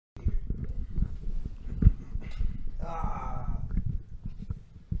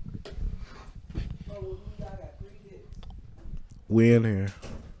We in here.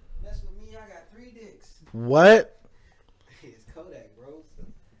 Mess with me, I got 3 dicks. What? It's Kodak, bro.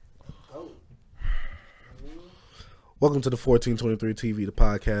 Go. Welcome to the 1423 TV, the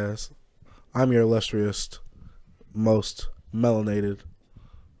podcast. I'm your illustrious, most melanated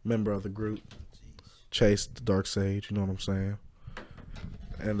member of the group, Chase, the Dark Sage. You know what I'm saying?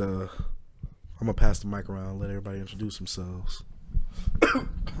 And I'm gonna pass the mic around, and let everybody introduce themselves.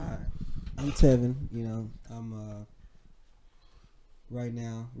 Hi, I'm Tevin. You know, I'm right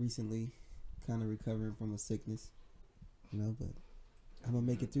now, recently, kind of recovering from a sickness. You know, but I'm gonna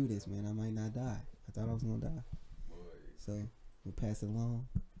make it through this, man. I might not die. I thought I was gonna die. So we'll pass it along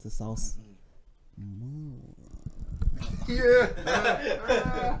to Sauce. Yeah.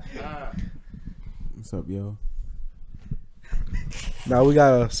 What's up, yo? Now we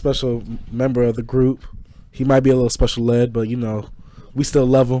got a special member of the group. He might be a little special led, but you know, we still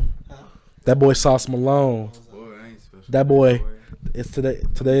love him. That boy Sauce Malone. Boy, I ain't special. That boy, it's today.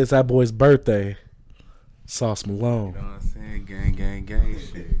 Today is that boy's birthday. Sauce Malone. You know what I'm saying? Gang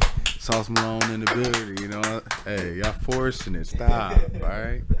shit. Sauce Malone in the building, you know. Hey, y'all forcing it. Stop, all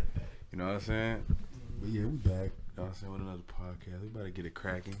right? You know what I'm saying? But yeah, we back. You know what I'm saying? With another podcast. We about to get it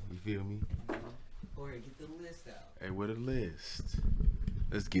cracking. You feel me? Or get the list out. Hey, with a list.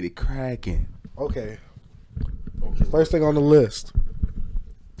 Let's get it cracking. Okay. First thing on the list,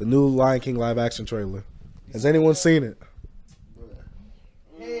 the new Lion King live action trailer. Has anyone seen it?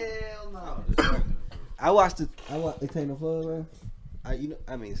 Hell no. I watched it. It ain't no flood, bro. You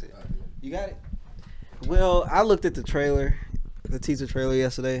got it. Well, I looked at the trailer, the teaser trailer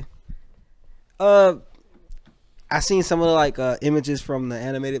yesterday. I seen some of the images from the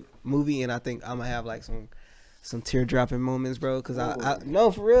animated movie, and I think I'm gonna have like some tear-dropping moments, bro. Cause I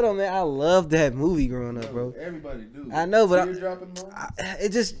no, for real though, man. I loved that movie growing up, bro. Everybody do. I know, but tear-dropping moments? it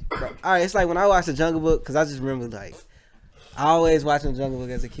just all right. It's like when I watched the Jungle Book, cause I just remember I always watching the Jungle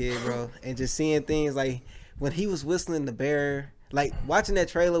Book as a kid, bro, and just seeing things like when he was whistling the bear. Like, watching that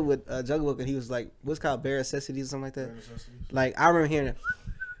trailer with Jungle Book, and he was like, what's called Bear Necessities or something like that? Like, I remember hearing it,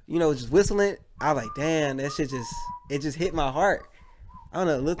 just whistling. I was like, damn, that shit just hit my heart. I don't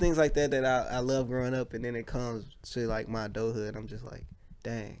know, little things like that I love growing up, and then it comes to, like, my adulthood. I'm just like,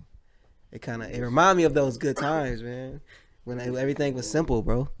 dang. It reminded me of those good times, man, when everything was simple,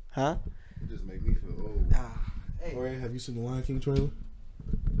 bro. Huh? It just make me feel old. Hey. Tory, have you seen the Lion King trailer?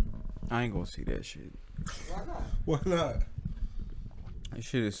 I ain't gonna see that shit. Why not? Why not? That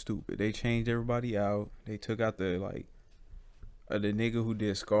shit is stupid. They changed everybody out. They took out the nigga who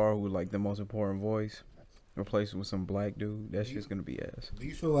did Scar, who the most important voice, replaced it with some black dude. That shit's gonna be ass. Do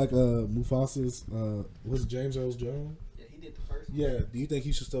you feel like Mufasa's was it James Earl Jones? Yeah, he did the first one. Yeah. Do you think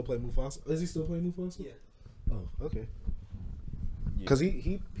he should still play Mufasa? Is he still playing Mufasa? Yeah. Oh, okay. Because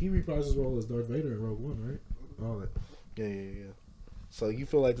he reprised his role as Darth Vader in Rogue One, right? All that. Yeah. So you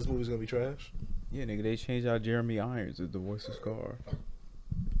feel like this movie's gonna be trash? Yeah, nigga, they changed out Jeremy Irons as the voice of Scar.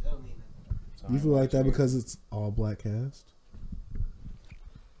 You feel like that because it's all black cast?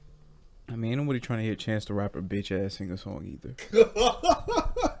 I mean, ain't nobody trying to hear Chance the Rapper bitch ass sing a song either.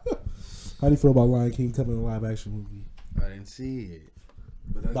 How do you feel about Lion King coming in a live action movie? I didn't see it.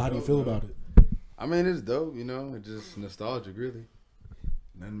 But how do you feel about it? I mean, it's dope, you know. It's just nostalgic, really.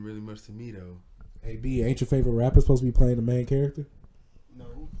 Nothing really much to me, though. Hey, B, ain't your favorite rapper supposed to be playing the main character?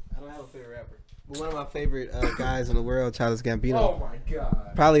 No, I don't have a favorite rapper. But one of my favorite guys in the world, Childish Gambino. Oh, my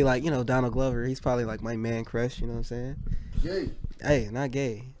God. Probably Donald Glover. He's probably my man crush, you know what I'm saying? Gay. Hey, not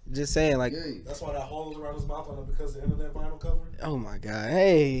gay. Just saying Gay. That's why that hole is around his mouth on it because of the internet vinyl cover. Oh my God.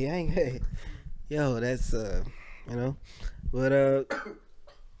 Hey, I ain't hey. Yo, that's But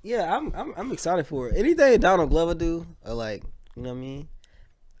yeah, I'm excited for it. Anything Donald Glover do, you know what I mean?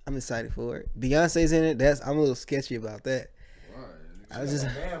 I'm excited for it. Beyonce's in it. I'm a little sketchy about that. I just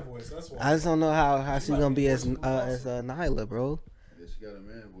don't know how she's gonna be as Nyla, bro. Yeah, she got a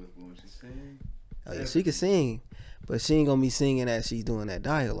man voice, but when she sing, oh yeah, she can sing, but she ain't gonna be singing as she's doing that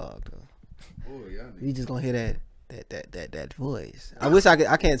dialogue though. Boy, y'all You just gonna hear that voice. I wish I could.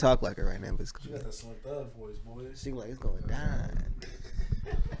 I can't talk like her right now, but it's She got that Slim Thug voice, boy. she like it's going down.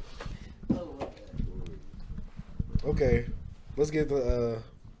 Okay, let's get to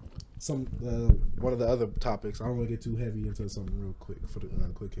one of the other topics. I don't want to get too heavy into something real quick for the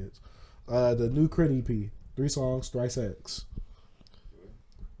quick hits. The new K.R.I.T EP, 3 songs, ThriceX.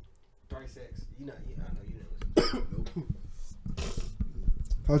 ThriceX, I know you know.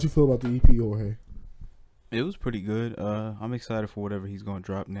 How'd you feel about the EP, Jorge? It was pretty good. I'm excited for whatever he's gonna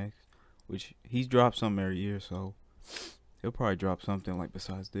drop next. Which he's dropped something every year, so he'll probably drop something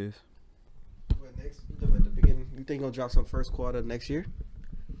besides this. What next? You talking about the beginning You think he'll drop some first quarter next year?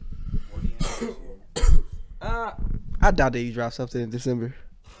 I doubt that he drop something in December.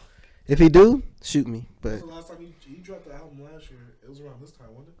 If he do, shoot me. But When was the last time you dropped the album last year? It was around this time,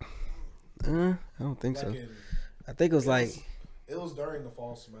 wasn't it? I don't think so. Back in- I think it was like It was during the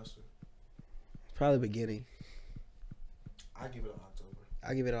fall semester. probably beginning. I give it an October.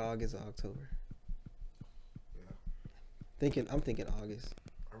 I give it August or October. Yeah. I'm thinking August.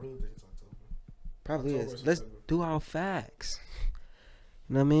 I really think it's October. Probably October is. or Let's September. do our facts.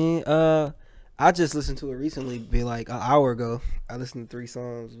 You know what I mean? I just listened to it recently, be like an hour ago. I listened to 3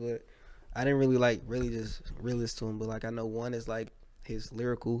 songs, but I didn't really just listen to them. But like I know one is like his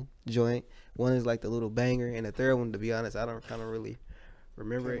lyrical joint, one is like the little banger, and the third one, to be honest, I don't kind of really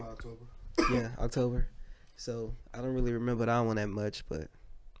remember it. Came out October. Yeah, October. So I don't really remember that one that much, but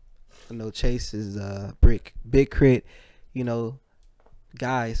I know Chase is big crit, you know,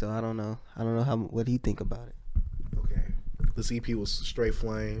 guy. So I don't know what he think about it. Okay. This EP was straight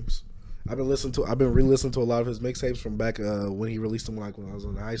flames. I've been re-listening to a lot of his mixtapes from back when he released them, like when I was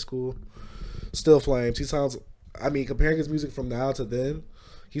in high school. Still flames. He sounds. I mean, comparing his music from now to then,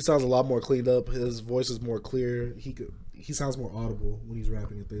 he sounds a lot more cleaned up. His voice is more clear. He sounds more audible when he's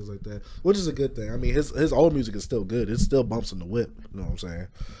rapping and things like that, which is a good thing. I mean, his old music is still good. It still bumps in the whip. You know what I'm saying?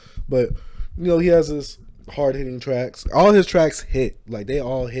 But you know, he has his hard hitting tracks. All his tracks hit. Like they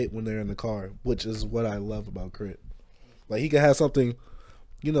all hit when they're in the car, which is what I love about K.R.I.T. Like he can have something,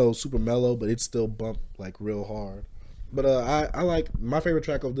 you know, super mellow, but it's still bump like real hard. But I like my favorite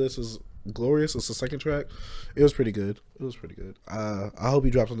track of this is Glorious. It's the second track. It was pretty good. I hope he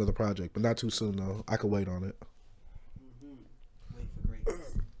drops another project, but not too soon though. I could wait on it. Wait for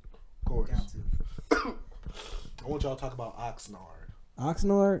greatness. Of course. I want y'all to talk about Oxnard.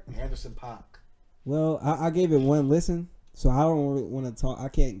 Oxnard. Anderson Paak. Well, I gave it one listen, so I don't really want to talk. I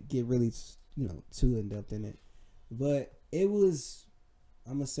can't get really, too in depth in it. But it was,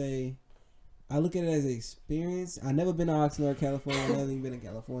 I'm gonna say, I look at it as an experience. I never been to Oxnard, California. I never even been in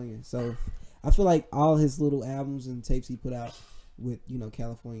California, so I feel like all his little albums and tapes he put out with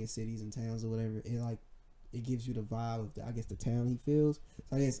California cities and towns or whatever, it gives you the vibe of the town he feels.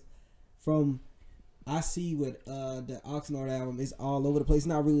 So I guess I see with the Oxnard album, it's all over the place. It's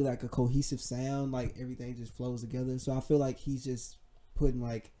not really like a cohesive sound. Like everything just flows together. So I feel like he's just putting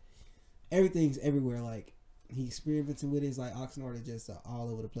like everything's everywhere. Like he experimenting with it. It's like Oxnard is just all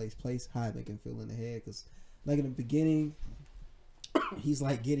over the place. How it make him feel in the head. Because like in the beginning, he's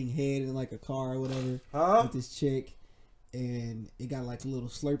like getting head in like a car or whatever with this chick, and it got like little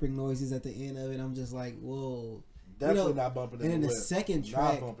slurping noises at the end of it. I'm just like, whoa. Definitely not bumping in And the then the whip. second Not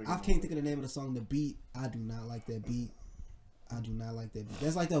track, bumping I in the can't whip. think of the name of the song. The beat, I do not like that beat.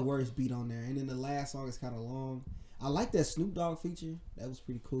 That's like the worst beat on there. And then the last song is kind of long. I like that Snoop Dogg feature. That was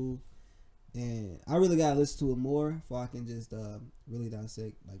pretty cool. And I really gotta listen to it more before I can just really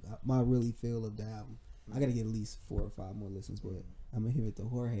dissect like my really feel of the album. I gotta get at least 4 or 5 more listens, but I'm gonna give it to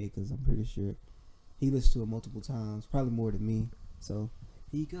Jorge because I'm pretty sure he listened to it multiple times, probably more than me. So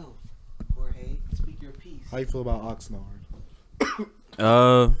here you go, Jorge. Speak your piece. How you feel about Oxnard?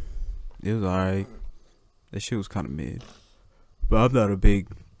 It was alright. That shit was kind of mid, but I'm not a big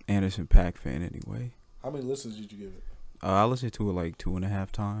Anderson Paak fan anyway. How many listens did you give it? I listened to it like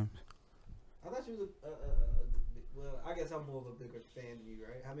 2.5 times. I thought you was well, I guess I'm more of a bigger fan than you,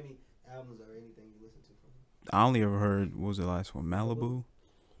 right? How many albums or anything you listen to from him? I only ever heard, what was the last one, Malibu?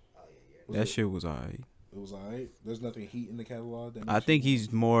 Oh yeah. That shit was alright. It was alright. There's nothing heat in the catalog. That I makes think you-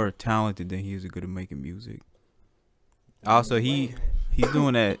 he's more talented than he is good at making music. Also, he's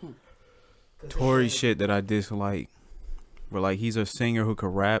doing that Tory shit that I dislike, where like he's a singer who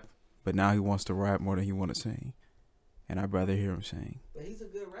could rap, but now he wants to rap more than he want to sing, and I'd rather hear him sing. But he's a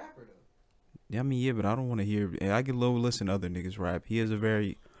good rapper though. Yeah, I mean, yeah, but I don't want to hear. I can low listen to other niggas rap. He has a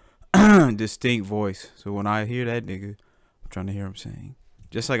very distinct voice, so when I hear that nigga, I'm trying to hear him sing.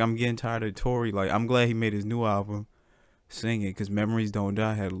 Just like I'm getting tired of Tory. Like I'm glad he made his new album singing, because Memories Don't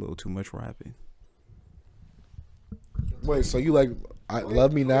Die had a little too much rapping. Wait, so you like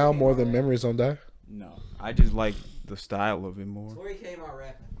Love Me Now more than Memories Don't Die? No, I just like the style of it more. Tory came out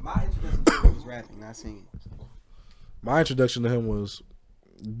rapping. My introduction to him was rapping, not singing. My introduction to him was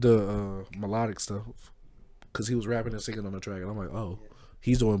the melodic stuff, because he was rapping and singing on the track, and I'm like, oh,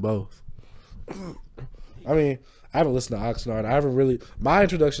 he's doing both. I mean, I haven't listened to Oxnard. I haven't really. My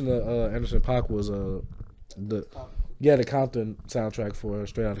introduction to Anderson Paak was the Compton soundtrack for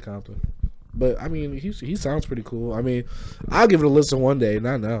Straight Outta Compton. But I mean, he sounds pretty cool. I mean, I'll give it a listen one day,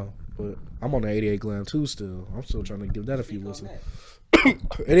 not now. But I'm on the 88 Glam 2 still. I'm still trying to give that a few listens.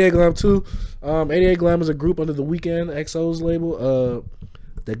 88 Glam 2. 88 Glam is a group under the Weeknd XO's label.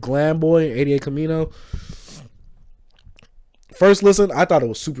 The Glam Boy, 88 Camino. first listen, I thought it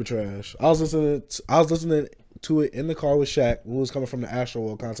was super trash. I was listening to it in the car with Shaq, who was coming from the Astro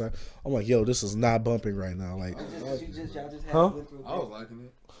World concert. I'm like, yo, this is not bumping right now. Like, huh? I was liking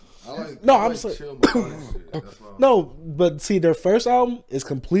it. I like, No, I I'm like saying- chill melodic shit. That's why. No, but see, their first album is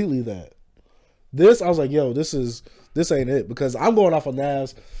completely that. This, I was like, yo, this ain't it, because I'm going off of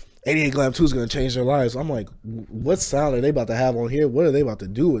Nas. 88 Glam 2 is going to change their lives. I'm like, what sound are they about to have on here? What are they about to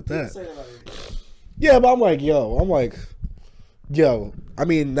do with that? Yeah, but I'm like, yo. I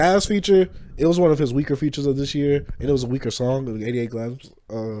mean, Nas feature, it was one of his weaker features of this year, and it was a weaker song of 88 Glam's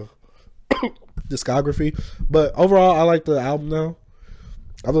discography. But overall, I like the album now.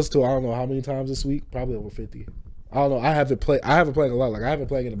 I've listened to it, I don't know how many times this week, probably over 50. I don't know. I haven't played a lot. Like, I have it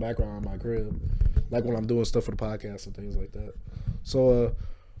playing in the background in my crib, like when I'm doing stuff for the podcast and things like that. So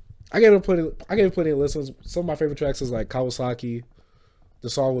I gave it plenty of listens. Some of my favorite tracks is like Kawasaki, the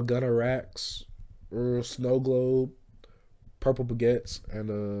song with Gunner Racks, Snow Globe, Purple Baguettes,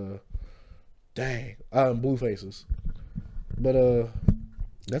 and Blue Faces. But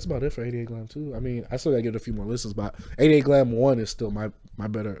that's about it for 88 Glam 2. I mean, I still gotta give it a few more listens, but 88 Glam 1 is still my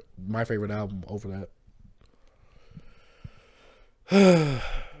favorite album over that. I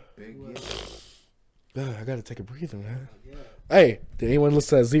gotta take a breather, man. Yeah. Hey, did anyone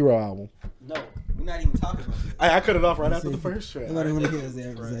listen to that Zero album? No, we're not even talking about it. I cut it off right after the first track. Nobody want to hear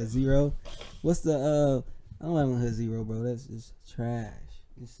that Zero. What's the I don't want to hear Zero, bro. That's just trash.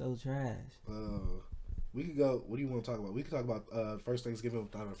 It's so trash. We could go. What do you want to talk about? We could talk about first Thanksgiving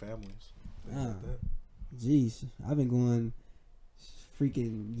without our families. Jeez, I've been going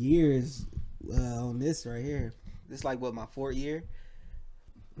freaking years on this right here. This is like what, my 4th year?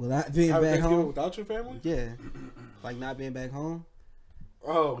 Without being back home. Without your family? Yeah, like not being back home.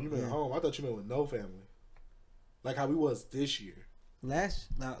 Oh, you meant home? I thought you meant with no family. Like how we was this year. Last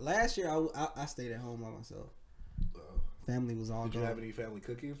year I stayed at home by myself. Family was all Did gone. you have any family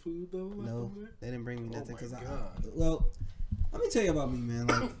cooking food though? No, they didn't bring me nothing because well, let me tell you about me, man.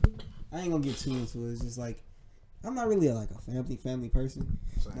 Like, I ain't gonna get too into it. It's just like I'm not really like a family person.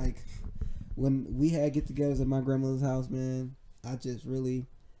 Same. Like when we had get-togethers at my grandmother's house, man, I just really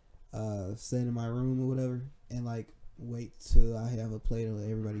sit in my room or whatever and like wait till I have a plate or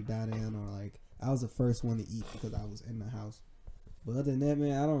everybody die down, or like I was the first one to eat because I was in the house. But other than that,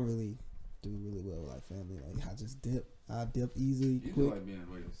 man, I don't really do really well with like family. Like I just dip. I dip easily, You quick. do like being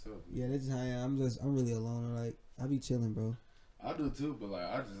by yourself. Yeah, that's just how I am. I'm really alone. Like I be chilling, bro. I do too, but like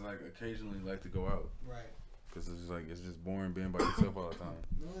I just like occasionally like to go out. Right. Cause it's just boring being by yourself all the time.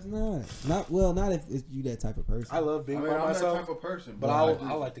 No, it's not. Not if it's you that type of person. I love being I'm by that myself, type of person, but I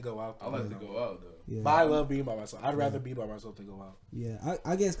like to go out. I like to go out though. Yeah. But I love being by myself. I'd rather be by myself than go out. Yeah,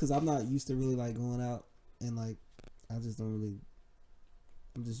 I guess because I'm not used to really like going out, and like I just don't really.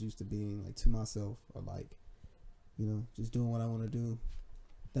 I'm just used to being like to myself, or like, you know, just doing what I want to do.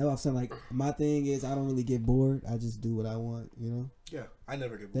 That's what I'm saying. Like my thing is, I don't really get bored. I just do what I want. You know. Yeah, I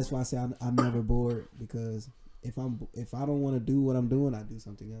never get bored. That's why I say I'm never bored, because if I don't want to do what I'm doing, I do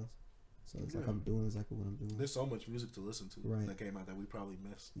something else. So it's like I'm doing exactly what I'm doing. There's so much music to listen to that came out that we probably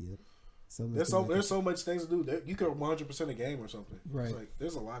missed. Yeah. There's so much things to do. You could 100% a game or something. Right. It's like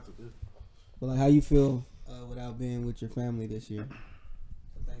there's a lot to do. But like, how you feel without being with your family this year?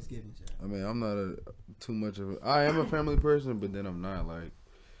 For Thanksgiving, Chad? I mean, I'm not too much of I am a family person, but then I'm not. Like,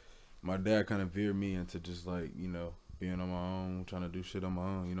 my dad kind of veered me into just like, you know, being on my own, trying to do shit on my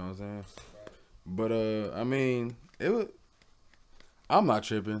own. You know what I'm saying? But I mean, I'm not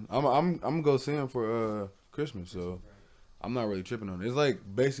tripping. I'm gonna go see him for Christmas, so I'm not really tripping on it. It's like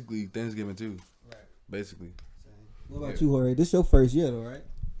basically Thanksgiving too. Right. Basically. What about you, Jorge? This your first year though, right?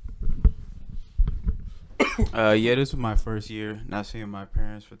 Yeah, this was my first year not seeing my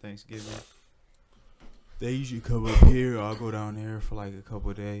parents for Thanksgiving. They usually come up here, or I'll go down there for like a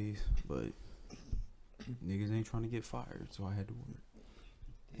couple of days, but niggas ain't trying to get fired, so I had to work.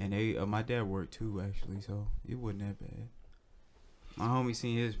 And my dad worked too, actually, so it wasn't that bad. My homie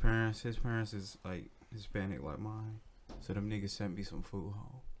seen his parents. His parents is like Hispanic like mine, so them niggas sent me some food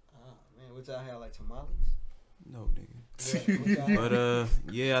home. Oh man, what y'all have, like tamales? No, nigga.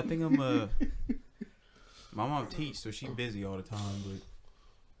 But yeah, I think my mom teach, so she busy all the time, but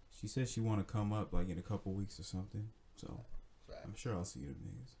she said she want to come up like in a couple weeks or something. So I'm sure I'll see them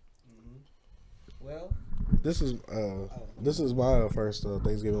niggas. Mm-hmm. Well, this is my first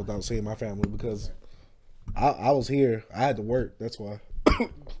Thanksgiving without seeing my family, because I was here. I had to work. That's why.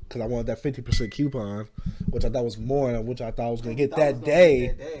 Because I wanted that 50% coupon, which I thought was more, which I thought I was gonna get that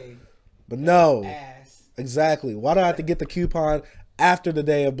day. But no, exactly. Why do I have to get the coupon after the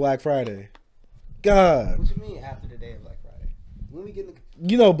day of Black Friday? God. What you mean after the day of Black Friday? When we getting the...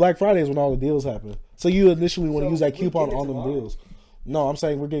 You know, Black Friday is when all the deals happen. So you initially want to So use that we coupon get it on them tomorrow? deals? No, I'm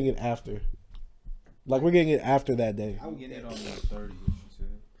saying we're getting it after. Like we're getting it after that day. I'm getting it on the 30th. She said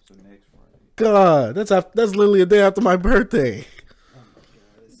so next Friday. God, that's literally a day after my birthday. Oh my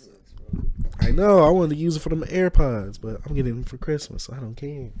god, this sucks, bro. I know. I wanted to use it for them AirPods, but I'm getting them for Christmas, so I don't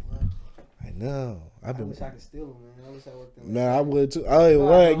care. What? I know. I wish I could steal them, man. I wish I worked in. Man, I would too. Oh,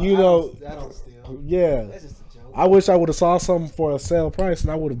 what? You know? I don't steal. Yeah. That's just a joke. I wish I would have saw something for a sale price and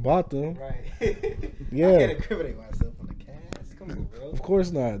I would have bought them. Right. Yeah. I can't incriminate myself on the cast. Come on, bro. Of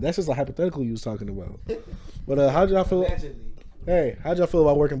course not. That's just a hypothetical you was talking about. But how'd y'all feel? Allegedly. Hey, how'd y'all feel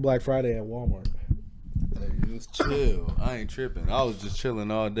about working Black Friday at Walmart? Hey, it was chill. I ain't tripping. I was just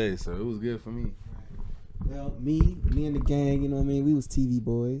chilling all day, so it was good for me. Well, me and the gang, you know what I mean? We was TV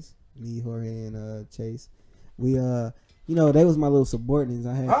boys. Me, Jorge, and Chase. We you know, they was my little subordinates.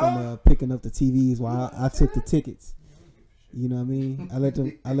 I had them picking up the TVs while I took the tickets. You know what I mean? I let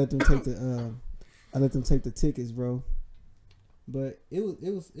them take the tickets, bro. But it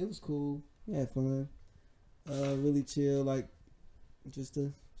was cool. We had fun. Really chill, like just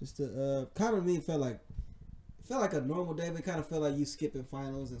to kind of it felt like a normal day, but it kind of felt like you skipping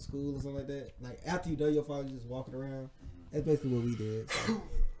finals in school or something like that. Like after you done your finals, you just walking around. That's basically what we did. So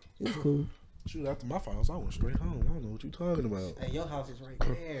it was cool. Shoot, after my finals, I went straight home. I don't know what you're talking about. Hey, your house is right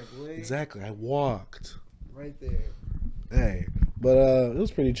there, boy. Exactly. I walked. Right there. Hey, but it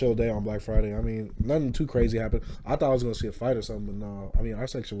was a pretty chill day on Black Friday. I mean, nothing too crazy happened. I thought I was gonna see a fight or something, but no. I mean, our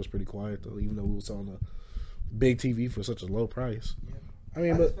section was pretty quiet though, even though we was on a big TV for such a low price. Yeah. I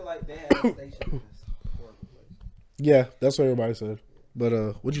mean, I but just feel like they had a station in this horrible place. yeah, that's what everybody said. But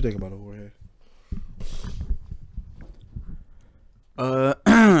what'd you think about it, Jorge?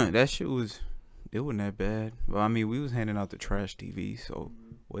 That shit it wasn't that bad. Well, I mean, we was handing out the trash TV, so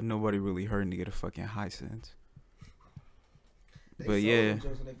wasn't nobody really hurting to get a fucking high sense. But yeah,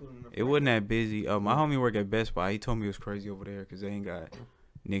 it wasn't that busy. My homie work at Best Buy. He told me it was crazy over there because they ain't got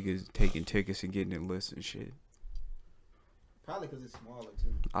niggas taking tickets and getting it lists and shit. Probably because it's smaller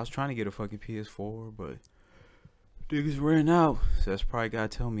too. I was trying to get a fucking PS4, but niggas ran out. So that's probably gotta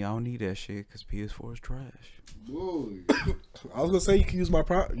tell me I don't need that shit because PS4 is trash. Boy. I was gonna say you can use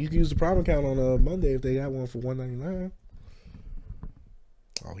the Prime account on Monday if they got one for $199.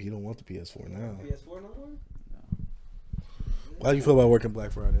 Oh, he don't want the PS4 now. PS4 no more? How do you feel about working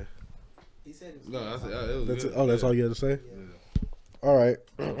Black Friday? He said it was No, I said, it was That's good. it. Oh, that's all you had to say. Yeah. All right.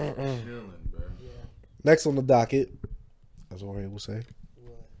 Chilling, bro. Yeah. Next on the docket, as Jorge will say,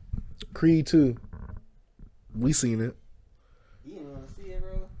 What? Creed 2. We seen it. You didn't want to see it,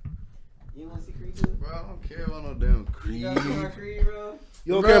 bro? You want to see Creed 2? Bro, I don't care about no damn Creed. You don't care about Creed, bro?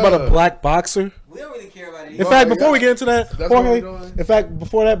 You don't care about a black boxer? We don't really care about it. In fact, before we get into that, That's what Jorge. we're doing? In fact,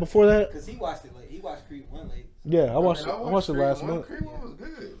 before that, Because he watched it late. He watched Creed 1 late. yeah, I watched it Creed last 1. month. Creed 1 was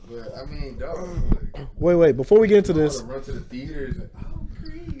good, but I mean, dog. Wait, before we get into I this, wanna run to the theaters and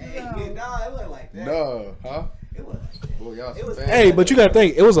Creed. Hey, nah, it wasn't like that. No, huh? It wasn't like that. Boy, y'all It was- some fans. hey, but you gotta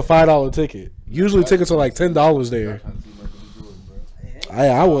think it was a $5 ticket. Usually tickets are like $10 there. Y'all trying to see Michael B. Jordan, bro. Hey, Hey,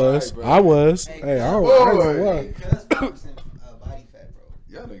 I was. Alright, bro. Hey, I ain't gonna lie. hey, cuz 5% body fat, bro.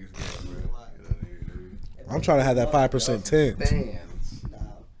 Y'all niggas get it, Get a lot. bro. I'm trying to have that 5% tint. Fans. Nah.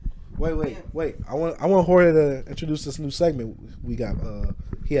 Wait. I want Jorge to introduce this new segment we got.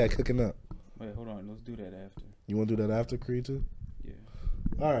 He had cooking up. Wait, hold on. Let's do that after. You want to do that after Creed 2? Yeah.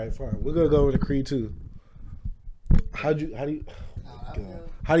 All right, fine. We're gonna go into Creed 2. How do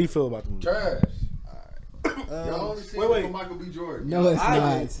you feel about the movie? Trash. Y'all only seen wait, it wait. for Michael B. Jordan. No, it's I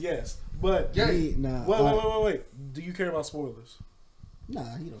not. did, yes, but Yeah. Nah, wait. Do you care about spoilers?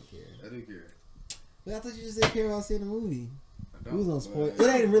 Nah, he don't care. I didn't care. But I thought you just didn't care about seeing the movie. I We was on don't, spoil. but-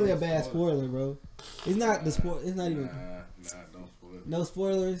 It ain't really a bad spoiler, bro. It's not the spoil. It's not even Nah, don't spoil it. no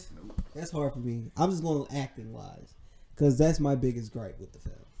spoilers. Nope. That's hard for me. I'm just going acting wise, because that's my biggest gripe with the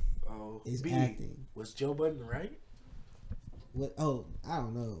film. Oh, Is acting. Was Joe Budden right? What? Oh, I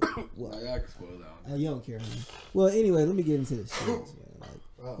don't know. Nah, What? y'all can spoil that one. You don't care, man. Well, anyway, let me get into this shit. Man.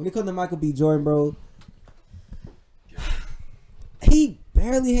 Like, when it comes to Michael B. Jordan, bro, he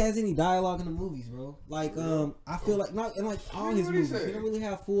barely has any dialogue in the movies, bro. Like, I feel like not in like all his What he movies, say? he don't really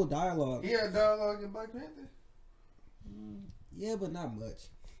have full dialogue. He had dialogue in Black Panther. Yeah, but not much.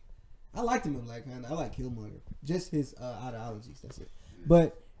 I liked him in Black Panther. I like Killmonger. Just his ideologies. That's it.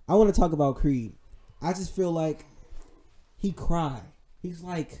 But I want to talk about Creed. I just feel like he cry. He's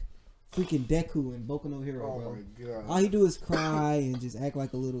like freaking Deku in Boku no Hero, bro. God! All he do is cry and just act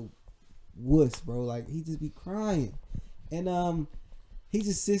like a little wuss, bro. Like he just be crying, and he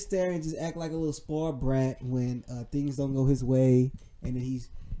just sits there and just act like a little spoiled brat when things don't go his way, and then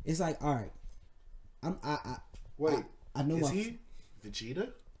it's like, all right, Wait, I know is my he Vegeta?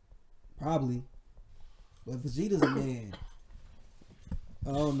 probably. But Vegeta's a man.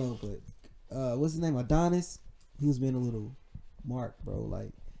 I don't know, but what's his name? Adonis. He was being a little mark, bro.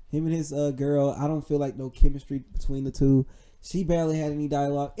 Like him and his girl. I don't feel like no chemistry between the two. She barely had any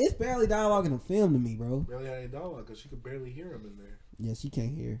dialogue. It's barely dialogue in the film to me, bro. Barely had any dialogue because she could barely hear him in there. Yeah, she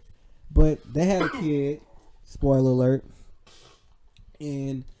can't hear. But they had a kid. Spoiler alert.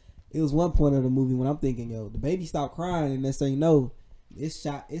 And it was one point of the movie when I'm thinking, yo, the baby stopped crying, and next thing you know, it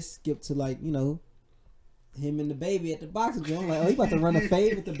skipped to like, you know, him and the baby at the boxing gym. I'm like, oh, he about to run a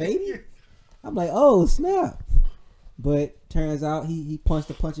fade with the baby? I'm like, oh, snap. But turns out he punched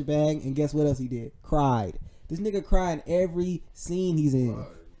the punching bag, and guess what else he did? Cried. This nigga cried in every scene he's in.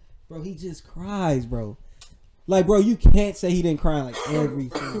 Bro, he just cries, bro. Like, bro, you can't say he didn't cry in like every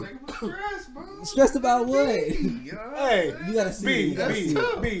scene. Stressed about what? Hey, you gotta see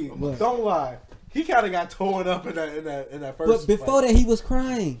B. Don't lie. He kind of got torn up in that first. But before that, he was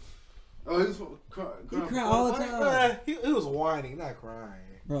crying. Oh, he was He cried all the time. He was whining, not crying.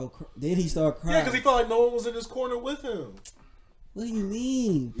 Bro, then he started crying. Yeah, because he felt like no one was in his corner with him. What do you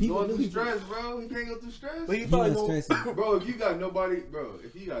mean? He going through stress, bro. He can't go through stress. But he felt like bro, if you got nobody, what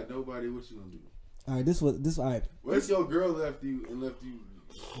you gonna do? All right, this all right. What if your girl left you?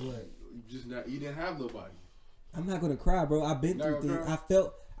 What? You didn't have nobody. I'm not gonna cry, bro. I've been through things.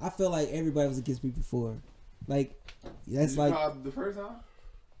 I felt like everybody was against me before. Like that's did you like cry the first time.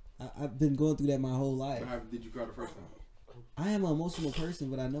 I've been going through that my whole life. Did you cry the first time? I am an emotional person,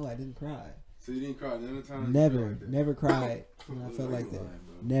 but I know I didn't cry. So you didn't cry another time? Never cried when I felt like that.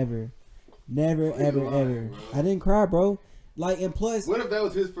 Never, ever. Bro. I didn't cry, bro. Like, and plus, what if that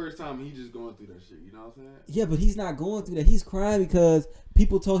was his first time and he just going through that shit? You know what I'm saying? Yeah, but he's not going through that. He's crying because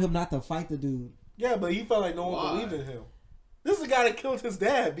people told him not to fight the dude. Yeah, but he felt like no one believed in him. This is the guy that killed his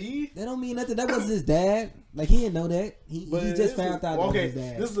dad, B. That don't mean nothing. That wasn't his dad. Like, he didn't know that. He just found out that was his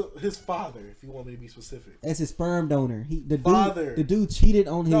dad. This is his father, if you want me to be specific. That's his sperm donor. The dude cheated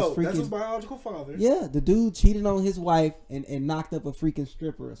on his freaking... that's his biological father. Yeah, the dude cheated on his wife and knocked up a freaking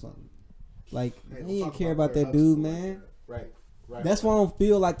stripper or something. Like, he didn't care about that dude, man. Right. That's why I don't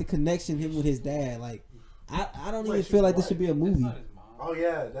feel like the connection him with his dad. Like, I don't even feel like this should be a movie. Oh,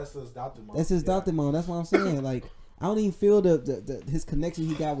 yeah, that's his adopted mom. That's his adopted mom. That's what I'm saying. Like, I don't even feel the his connection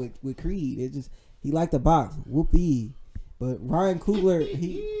he got with Creed. It just, he liked the box. Whoopee. But Ryan Coogler,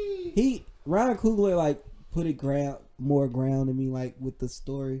 Ryan Coogler like put it more ground to me, like with the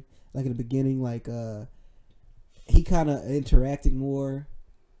story. Like in the beginning, like he kind of interacted more.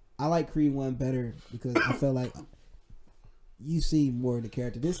 I like Creed 1 better because I felt like you see more of the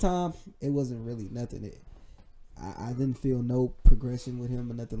character. This time, it wasn't really nothing. I didn't feel no progression with him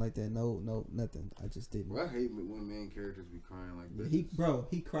or nothing like that. No, nothing. I just didn't. Bro, I hate when main characters be crying like this.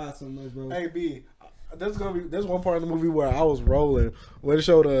 He cried so much, bro. Hey, B, there's one part of the movie where I was rolling when it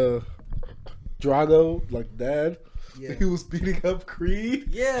showed Drago, like dad. Yeah. He was beating up Creed.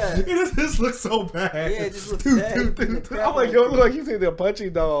 Yeah. It just looks so bad. Yeah, it just looks bad. I'm like, yo, it look like he's in a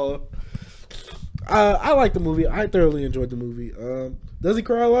punching doll. I like the movie. I thoroughly enjoyed the movie. Does he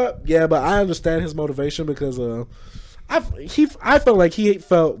cry a lot? Yeah, but I understand his motivation because I felt like he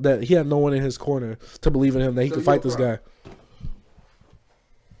felt that he had no one in his corner to believe in him that he could fight this guy.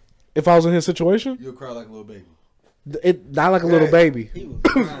 If I was in his situation, you'll cry like a little baby. Not like a little baby. He was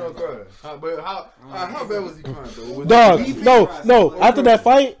how bad was he crying, bro? Dog, no. After that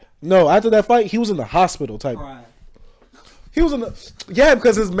fight, he was in the hospital type. He was in the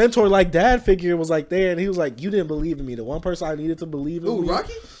because his mentor, like dad figure, was like there, and he was like, "You didn't believe in me. The one person I needed to believe in me."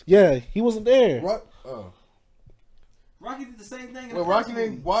 Rocky? Yeah, he wasn't there. Rocky did the same thing. Why Rocky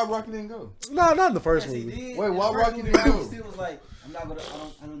didn't go? No, not in the first Yes, movie. he did. Wait, why Rocky didn't Rocky go? still was like, I'm not gonna.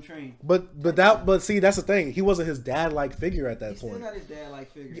 I don't train. But see, that's the thing. He wasn't his dad like figure at that He's point. still not his dad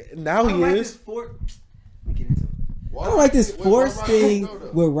like figure. Now he is. Let me get into it. I don't like this force why Rocky thing didn't go,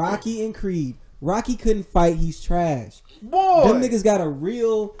 though? with Rocky and Creed. Rocky couldn't fight. He's trash. Boy, Them niggas got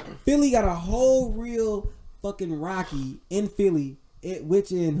Philly got a whole real fucking Rocky in Philly.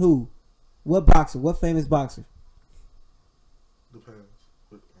 Which in who? What boxer? What famous boxer? Depends.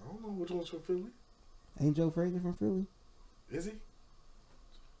 But I don't know which one's from Philly. Ain't Joe Frazier from Philly? Is he?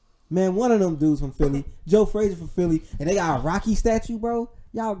 Man, one of them dudes from Philly. Joe Frazier from Philly. And they got a Rocky statue, bro.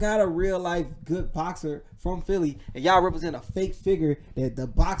 Y'all got a real life good boxer from Philly. And y'all represent a fake figure that the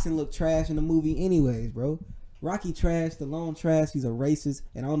boxing looked trash in the movie anyways, bro. Rocky trash, Stallone trash. He's a racist.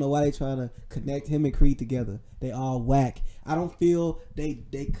 And I don't know why they trying to connect him and Creed together. They all whack. I don't feel they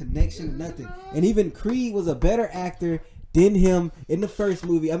connection nothing. And even Creed was a better actor than him in the first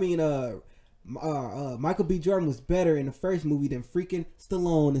movie. I mean, Michael B. Jordan was better in the first movie than freaking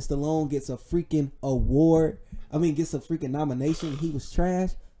Stallone. And Stallone gets a freaking award. I mean, gets a freaking nomination. He was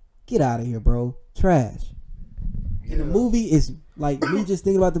trash. Get out of here, bro. trash. And the movie is like me just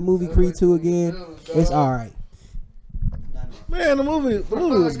thinking about the movie Creed 2 again. It's all right. Man, the movie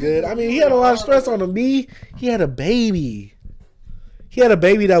was good. I mean, he had a lot of stress on him. He had a baby. He had a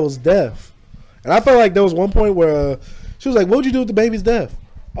baby that was deaf, and I felt like there was one point where she was like, "What'd you do with the baby's deaf?"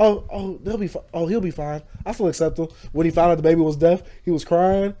 Oh, they'll be. He'll be fine. I still accept him. When he found out the baby was deaf, he was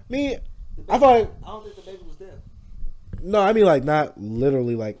crying. I thought. I don't think the baby was deaf. No, I mean like not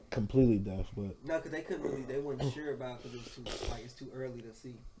literally like completely deaf, but No, because they couldn't really. They weren't sure about it because it was too it's too early to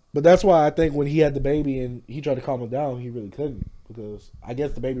see. but that's why I think when he had the baby and he tried to calm him down, he really couldn't because I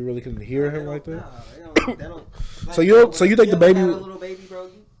guess the baby really couldn't hear him like that. They don't. So you think the baby? Had a little baby, bro?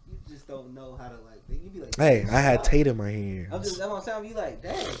 You just don't know how to like. You be like, Hey, I had Tate in my hands. That's what I'm saying. You like,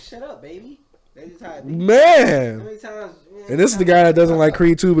 dang, shut up, baby. That's just how it be. Man. How many times? And this is the guy that doesn't like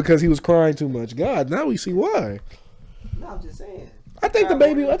Creed 2 because he was crying too much. God, now we see why. No, I'm just saying. I think the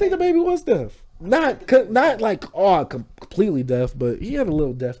baby was deaf. Not like completely deaf, but he had a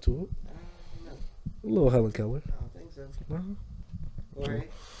little deaf to it. A little Helen Keller. I don't think so. Uh-huh. All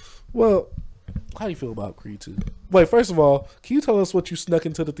right. Well, how do you feel about Creed 2? Wait, first of all, can you tell us what you snuck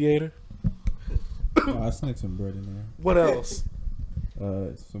into the theater? I snuck some bread in there. What else?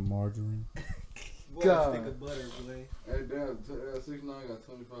 Some margarine. God. Stick of butter, boy. Hey, damn, 6ix9ine got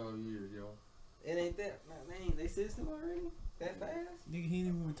 25 years, y'all. It ain't that. Man, they system already that fast. Nigga, he didn't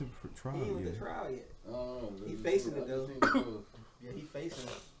even went to trial He ain't went yet. to trial yet. Oh, He facing it though. Yeah, he facing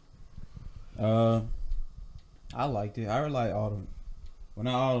it. I liked it. I like all them. Well,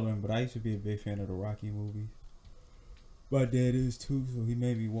 not all of them, but I used to be a big fan of the Rocky movies. My dad is too, so he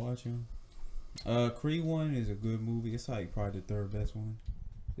made me watch them. Creed 1 is a good movie. It's like probably the third best one.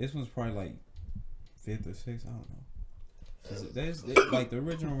 This one's probably like 5th or 6th. I don't know. Like the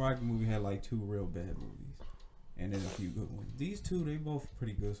original Rocky movie had like 2 real bad movies, and then a few good ones. These 2, they both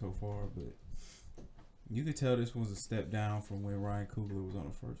pretty good so far, but you could tell this was a step down from when Ryan Coogler was on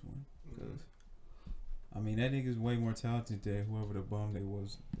the first one. Because I mean, that nigga's way more talented than whoever the bum they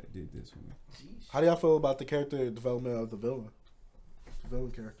was that did this one. How do y'all feel about the character development of the villain? The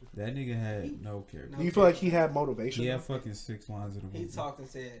villain character. That nigga had no character. Do you feel like he had motivation? He had fucking 6 lines in the movie. He talked and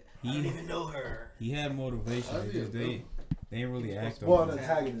said, "I don't even know her." He had motivation. It's just they didn't really act Well, on an it.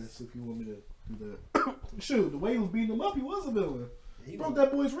 antagonist, if you want me to do that. Shoot, the way he was beating him up, he was a villain. He broke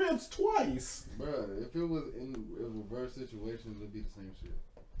that boy's ribs twice. Bruh, if it was in a reverse situation, it'd be the same shit.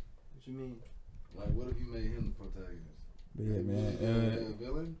 What you mean? Like, what if you made him the protagonist? But yeah, man. A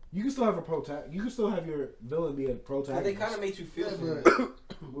villain? You can still have a protagonist. You can still have your villain be a protagonist. They kind of made you feel for but- it.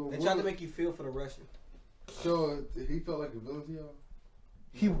 well, They tried to make you feel for the Russian. So he felt like a villain to y'all?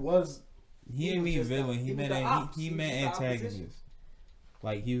 He was. He ain't was mean just villain. the- He he was meant the ops. he He was meant the opposition. antagonist.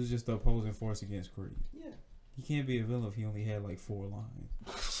 Like he was just the opposing force against Creed. Yeah. He can't be a villain if he only had like 4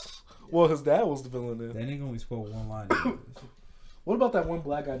 lines. Well, his dad was the villain then. That nigga only spoke 1 line. in English. What about that one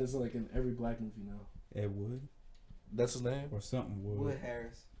black guy that's like in every black movie now? Ed Wood That's his name? or something Wood. Wood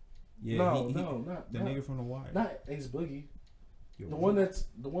Harris. Yeah, no, he, not the nigga from The Wire. Not Ace Boogie. Yo, The one that's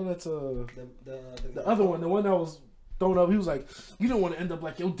The other one, the one that was thrown up. He was like, "You don't want to end up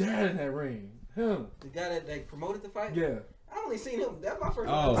like your dad in that ring." Him. The guy that they promoted the fight. Yeah, I only seen him. That's my first.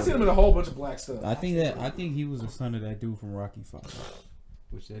 Oh. I seen him in a whole bunch of black stuff. I think he was the son of that dude from Rocky 5,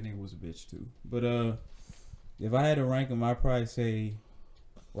 which that nigga was a bitch too. But if I had to rank him, I'd probably say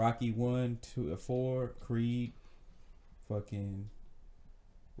Rocky 1, 2, 4, Creed, fucking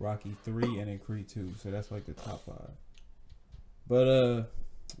Rocky 3, and then Creed 2. So that's like the top 5. But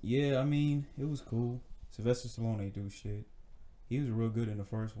yeah, I mean, it was cool. Sylvester Stallone ain't do shit. He was real good in the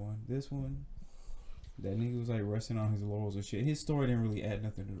first one. This one, that nigga was like resting on his laurels and shit. His story didn't really add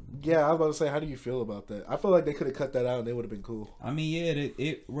nothing to the movie. Yeah, I was about to say, how do you feel about that? I feel like they could have cut that out and they would have been cool. I mean, yeah,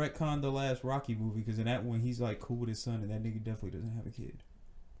 it retconned the last Rocky movie because in that one he's like cool with his son and that nigga definitely doesn't have a kid,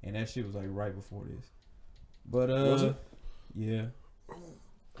 and that shit was like right before this. But Was it? yeah,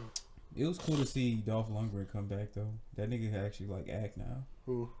 it was cool to see Dolph Lundgren come back though. That nigga can actually like act now.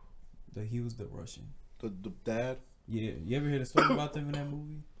 Who? He was the Russian. The dad? Yeah, you ever hear the story about them in that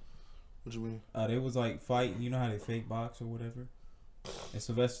movie? What you mean? They was like fighting. You know how they fake box or whatever. And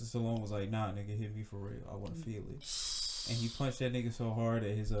Sylvester Stallone was like, "Nah, nigga, hit me for real. I want to feel it." And he punched that nigga so hard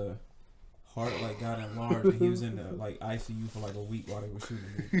that his heart like got enlarged, and he was in the like ICU for like a week while they were shooting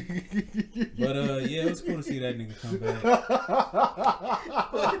it. But yeah, it was cool to see that nigga come back.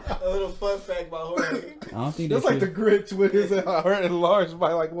 A little fun fact about Jorge. I don't think That's like the Grinch with his heart enlarged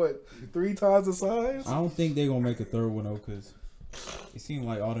by like what, 3 times the size? I don't think they're gonna make a third one though, cause it seemed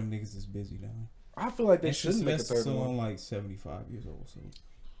like all them niggas is busy now. I feel like they And shouldn't make a Sylvester third one. Stallone like 75 years old, so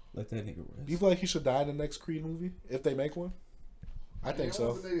let that nigga rest. Do you feel like he should die in the next Creed movie if they make one? I think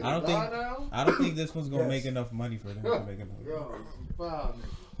so. I don't think this one's gonna make enough money for them to make enough.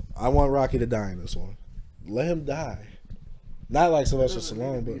 I want Rocky to die in this one. Let him die. Not like Sylvester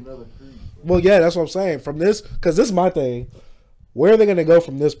Stallone, but well, yeah, that's what I'm saying. From this, because this is my thing. Where are they gonna go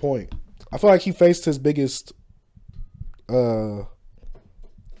from this point? I feel like he faced his biggest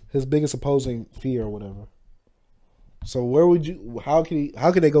opposing fear or whatever. So where would you? How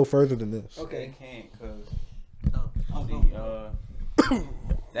can they go further than this? Okay, they can't because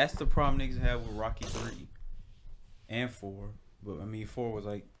that's the problem niggas have with Rocky 3 and 4. But I mean, 4 was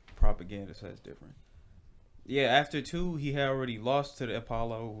like propaganda, so that's different. Yeah, after 2, he had already lost to the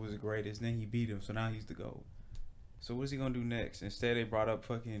Apollo, who was the greatest. Then he beat him, so now he's the GOAT. So what is he gonna do next? Instead, they brought up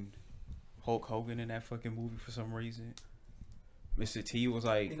fucking Hulk Hogan in that fucking movie for some reason. Mr. T was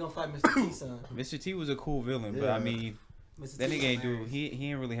like, They gonna fight Mr. T, son. Mr. T was a cool villain, but I mean, that nigga ain't do. He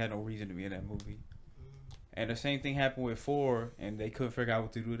ain't really had no reason to be in that movie. And the same thing happened with 4, and they couldn't figure out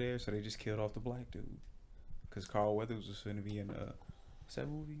what to do there, so they just killed off the black dude. Because Carl Weathers was going to be in what's that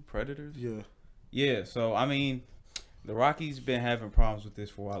movie? Predators? Yeah. Yeah, so, I mean, the Rockies been having problems with this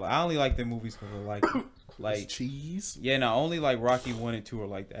for a while. I only like their movies because I like cheese. Yeah, no, only like Rocky 1 and 2 are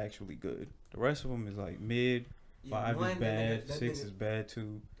like actually good. The rest of them is like mid. 5 is bad. 6 is bad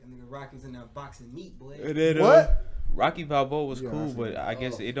too. And nigga Rocky's in that boxing meat, boy. And then, What? Rocky Balboa was cool, but I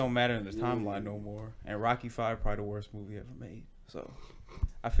guess it don't matter in the timeline no more. And Rocky 5 probably the worst movie ever made. So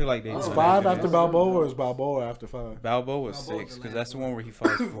I feel like they. Is 5 after Balboa or is Balboa after 5? Balboa was 6 because that's the one where he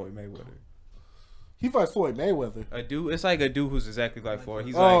fights Floyd Mayweather. He fights Floyd Mayweather. A dude, it's like a dude who's exactly like Floyd.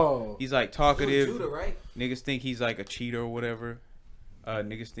 He's like talkative. Judah, right? Niggas think he's like a cheater or whatever.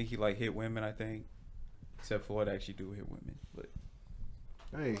 Niggas think he like hit women. I think, except Floyd actually do hit women. But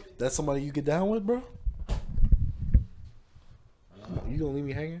hey, that's somebody you get down with, bro. You gonna leave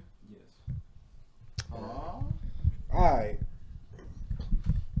me hanging? yes. All right.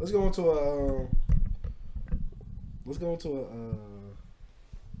 Let's go into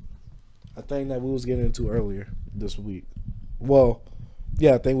a thing that we was getting into earlier this week. Well,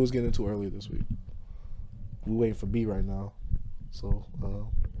 yeah, I think we was getting into earlier this week. We waiting for B right now. So,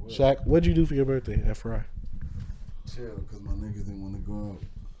 Shaq, what'd you do for your birthday at Fry? Chill, because my niggas didn't want to go out.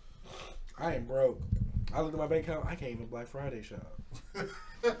 I ain't broke. I looked at my bank account. I can't even Black Friday shop.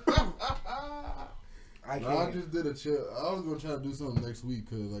 I just did a chill. I was gonna try to do something next week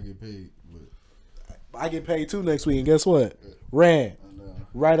because I get paid, but I get paid too next week, and guess what? Ran I know.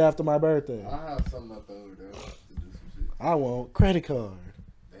 right after my birthday. I have something up over there to do some shit. I want credit card.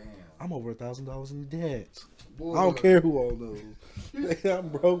 Damn. I'm over $1,000 in debt. Boy, I don't care who all knows. I'm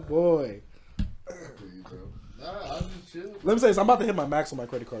broke boy. I just chill. Let me say this. I'm about to hit my max on my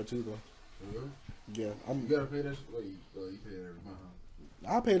credit card too, though. Really? Yeah, You gotta pay that shit. Wait, you pay it every month.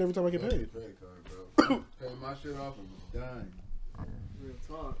 I pay it every time I get That's paid. your credit card, bro. Pay my shit off and dying. Real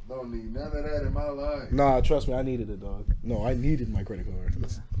talk. Don't need none of that in my life. Nah, trust me, I needed it, dog. No, I needed my credit card.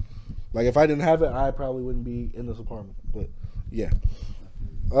 Like if I didn't have it, I probably wouldn't be in this apartment. But yeah,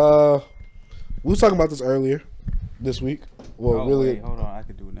 we was talking about this earlier this week. Well, really, wait, hold on, I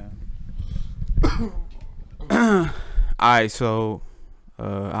could do it now. Alright, so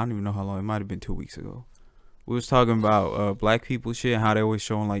I don't even know how long. It might have been 2 weeks ago. We was talking about black people shit and how they always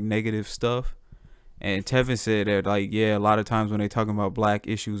showing like negative stuff. And Tevin said that like, yeah, a lot of times when they talking about black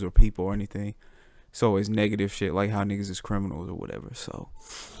issues or people or anything, it's always negative shit, like how niggas is criminals or whatever. So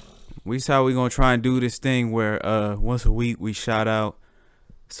we decided we gonna try and do this thing where once a week we shout out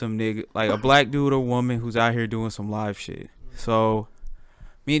some nigga, like a black dude or woman who's out here doing some live shit. So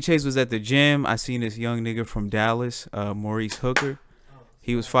me and Chase was at the gym. I seen this young nigga from Dallas, Maurice Hooker.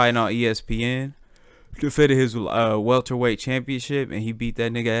 He was fighting on ESPN. Defended his welterweight championship, and he beat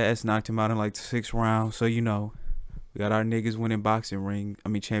that nigga ass, knocked him out in like the 6th round. So, you know, we got our niggas winning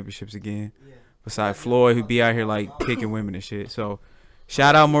championships again. Yeah. Besides Floyd, who be out here like picking women and shit. So,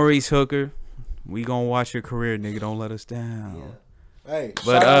 shout out Maurice Hooker. We gonna watch your career, nigga. Don't let us down. yeah. Hey,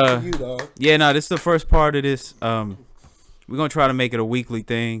 but shout out to you, dog. Yeah, no, this is the first part of this. We're gonna try to make it a weekly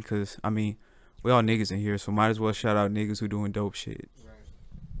thing, cause I mean, we all niggas in here, so might as well shout out niggas who doing dope shit.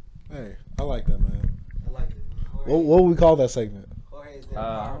 Hey, I like that, man. I like it. What will we call that segment?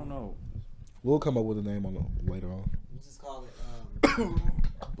 I don't know. We'll come up with a name on it later on. We just call it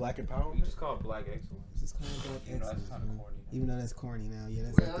Black Empowerment? We just call it Black Excellence. just call it Black That's Excellence. kind of corny. Even though that's corny now, yeah,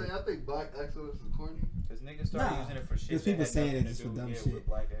 that's Wait, like I think black excellence is corny. Cause niggas started using it for shit. There's that people had saying nothing it's to for do, dumb yeah, shit. with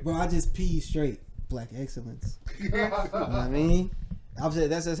Black Bro, I Excellence. just pee straight. Black excellence. You know what I mean? I'm saying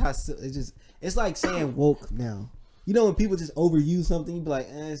that's just how it's like saying woke now. You know when people just overuse something, you be like,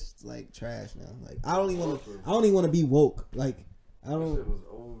 it's like trash now. Like I don't even want to be woke. Like I That don't. shit was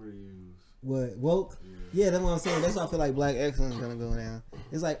overused. What woke? Yeah, that's what I'm saying. That's why I feel like black excellence is gonna go down.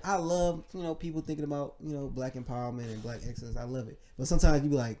 It's like I love people thinking about black empowerment and black excellence. I love it, but sometimes you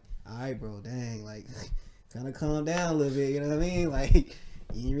be like, all right, bro, dang, like kind of calm down a little bit. You know what I mean? Like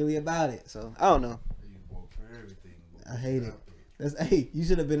you ain't really about it. So I don't know. You vote for everything. I hate it. Hey, you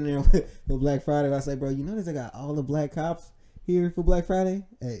should have been in there for Black Friday. I say, bro, you notice I got all the black cops here for Black Friday?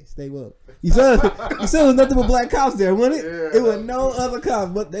 Hey, stay woke. You said it was nothing but black cops there, wasn't it? Yeah. It was no other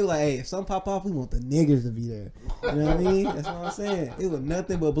cops, but they were like, hey, if something pop off, we want the niggers to be there. You know what I mean? That's what I'm saying. It was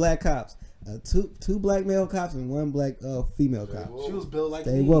nothing but black cops. Two black male cops and one black female cop. She was built like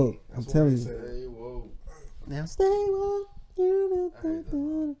Stay me. woke. That's I'm what telling they you. said. Hey, whoa. Now stay woke.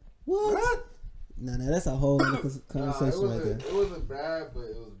 What? No, that's a whole other conversation right there. It wasn't bad, but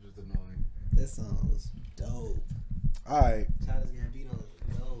it was just annoying. That song was dope. All right. Childish Gambino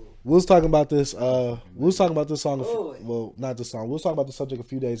was dope. We was talking about this. We was talking about this song. Oh. Well, not this song. We was talking about the subject a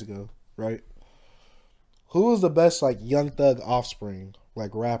few days ago, right? Who was the best like Young Thug Offspring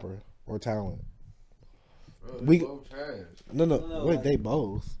like rapper or talent? Bro, We- both trash. No, No, wait, like- they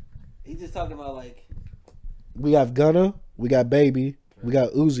both. He just talking about like We got Gunna, we got Baby, we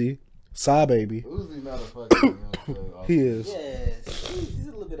got Uzi, Saw Baby. Uzi not a fucking Young Thug. He is yes, he's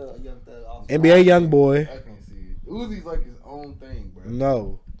a little bit of a Young Thug. Also. NBA Young Boy. I can't see it. Uzi's like his own thing, bro.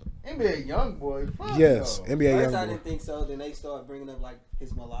 No, NBA Young Boy. Fuck yes, no. NBA First, I Young Boy. didn't think so. Then they start bringing up like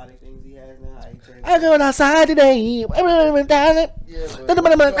his melodic things he has now. I going outside today. Yeah, but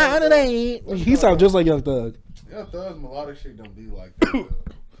He sounds just like Young Thug. Young Thug's melodic shit don't be like that. Though.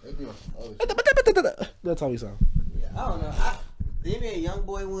 They be on some other shit. That's how he sound. Yeah, I don't know. The NBA Young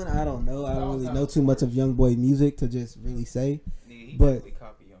Boy one, I don't know. I don't really know too much of Young Boy music to just really say. He But- definitely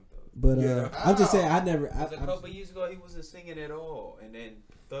copy Young Thug. But Yeah. I'm just saying, I never. Because a couple years ago, he wasn't singing at all, and then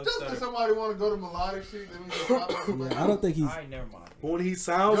Thug Just because started. somebody want to go to melodic shit, then we just copy them. I don't think he's. All right, never mind. When he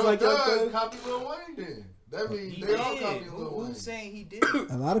sounds Young like Young Thug Thug, copy Lil Wayne then. That means He they all did. copy Lil Wayne. Who's saying he did?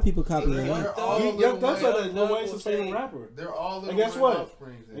 A lot of people copy Young him. They're Thug- all Young Lil Thug said Wayne. that Lil Wayne's will his favorite say- rapper. They're all Lil And guess Wayne what?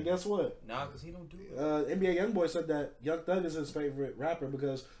 offsprings then. And guess what? Nah, because he don't do it. NBA YoungBoy said that Young Thug is his favorite rapper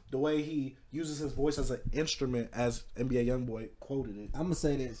because the way he uses his voice as an instrument, as NBA YoungBoy quoted it. I'm gonna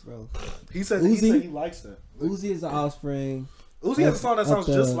say this, bro. He said Uzi? he likes that. Uzi is the offspring. Uzi has a song that sounds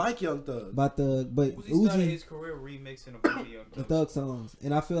Of just Thug. like Young Thug. But Uzi started Uzi, his career remixing a bunch of Young the Thug. Thug songs,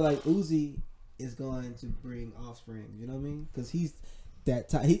 and I feel like Uzi is going to bring offspring. You know what I mean? Because he's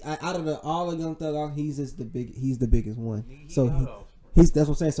that out of all the Young Thug, he's just the big. He's the biggest one. He So got he, Offspring. that's what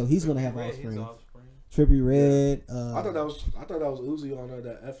I'm saying. So he's gonna have Red, his offspring. Offspring. Trippy Red. I thought that was Uzi on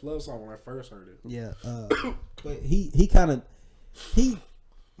that F Love song when I first heard it. Yeah, but he kind of he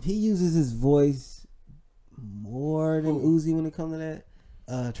uses his voice more than Uzi when it comes to that.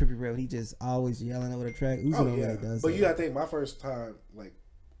 Trippy Red, he just always yelling over the track. Uzi don't really does But that. you gotta think, my first time, like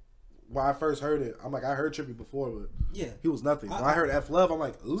when I first heard it, I'm like, I heard Trippy before, but Yeah, he was nothing. When I heard F Love, I'm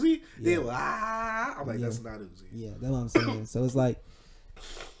like, Uzi? Yeah. Then I'm like, that's not Uzi. yeah, that's what I'm saying. So it's like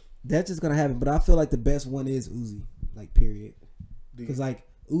that's just gonna happen. But I feel like the best one is Uzi, like period. Because like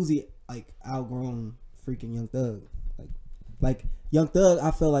Uzi, like outgrown freaking Young Thug, like Young Thug.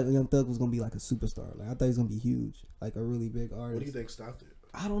 I felt like Young Thug was gonna be like a superstar. Like I thought he was gonna be huge, like a really big artist. What do you think stopped it?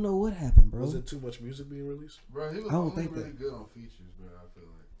 I don't know what happened, bro. Was it too much music being released? Bro, he was I don't only think really that. good on features, bro. I feel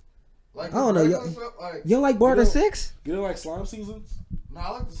like I don't know, regular yo- stuff, like, You don't like Barter You know- 6? You know, like Slime Seasons? nah, I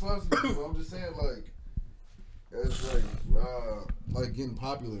like the slums, but I'm just saying, like, it's like getting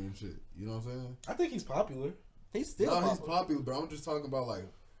popular and shit. You know what I'm saying? I think he's popular. he's still. No, he's popular, bro. I'm just talking about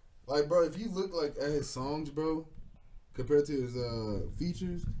like, bro. If you look like at his songs, bro, compared to his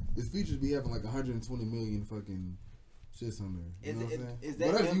features be having like 120 million fucking shits on there. You know what I'm saying? Is But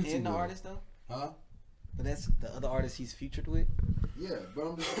that that's him YouTube, in the though. artist though? Huh? But that's the other artist he's featured with. Yeah, but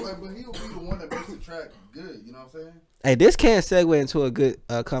I'm just like, but he'll be the one that makes the track good. You know what I'm saying? Hey, this can segue into a good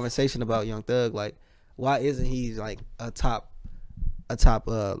conversation about Young Thug. Like, why isn't he like a top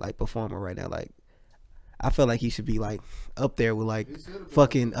like performer right now? Like, I feel like he should be like up there with like He should've been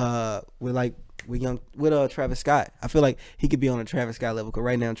fucking with Travis Scott. I feel like he could be on a Travis Scott level. Cause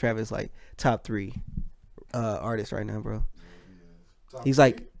right now Travis like top 3 artists right now, bro. Top He's three?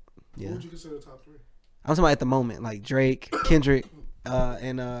 like, Who yeah. would you consider top 3? I'm talking about at the moment, like Drake, Kendrick,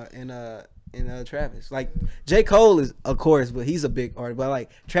 and Travis. Like J. Cole is of course, but he's a big artist. But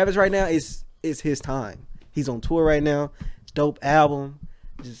like Travis right now is his time. He's on tour right now. Dope album,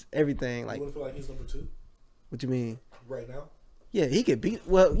 just everything. Like, You wouldn't feel like he's number 2 what you mean? right now? Yeah, he could be.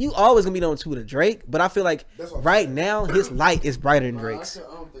 Well, you always gonna be number 2 to Drake, but I feel like That's what I'm right saying. now his light is brighter than Nah, Drake's. I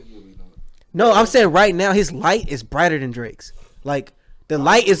don't think he'll be done. No, I'm saying right now his light is brighter than Drake's. Like the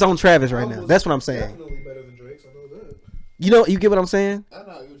light is on Travis right now. That's what I'm saying. Definitely better than Drake's. I know that. You get what I'm saying? I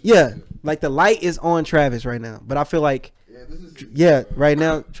know. Yeah. Like the light is on Travis right now, but I feel like right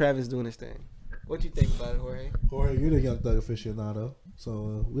now Travis doing his thing. What you think about it, Jorge? Jorge, you're the Young Thug aficionado,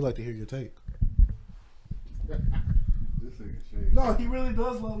 so we like to hear your take. No, he really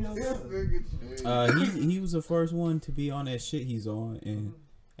does love Young Thug. He was the first one to be on that shit he's on, and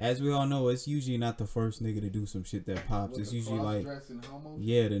as we all know, it's usually not the first nigga to do some shit that pops. It's usually like,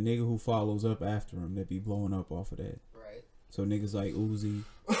 yeah, the nigga who follows up after him that be blowing up off of that. Right. So niggas like Uzi,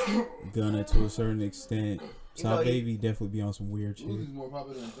 Gunna to a certain extent. South Baby definitely be on some weird shit. Uzi's more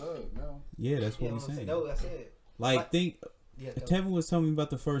popular than Thug now. Yeah, that's what we're saying. No, that's it. Like, Tevin was telling me about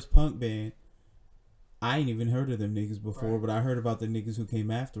the first punk band. I ain't even heard of them niggas before, but I heard about the niggas who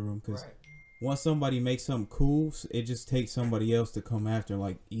came after them. Because once somebody makes something cool, it just takes somebody else to come after and,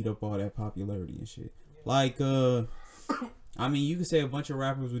 like, eat up all that popularity and shit. Like, I mean, you could say a bunch of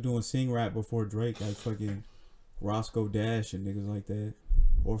rappers were doing sing rap before Drake, like fucking Roscoe Dash and niggas like that.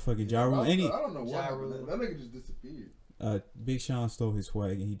 Or fucking Ja Rule. I don't know why. That nigga just disappeared. Big Sean stole his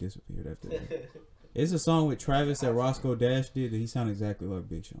swag and he disappeared after that. It's a song with Travis that Roscoe Dash did that he sounded exactly like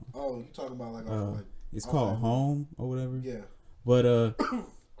Big Sean. Oh, you talking about like it's called Home or whatever. Yeah. But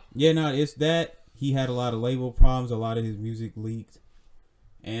yeah, no, it's that. He had a lot of label problems, a lot of his music leaked.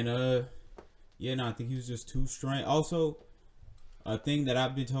 And yeah, no, I think he was just too strange. Also, a thing that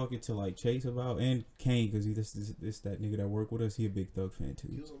I've been talking to like Chase about and Kane, because this that nigga that worked with us, he a big Thug fan too.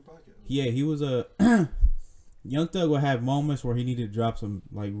 He was on the podcast. Yeah, he was a Young Thug would have moments where he needed to drop some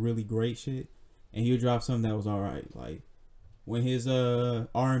like really great shit, and he would drop something that was alright. Like when his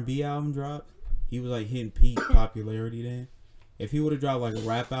R&B album dropped, he was like hitting peak popularity then. If he would have dropped like a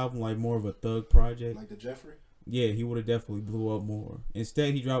rap album, like more of a Thug project, like the Jeffrey, yeah, he would have definitely blew up more.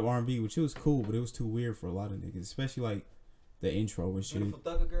 Instead, he dropped R&B, which was cool, but it was too weird for a lot of niggas, especially like the intro and shit.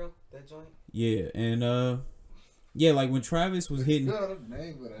 Beautiful Thugger Girl, that joint. Yeah, and yeah, like when Travis was hitting,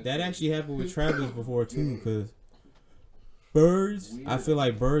 that actually happened with Travis before too, because Birds, I feel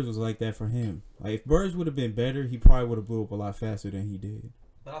like Birds was like that for him. Like if Birds would have been better, he probably would have blew up a lot faster than he did.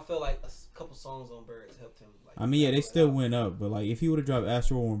 But I feel like a couple songs on Birds helped him. Like, I mean, yeah, they still went up, but like if he would have dropped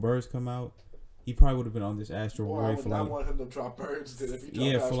Astro when Birds come out, he probably would have been on this Astro Boy for like. I want him to drop Birds.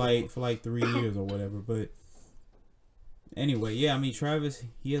 Yeah, for like 3 years or whatever. But anyway, yeah, I mean Travis,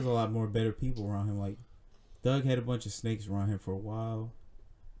 he has a lot more better people around him. Like Doug had a bunch of snakes around him for a while.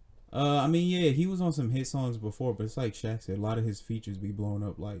 I mean, yeah, he was on some hit songs before, but it's like Shaq said, a lot of his features be blown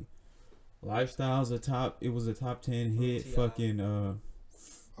up. Like Lifestyle's it was a top 10 hit. Fucking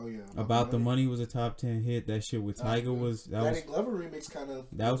About the Money was a top 10 hit. That shit with Tyga was that Glover remix kind of.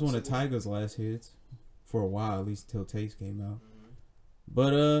 That was one of Tyga's last hits for a while, at least till Taste came out.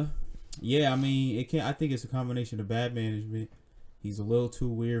 But yeah, I mean, I think it's a combination of bad management. He's a little too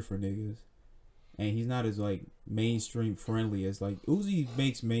weird for niggas, and he's not as like mainstream friendly as like Uzi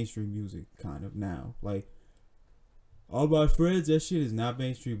makes mainstream music kind of now. Like All My Friends, that shit is not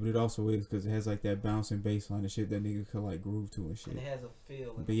mainstream, but it also is because it has like that bouncing bass line and shit that niggas could like groove to and shit. And it has a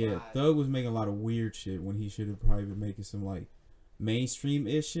feel. But yeah, Thug was making a lot of weird shit when he should have probably been making some like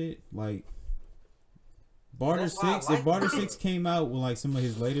mainstream-ish shit. Like Barter 6, if Barter 6 came out with like some of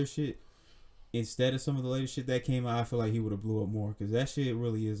his later shit instead of some of the later shit that came out, I feel like he would have blew up more, because that shit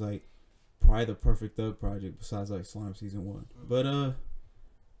really is like probably the perfect Thug project besides like Slime Season 1. But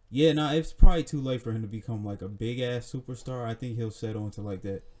yeah, nah, it's probably too late for him to become like a big ass superstar. I think he'll settle into like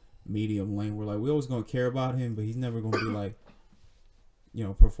that medium lane where like we always gonna care about him, but he's never gonna be like, you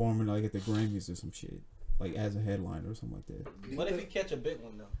know, performing like at the Grammys or some shit, like as a headliner or something like that. What if he catch a big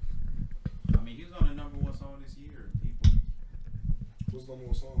one though? I mean, he was on the #1 song this year. People. What's the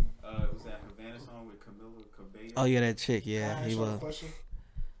 #1 song? It was that Havana song with Camila Cabello. Oh yeah, that chick. Yeah, he was. Question?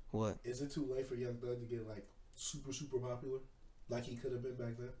 What? Is it too late for Young Thug to get like super popular, like he could have been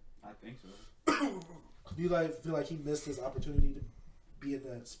back then? I think so. Do you like feel like he missed his opportunity to be in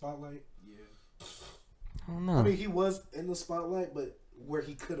that spotlight? Yeah. I don't know. I mean, he was in the spotlight, but where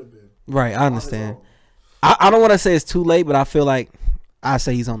he could have been. Right, I understand. I don't want to say it's too late, but I feel like I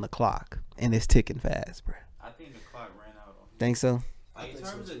say he's on the clock and it's ticking fast, bro. I think the clock ran out on him. Think so? Like in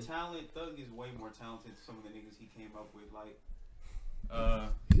terms of talent, Thug is way more talented than some of the niggas he came up with. Like,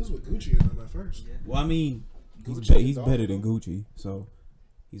 he was with Gucci and them at first. Yeah. Well, I mean, he's better than Gucci, so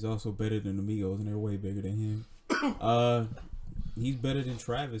he's also better than the Migos, and they're way bigger than him. He's better than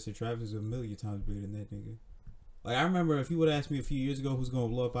Travis, and Travis is a million times bigger than that nigga. Like, I remember if you would have asked me a few years ago who's gonna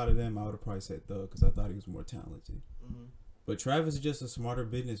blow up out of them, I would have probably said Thug, because I thought he was more talented. Mm-hmm. But Travis is just a smarter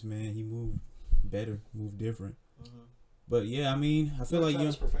businessman. He moved better, moved different. Mm-hmm. But yeah, I mean, I feel like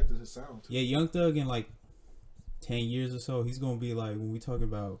perfected his sound too. Yeah, Young Thug in like 10 years or so, he's gonna be like when we talk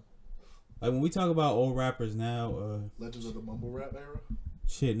about old rappers now. Legends of the mumble rap era.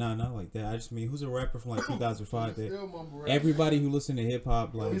 Shit, nah, not like that. I just mean, who's a rapper from like 2005 that everybody who listen to hip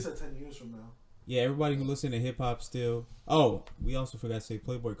hop, like, He said 10 years from now. yeah, everybody who listen to hip hop still. Oh, we also forgot to say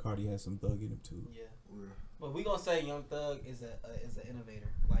Playboy Cardi has some thug in him too. Yeah. But we gonna say Young Thug is an innovator.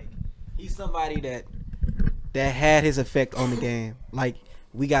 Like he's somebody that had his effect on the game. Like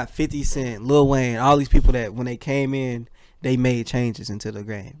we got 50 Cent, Lil Wayne, all these people that when they came in, they made changes into the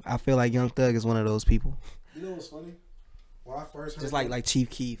game. I feel like Young Thug is one of those people. You know what's funny? When I first heard Just like Chief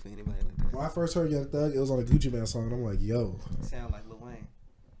Keef or anybody like that. When I first heard Young Thug, it was on a Gucci Man song, and I'm like, yo. Sound like Lil Wayne.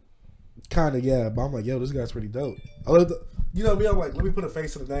 Kind of, yeah. But I'm like, yo, this guy's pretty dope. You know me, I'm like, let me put a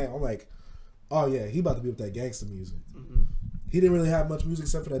face to the name. I'm like, oh, yeah, he about to be with that gangster music. Mm-hmm. He didn't really have much music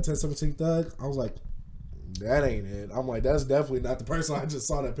except for that 1017 Thug. I was like, that ain't it. I'm like, that's definitely not the person I just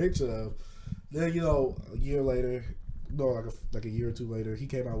saw that picture of. Then, you know, a year later, no, like a year or two later, he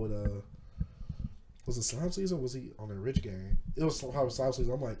came out with was it Slime Season? Or was he on a Rich Gang? It was somehow Slime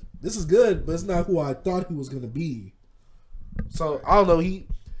Season. I'm like, this is good, but it's not who I thought he was gonna be. So I don't know. He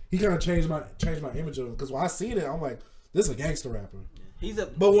kind of changed my image of him because when I seen it, I'm like, this is a gangster rapper.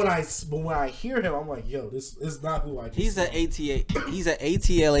 But when I hear him, I'm like, yo, this is not who I. He's an ATA. He's an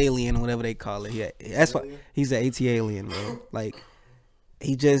ATL alien, whatever they call it. Yeah, that's why he's an ATL alien, man. Like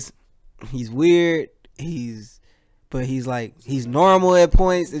he's weird. But he's normal at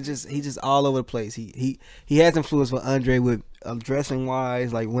points. He's just all over the place. He has influence for Andre with dressing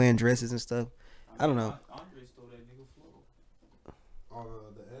wise, like wearing dresses and stuff. I don't know. Andre stole that nigga flow. On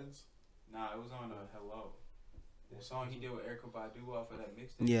the ends? Nah, it was on Hello. The song he did with Erykah Badu off of that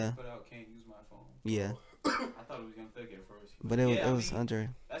mixtape yeah. he put out, Can't Use My Phone. Yeah. I thought it was Young Thug at first. But it was Andre.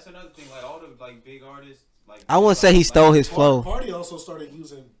 That's another thing. Like all the like big artists, like I wouldn't say he stole his flow. Party also started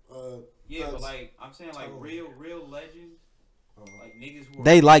using. Yeah, but like I'm saying, like real legends, like niggas who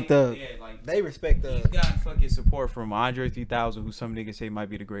they are like big, yeah, like they respect the. He's got fucking support from Andre 3000, who some niggas say might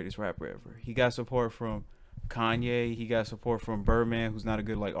be the greatest rapper ever. He got support from Kanye. He got support from Birdman, who's not a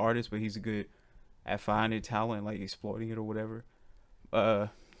good like artist, but he's a good at finding talent, like exploiting it or whatever.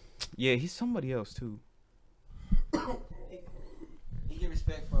 Yeah, he's somebody else too. He get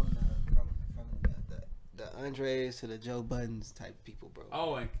respect from the Andres to the Joe Buttons type people, bro.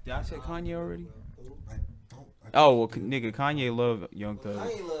 Oh, and did I say Kanye already? I Oh, well, nigga, Kanye love Young Thug.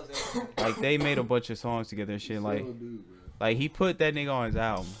 Kanye loves everybody. Like, they made a bunch of songs together and shit. Like he put that nigga on his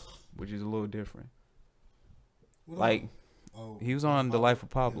album, which is a little different. Like, he was on The Life of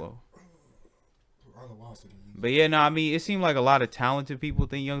Pablo. But yeah, no, I mean, it seemed like a lot of talented people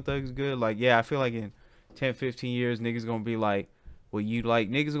think Young Thug is good. Like, yeah, I feel like in 10, 15 years, niggas gonna be like, well, you like,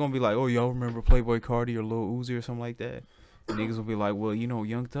 niggas gonna be like, oh, y'all remember Playboy Cardi or Lil Uzi or something like that. And niggas will be like, well, you know,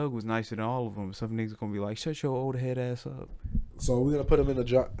 Young Thug was nicer than all of them. Some niggas gonna be like, shut your old head ass up. So we're gonna put him in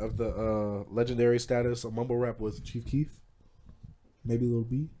the legendary status of mumble rap with Chief Keef, maybe Lil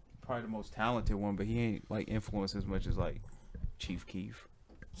B. Probably the most talented one, but he ain't like influenced as much as like Chief Keef.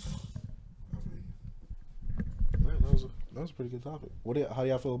 Man, that was a pretty good topic. How do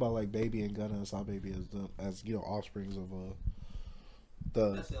y'all feel about like Baby and Gunna and Saw Baby as you know offsprings of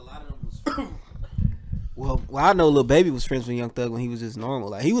That's a lot of them was. Well, I know Lil Baby was friends with Young Thug when he was just normal.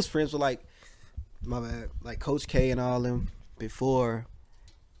 Like he was friends with like Coach K and all them before,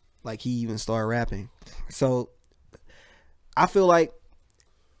 like he even started rapping. So I feel like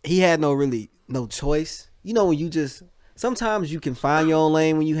he had no choice. You know when you just sometimes you can find your own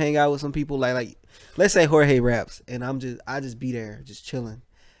lane when you hang out with some people like let's say Jorge raps and I just be there just chilling,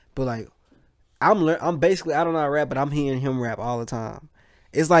 but like I'm basically I don't know how to rap, but I'm hearing him rap all the time.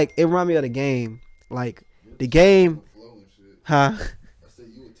 It's like it reminds me of the game. Like the game, huh? I said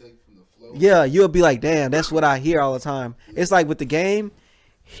you would take from the flow. Yeah, you'll be like, damn, that's what I hear all the time. It's like with the game,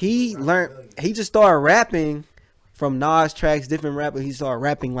 he just started rapping from Nas tracks, different rappers. He started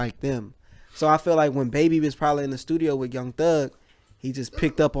rapping like them. So I feel like when Baby was probably in the studio with Young Thug, he just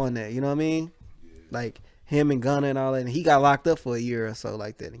picked up on that. You know what I mean? Like him and Gunna and all that. And he got locked up for a year or so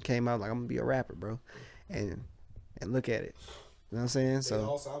like that, and came out like I'm gonna be a rapper, bro. And look at it. You know what I'm saying? So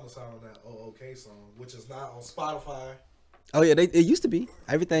also I'm on that OK song, which is not on Spotify. Oh yeah, it used to be.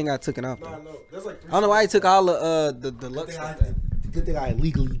 Everything got taken off. No, there's like 3 I don't know why he took all the deluxe stuff. Good thing I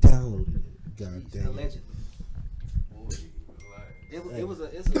illegally downloaded it. God damn. Allegedly.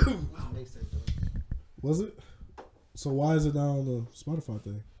 It's a mixtape though. Was it? So why is it not on the Spotify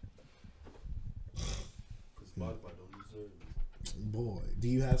thing? Spotify don't deserve it. Boy, do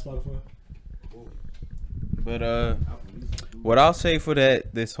you have Spotify? But what I'll say for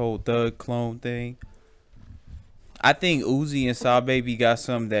this whole Thug clone thing, I think Uzi and Saw Baby got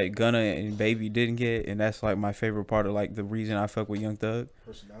something that Gunna and Baby didn't get, and that's like my favorite part of like the reason I fuck with Young Thug.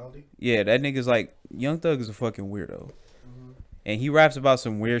 Personality? Yeah, that nigga's like Young Thug is a fucking weirdo. and he raps about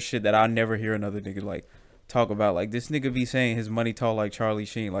some weird shit that I'll never hear another nigga like talk about. Like this nigga be saying his money tall like Charlie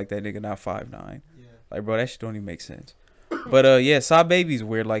Sheen, like that nigga not 5'9". Yeah. Like bro, that shit don't even make sense. But yeah, Saw Baby's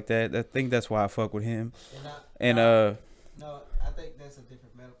weird like that. I think that's why I fuck with him. No, I think that's a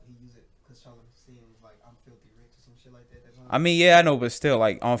different metaphor. He used it because Charlie Sheen was like, "I'm filthy rich" or some shit like that. I mean, yeah, I know, but still,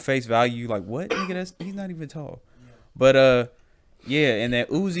 like on face value, like what nigga? He's not even tall. Yeah. But yeah, and that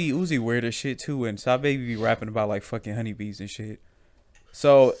Uzi weird as shit too, and Saw Baby be rapping about like fucking honeybees and shit.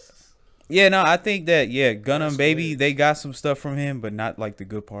 So yeah, no, I think that Gunna and Baby, they got some stuff from him, but not like the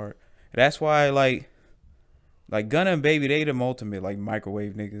good part. That's why like Gunna and Baby, they the ultimate like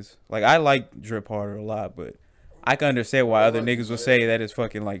microwave niggas. Like I like Drip Harder a lot, but I can understand why other niggas would say that it's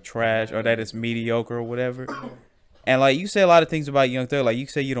fucking like trash or that it's mediocre or whatever. And like you say a lot of things about Young Thug, like you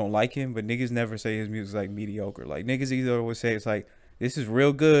say you don't like him, but niggas never say his music's like mediocre. Like niggas either would say it's like this is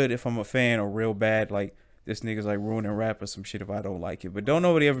real good if I'm a fan, or real bad like this nigga's like ruining rap or some shit if I don't like it. But don't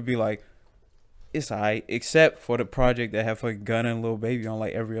nobody ever be like it's alright, except for the project that have fucking Gunna and Lil Baby on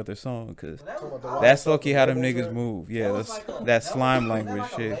like every other song, cause that's lucky how them niggas move. Yeah, that's that slime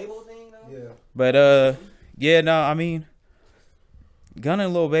language shit. But yeah, no, I mean Gunna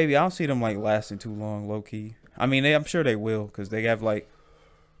and Lil Baby, I don't see them like lasting too long, low key. I mean, I'm sure they will, cause they have like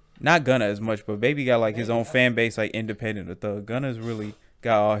not Gunna as much, but Baby got like his own fan base, like independent of Thug. Gunna's really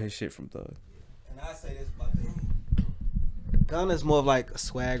got all his shit from Thug. And I say this about Baby. Gunna's more of like a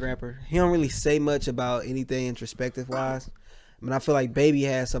swag rapper. He don't really say much about anything introspective wise. I mean, I feel like Baby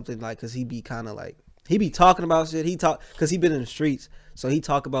has something like, cause he be kind of like he be talking about shit. He talk cause he been in the streets, so he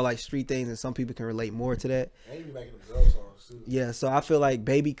talk about like street things, and some people can relate more to that. And he be making them girl songs too. Yeah, so I feel like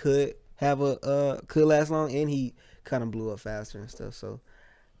Baby could have could last long, and he kind of blew up faster and stuff. So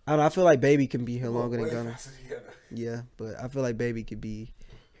I don't know, I feel like Baby can be here longer than Gunna. Yeah, but I feel like Baby could be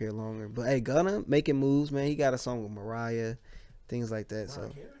here longer. But hey, Gunna making moves, man. He got a song with Mariah, things like that. So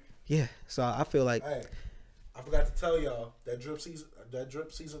yeah, so I feel like. Hey, I forgot to tell y'all that Drip season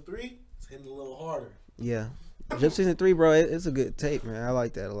 3 is hitting a little harder. Yeah, Drip season 3, bro. It's a good tape, man. I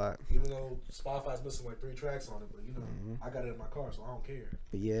like that a lot. Even though Spotify's missing like 3 tracks on it, but you know, I got it in my car, so I don't care.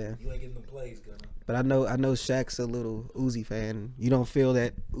 But yeah, you ain't getting the plays, Gunna. But I know Shaq's a little Uzi fan. You don't feel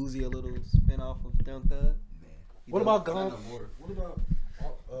that Uzi a little spin off of Young Thug? What about Gone? What about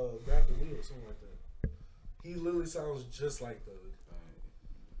Grab the Wheel or something like that? He literally sounds just like Thug.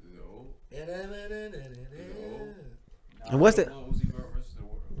 And what's that?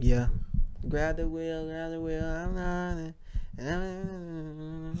 Yeah. Grab the wheel, I'm not. I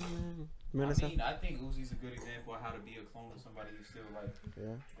think Uzi's a good example of how to be a clone of somebody you still like.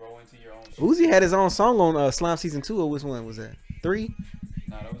 Yeah. Grow into your own shit. Uzi had his own song on Slime season 2, or which one was that? 3?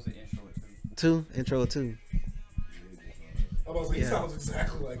 No, that was the intro of 2. 2? Intro of 2. I was like, he sounds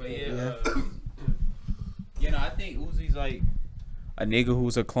exactly like that. Yeah, I think Uzi's like a nigga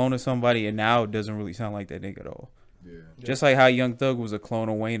who's a clone of somebody and now doesn't really sound like that nigga at all. Yeah. Just like how Young Thug was a clone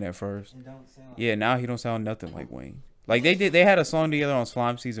of Wayne at first. Yeah, now he don't sound nothing like Wayne. Like they had a song together on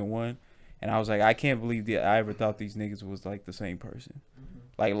Slime season 1, and I was like, I can't believe that I ever thought these niggas was like the same person.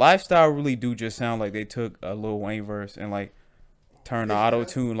 Like Lifestyle really do just sound like they took a Lil Wayne verse and like turned the auto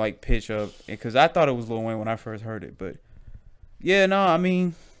tune like pitch up, because I thought it was Lil Wayne when I first heard it. But yeah, no, I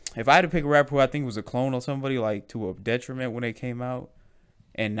mean, if I had to pick a rapper who I think was a clone of somebody like to a detriment when they came out,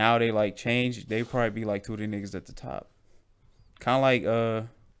 and now they like changed, they probably be like 2 of the niggas at the top. Kind of like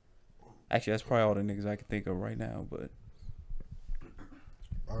actually that's probably all the niggas I can think of right now. But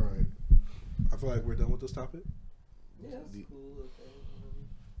all right, I feel like we're done with this topic. Yeah, that's cool.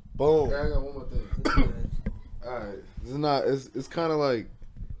 Boom. Yeah, I got one more thing. All right, it's not. It's kind of like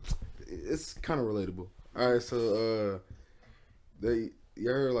it's kind of relatable. All right, so you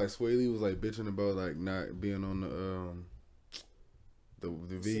heard like Sway Lee was like bitching about like not being on the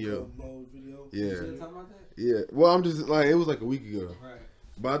video. Yeah. Yeah. Well, I'm just like, it was like a week ago. Right.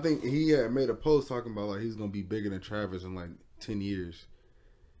 But I think he had made a post talking about like he's gonna be bigger than Travis in like 10 years.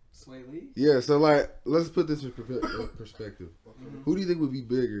 Sway Lee? Yeah. So like, let's put this in perspective. Who do you think would be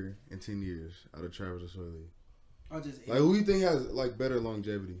bigger in 10 years out of Travis or Sway Lee? Like, who do you think has like better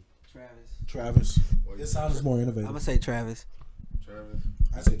longevity? Travis. It sounds more innovative. I'm gonna say Travis.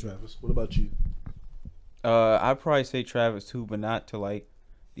 I say Travis. What about you? I'd probably say Travis too, but not to like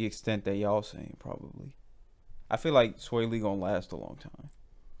the extent that y'all saying. Probably, I feel like Sway Lee gonna last a long time.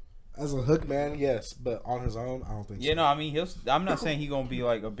 As a hook man, yes, but on his own, I don't think. Yeah, so. No, I mean I'm not saying he gonna be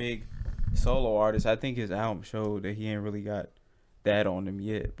like a big solo artist. I think his album showed that he ain't really got that on him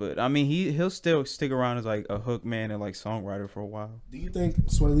yet. But I mean he'll still stick around as like a hook man and like songwriter for a while. Do you think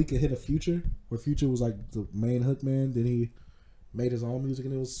Sway Lee could hit a Future where Future was like the main hook man? Then he made his own music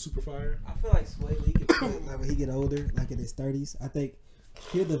and it was super fire. I feel like Sway Lee could like when he get older, like in his 30s. I think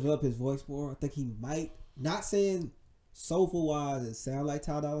he'll develop his voice more. I think he might, not saying soulful wise and sound like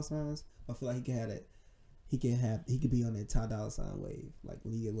Ty Dolla $igns. I feel like he can have that. He could be on that Ty Dolla $ign wave, like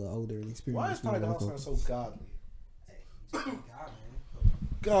when he get a little older and experience. Why is Ty Dolla $ign so godly? God, man.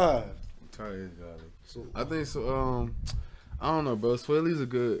 God. Ty is godly. So, I think so. I don't know, bro. Sway Lee's a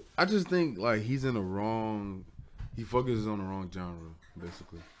good. I just think like he's in the wrong. He focuses on the wrong genre,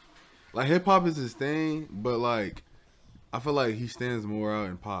 basically. Like hip hop is his thing, but like I feel like he stands more out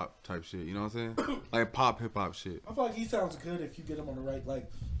in pop type shit. You know what I'm saying? Like pop hip hop shit. I feel like he sounds good if you get him on the right. Like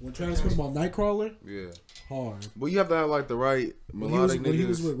when Travis put him on Nightcrawler, Yeah. hard. But you have to have like the right melodic When he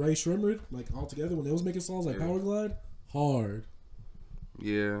was niggas. with Ray Shrimmer, like all together, when they was making songs like Yeah. Power Glide, hard.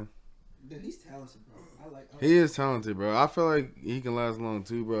 Yeah. Dude, he's talented, bro. I like. He is talented, bro. I feel like he can last long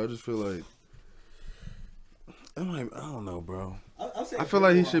too, bro. I just feel like I don't know, bro. I feel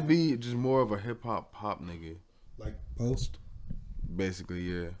like he should be just more of a hip hop pop nigga. Like Post. Basically,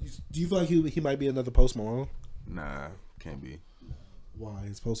 yeah. Do you feel like he might be another Post Malone? Nah, can't be. Why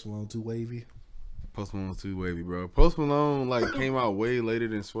is Post Malone too wavy? Post Malone's too wavy, bro. Post Malone like came out way later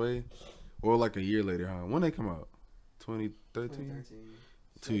than Sway, or like a year later. Huh? When they come out? 2013.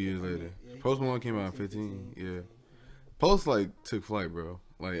 2 years later. Post Malone came out in 15. Yeah. Post like took flight, bro.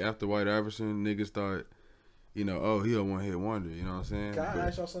 Like after White Iverson, niggas thought, you know, oh, he a one hit wonder. You know what I'm saying? Can I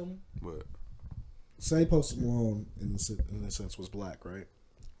ask y'all something? But Say Post Malone in a sense was black, right?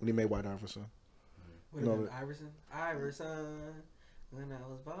 When he made White Iverson. Wait, No, Iverson. When I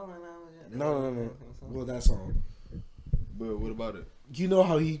was balling, I was. No. Well, that song. but what about it? You know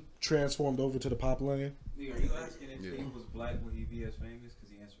how he transformed over to the pop lane? Nigga, are you asking if Yeah. he was black, would he be as famous? Because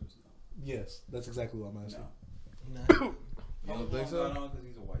the answer is no. Yes, that's exactly what I'm asking. No. You don't think so? Because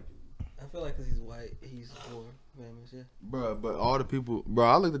he's a white dude. I feel like because he's white, he's more famous. Yeah. Bro, but all the people, bro,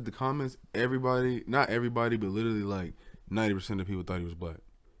 I looked at the comments. Everybody, not everybody, but literally like 90% of people thought he was black,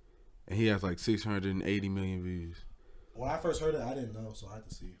 and he has like 680 million views. When I first heard it, I didn't know, so I had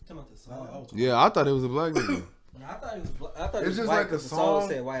to see. Talking about the song. Yeah, I thought it was a black nigga. No, I thought he was. I thought It's it was just white like the 'cause the song song-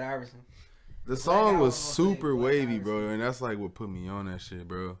 said White Iverson. The song was Black super Black wavy, Iverson. bro, and that's like what put me on that shit,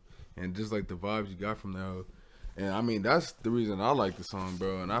 bro. And just like the vibes you got from that, and I mean that's the reason I like the song,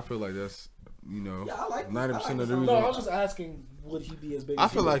 bro. And I feel like that's Yeah, I like 90% of the the reason. No, I was just asking, would he be as big? I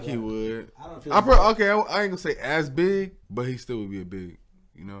as feel like he was would. I don't feel. Okay, I ain't gonna say as big, but he still would be a big,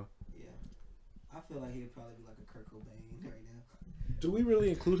 you know. Yeah, I feel like he'd probably be like a Kurt Cobain right now. black? Do we really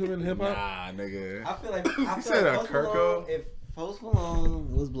include him in hip hop? Nah, nigga. I feel like said a Post Kirko? Malone, if Post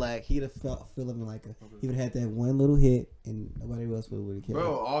Malone was black, he'd have felt feeling like he would have had that one little hit, and nobody else would have cared.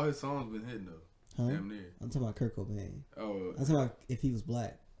 Bro, all his songs been hitting though. Huh? Damn near. I'm talking about Kurt Cobain. Oh, I'm talking about if he was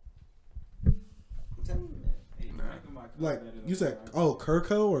black. I'm telling you, man. Hey, Nah. ranking my Like better than you said, Kurt oh,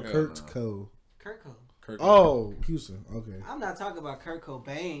 Kirko or Hell Kurt no. Co? Kirko. Kirk. Oh, Houston. Okay, I'm not talking about Kurt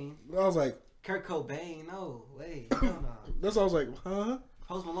Cobain. I was like, Kurt Cobain, no, wait, no, no. that's what I was like, huh?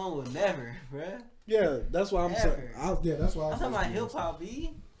 Post Malone would never, bruh. Yeah, that's why I'm saying. Ever. Yeah, that's why I'm talking about hip hop,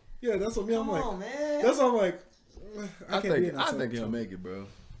 B. Yeah, that's what me. I'm Come like, on, man. that's what I'm like. I can't be in think that I think same he'll trouble. make it, bro.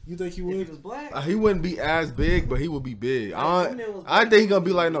 You think he If he would? was black, He wouldn't be as big, but he would be big. I Eminem was think black, he gonna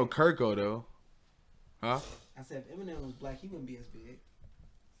be he like would no be Kirko though. Huh? I said if Eminem was black, he wouldn't be as big.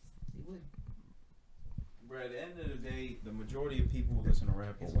 He wouldn't. Bro, at the end of the day, the majority of people who listen to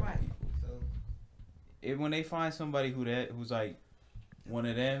rap are It's white white. people. So When they find somebody who's like one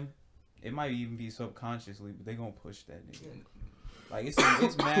of them, it might even be subconsciously, but they gonna push that nigga. Like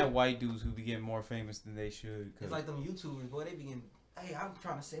it's mad white dudes who be getting more famous than they should. it's like them YouTubers, boy. They be getting. Hey, I'm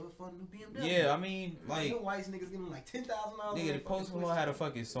trying to save it for a new BMW. Yeah, I mean, Like like them white niggas getting like $10,000. nigga, the Post Malone had a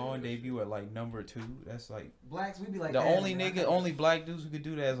fucking song debut at like number 2. That's like blacks. We be like the that, only man. nigga, only black dudes who could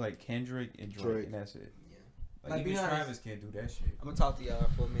do that is like Kendrick and Drake, Drake. and that's it. Yeah. Like, Like, be even honest. Travis can't do that shit. I'm gonna talk to y'all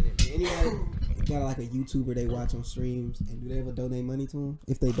for a minute. Anybody? Got like a YouTuber they watch on streams, and do they ever donate money to him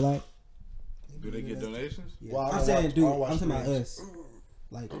if they black? Do they get donations? Yeah. Well, I I'm don't saying, watch- dude. I don't watch I'm talking about streams. us.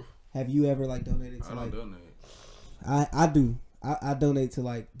 Like, have you ever like donated I to don't like? donate. I do. I donate to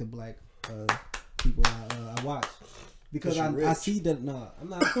like the black people I watch because you're I rich. see that. No, I'm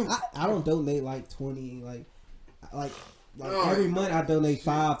not. I don't donate like 20 like Oh, every month I donate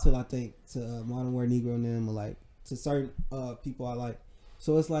 5 to I think to Modern War Negro and them or like to certain people I like.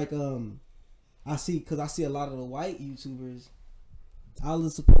 So it's like I see a lot of the white YouTubers. All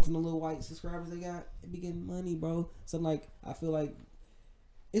the support from the little white subscribers they got, they be getting money, bro. So like I feel like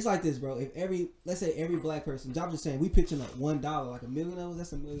it's like this, bro. If let's say every black person, I'm just saying, we pitching up $1, like $1 million,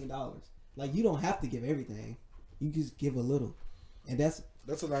 that's $1 million. Like you don't have to give everything, you just give a little, and that's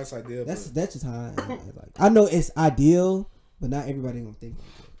That's a nice idea. just how like I know it's ideal, but not everybody gonna think like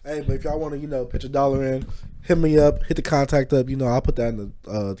that. Hey, but if y'all want to, pitch $1 in, hit me up. Hit the contact up. I'll put that in the,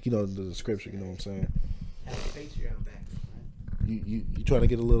 in the description. You know what I'm saying? Have a Patreon back. You trying to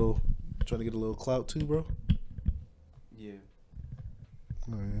get a little, clout too, bro? Yeah.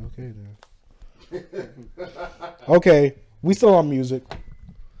 Oh, yeah, okay then. Okay, we still on music.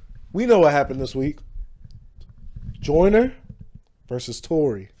 We know what happened this week. Joyner versus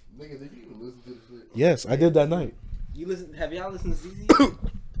Tory. Nigga, did you even listen to this shit? Yes, I did that night. Have y'all listened to ZZ?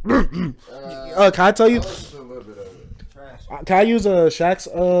 Can I tell you? I listened to a little bit of it. Trash. Can I use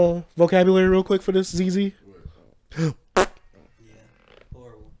Shaq's vocabulary real quick for this, ZZ? Yeah.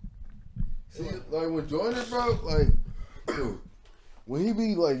 Horrible. See, like when Joyner, bro, like, dude, when he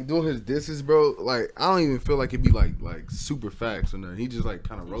be like doing his disses, bro, like I don't even feel like it be like super facts or nothing. He just like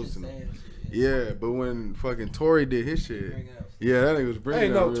kind of roasting them. Yeah, but when fucking Tory did his shit, yeah, that nigga was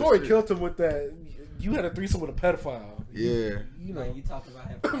bringing. Hey, no, Tory killed him with that. You had a threesome with a pedophile. Yeah. You talked about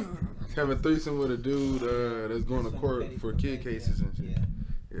Having a threesome with a dude that's going to court for kid cases and shit.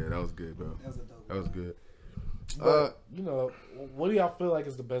 Yeah, that was good, bro. That was good. But, what do y'all feel like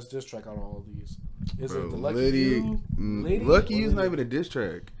is the best diss track out of all of these? Is it the Lucky You? Lucky You's not even a diss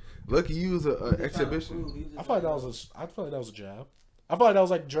track. Lucky You's a exhibition. I feel like that was a jab. I feel like that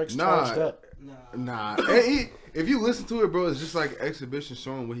was like Drake's charged up. Nah. If you listen to it, bro, it's just like exhibition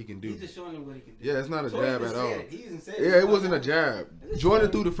showing what he can do. He's just showing him what he can do. Yeah, it's not a jab at all. He even said Yeah, it wasn't a jab. Joyner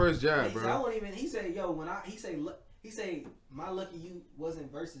threw the first jab, bro. I won't even. He said, "Yo, he say my Lucky You wasn't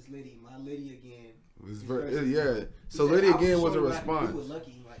versus Liddy. My Liddy again." Yeah. So Liddy again was a response.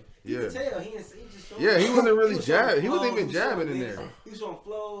 You can tell he just showing. Yeah, he wasn't really jabbing. He wasn't even jabbing in there. He was showing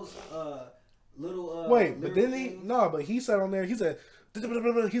flows, little. Wait, but didn't he? No, but he said on there. He said,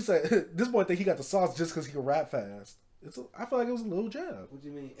 this boy think he got the sauce just because he can rap fast. I feel like it was a little jab. What do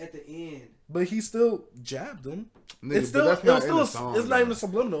you mean at the end? But he still jabbed him. Nigga, It's still, that's not in the song, song, it's not even a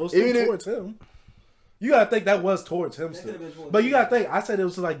subliminal. It's Even still towards him. You gotta think that was towards him still. But you gotta think. I said it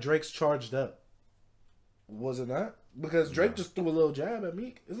was like Drake's charged up. Was it not? Because Drake just threw a little jab at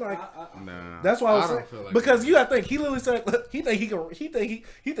Meek. It's like nah. that's why I was saying. Like because you gotta think he literally said he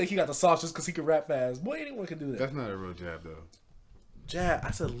think he got the sauce just because he can rap fast. Boy, anyone can do that. That's not a real jab though. Jab.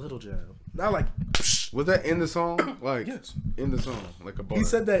 I said little jab. Not like. Was that in the song? Like yes, in the song, like a bar. He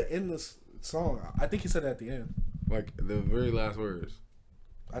said that in the song. I think he said that at the end. Like the very last words.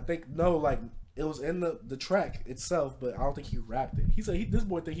 I think no, like it was in the track itself, but I don't think he rapped it. He said this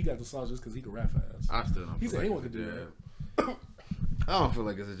boy think he got the sauce just because he can rap fast. I still don't. He feel said like anyone it's could a do jab. that. I don't feel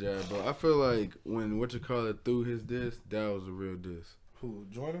like it's a jab, bro. I feel like when threw his diss, that was a real diss. Who,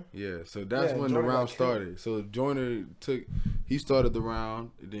 Joyner? Yeah, so that's when Joyner the round got killed. started. So Joyner started the round,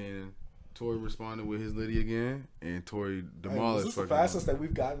 then Tory responded with his Liddy again, and Tory demolished. Is this the fastest that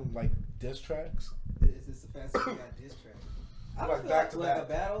we've gotten like diss tracks? Is this the fastest we got diss track? I Like feel back to like back. a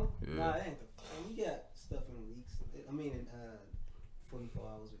battle. Yeah. Nah, it ain't. We got stuff in weeks. I mean, in 24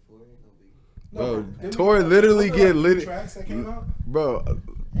 hours before. It no big. Bro, didn't Tory we- literally wasn't there, get like, Liddy. tracks that came out? Bro,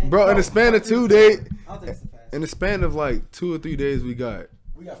 in the span of 2 days, I don't think it's the fastest. in the span of like 2 or 3 days, we got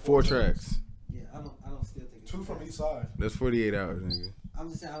We got 4 tracks. Yeah, I don't still think it's 2 the from fastest. each side. That's 48 hours, nigga. I'm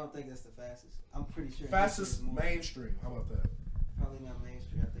just saying I don't think that's the fastest. I'm pretty sure. Fastest it's more. mainstream. How about that? Probably not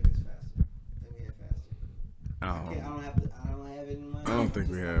mainstream. I think it's faster. I think we had faster. I don't have it in mind. I don't think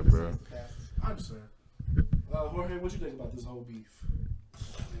Just we know have, it's bro. the fastest. I understand. Jorge, what you think about this whole beef?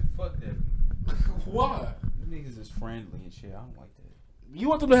 Man, fuck that. Why? Them niggas is friendly and shit. I don't like that. You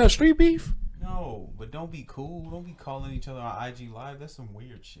want them to have street beef? No, but don't be cool. Don't be calling each other on IG Live. That's some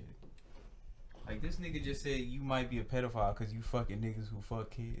weird shit. Like this nigga just said you might be a pedophile because you fucking niggas who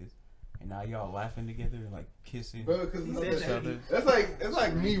fuck kids. And now y'all laughing together and like kissing Bro, because each other. that's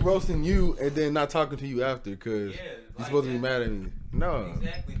like me roasting you and then not talking to you after because Yeah, you're like supposed to be that. mad at me. No,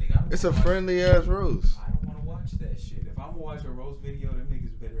 Exactly, nigga. I don't it's a wanna watch- friendly ass roast. I don't want to watch that shit. If I'm gonna watch a roast video, them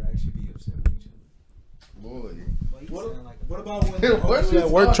niggas better actually be upset with each other. Boy, Well, you sound like a- What about when What homie you at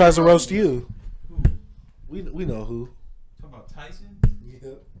work talking tries to about? roast you? Who? We know who. Talking about Tyson? Yeah.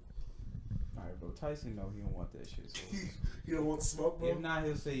 Alright, bro. Tyson, no, he don't want that shit. So. You don't want to smoke, bro? If not,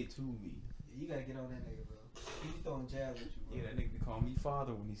 he'll say it to me. You gotta get on that nigga, bro. He be throwing jabs at you, bro. Yeah, that nigga be calling me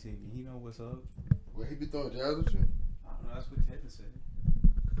father when he see me. He know what's up. Well, he be throwing jabs at you. I don't know. That's what Tevin said.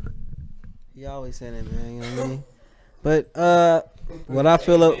 He always saying that, man. You know what I mean? But what I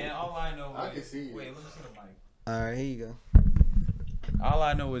feel up. Man, all I know I is can see you. wait, let me see the mic. All right, here you go. All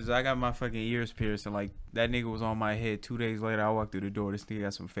I know is I got my fucking ears pierced and like that nigga was on my head. 2 days later, I walked through the door. This nigga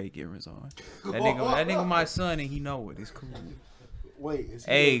got some fake earrings on. That nigga, my son, and he know it. It's cool. Wait. Is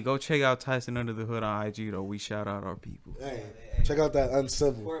he Hey, go check out Tyson Under the Hood on IG though. We shout out our people. Hey, check out that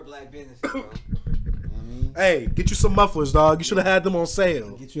uncivil. For a black business, bro. You know what I I mean? Hey, get you some mufflers, dog. You should have had them on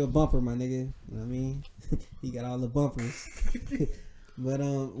sale. Get you a bumper, my nigga. You know what I mean? He got all the bumpers. But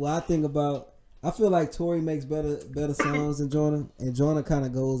what I think about, I feel like Tory makes better songs than Joyner, and Joyner kind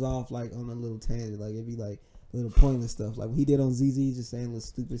of goes off like on a little tangent, like it'd be like little pointless stuff, like when he did on ZZ, just saying little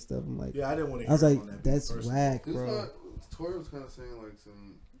stupid stuff. I'm like, Yeah, I didn't want to. I was like, that's whack, It's bro. not. Tory was kind of saying like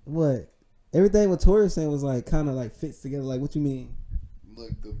some What? Everything what Tory was saying was like kind of like fits together. Like, what you mean?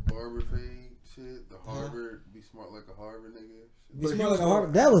 like the barber fade shit. The Harvard be smart like a Harvard nigga. Be But smart he like a was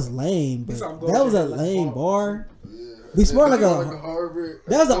Harvard. That was lame, but He's on that was a bullshit. lame bar. Yeah. Be smart like a. Harvard.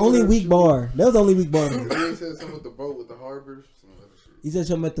 That was the only weak bar. That was the only weak bar. He said something with the boat with the harbor. Some other shit. He said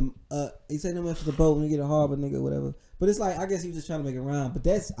something at the. He said something for the boat when you get a harbor, nigga, whatever. But it's like, I guess he was just trying to make it rhyme. But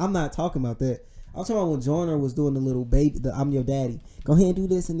that's, I'm not talking about that. I'm talking about when Joyner was doing the little baby, the I'm your daddy. Go ahead and do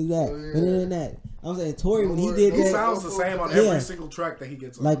this and do that. Oh, yeah. And that. I'm saying Tory, when he did He that, sounds the same on Yeah. every single track that he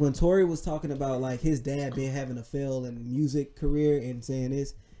gets on. like when Tory was talking about like his dad being having a fail in music career and saying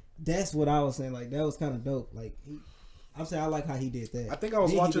this, that's what I was saying. Like, that was kind of dope. Like, I'm saying I like how he did that. I think I was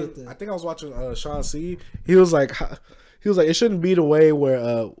Then he watching. did the- I think I was watching Sean C. He was like, it shouldn't be the way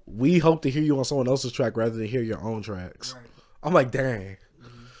where we hope to hear you on someone else's track rather than hear your own tracks. Right. I'm like, dang,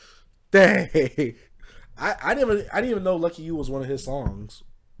 dang. I didn't even know "Lucky You" was one of his songs.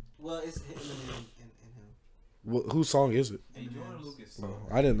 Well, it's him and him. Whose song is it? Hey, Jordan Lucas. No,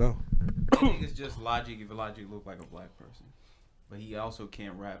 I didn't know. That nigga's just Logic if Logic look like a black person. But he also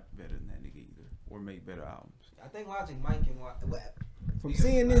can't rap better than that nigga either. Or make better albums. I think Logic might can watch. From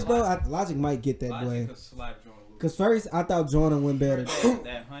seeing this, bro, Logic might get that Logic way. could slap Jordan Lucas. Cause first I thought Joyner went better.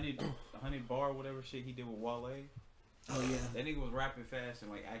 That 100 bar whatever shit he did with Wale. Oh yeah. That nigga was rapping fast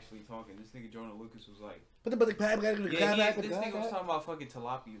and like actually talking. This nigga Jordan Lucas was like, But this nigga was talking about fucking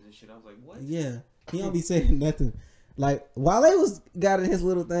tilapias and shit. I was like, what? Yeah, he don't be saying nothing. Like Wale got in his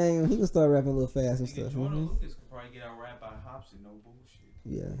little thing, he would start rapping a little fast and Nigga, stuff. Jordan Lucas could probably get out rapped by Hobson, no bullshit.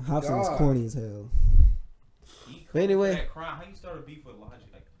 Yeah, Hobson was God. corny as hell. He But anyway. that crime. How you start a beef with Logic?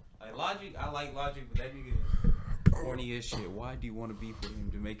 Like Logic, I like Logic, but that nigga is corny as shit. Why do you want to beef with him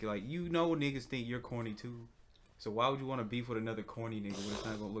to make it like niggas think you're corny too? So why would you want to beef with another corny nigga when it's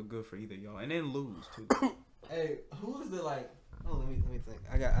not gonna look good for either y'all and then lose too? Hey, who is the like? Oh, let me think.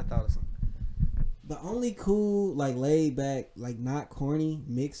 I thought of something. The only cool, like laid back, like not corny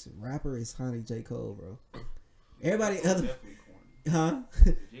mixed rapper is Honey J. Cole, bro. Everybody other, Definitely corny.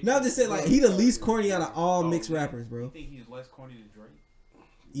 huh? No, I'm just saying like he the least corny out of all mixed rappers, You bro. think he's less corny than Drake?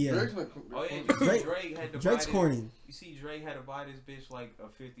 Yeah, Drake's not Oh yeah, Drake- Drake had to Drake's buy corny. You see, Drake had to buy this bitch like a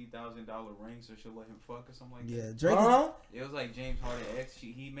 $50,000 ring so she'll let him fuck or something like that. Yeah, Drake. It was like James Harden X.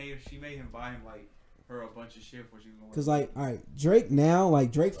 She made him buy him like her a bunch of shit before she was going. Cause like, all right, Drake now,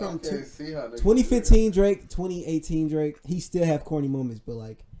 like Drake from I can't see how they 2015 Drake, 2018 Drake, he still have corny moments, but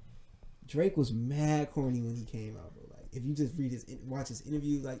like Drake was mad corny when he came out, bro. Like if you just watch his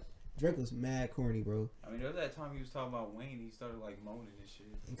interview, like Drake was mad corny, bro. I mean, there was that time he was talking about Wayne. He started like moaning and shit.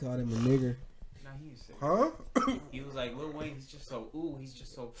 He called him a nigger. Nah, he didn't say. Huh? He was like, Lil Wayne, he's just so he's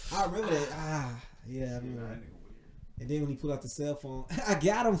just so. I remember that. Yeah, I remember That that. nigga weird. And then when he pulled out the cell phone, I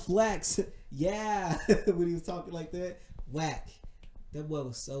got him flex. Yeah, when he was talking like that, whack. That boy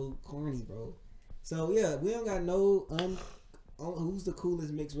was so corny, bro. So yeah, we don't got no who's the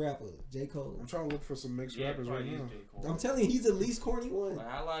coolest mixed rapper? J. Cole. I'm trying to look for some mixed Yeah, rappers right probably now. is J. Cole. I'm telling you, he's the least corny one. Like,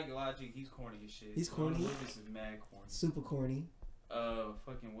 I like Logic. He's corny as shit. He's corny. Lucas is mad corny. Super corny.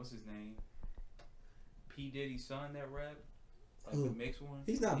 Fucking what's his name? P Diddy's son that rap, like Who? the mixed one.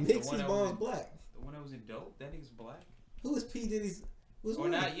 He's not the mixed. one His that was mom's in- black. The one that was in Dope. That nigga's black. Who is P Diddy's? Who's Or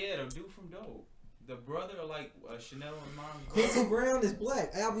one? not yet. A dude from Dope. The brother, like Chanel and mom. Quincy Brown is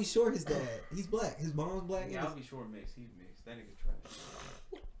black. I'll be sure his dad. He's black. His mom's black. Yeah, I'll be sure mixed. He's mixed. That nigga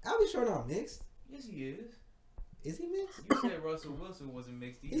trash. I'll be sure not mixed. Yes, he is. Is he mixed? You said Russell Wilson wasn't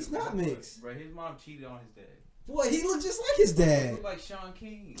mixed either. He's not mixed. Bro, his mom cheated on his dad. Boy, he look just like his He dad. look like Sean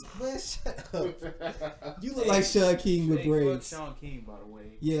King. Man, shut up. You look like Sean King with Hey, fuck braids. Sean King, by the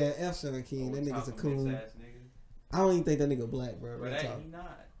way. Yeah, F Sean King. That Over nigga's a top of coon. mixed ass nigga. I don't even think that nigga black, bro. But Real that, talk. he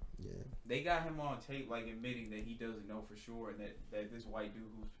not. Yeah. They got him on tape, like admitting that he doesn't know for sure, and that this white dude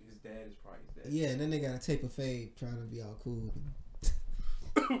who's his dad is probably his dad. Yeah, and then they got a tape of Fade trying to be all cool.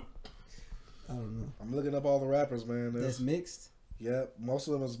 I don't know. I'm looking up all the rappers, man. That's mixed. Yep, most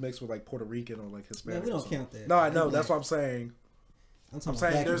of them is mixed with like Puerto Rican or like Hispanic. Man, we or don't something. count that. No, I know. He That's black. what I'm saying. I'm I'm talking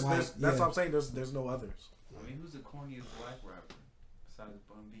saying black there's and white. that's Yeah. what I'm saying. There's no others. I mean, who's the corniest black rapper besides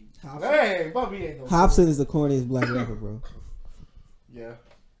Bun B? Hobson. Hey, Bobby ain't no. Hobson is the corniest black rapper, bro. Yeah,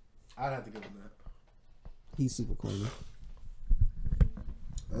 I'd have to give him that. He's super corny.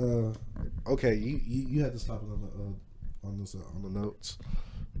 Okay, you had this topic on the notes.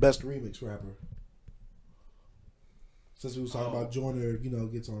 Best remix rapper. Since we was talking about Joyner,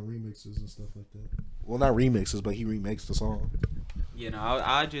 gets on remixes and stuff like that. Well, not remixes, but he remakes the song.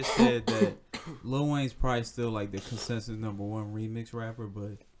 I just said that Lil Wayne's probably still like the consensus #1 remix rapper,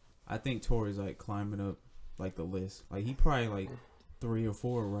 but I think Tory's like climbing up like the list. Like he probably like 3 or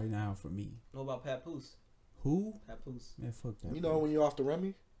 4 right now for me. What about Papoose? Who? Papoose. Man, fuck that. When you're off the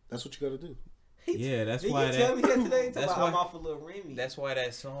Remy, that's what you got to do. Yeah, that's Did why you tell me that today? That's why why I'm off a little Remy. That's why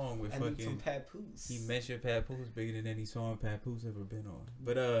that song with I need some fucking Papoose. he mentioned Papoose bigger than any song Papoose ever been on.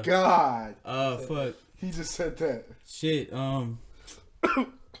 But God. fuck. He just said that. Shit.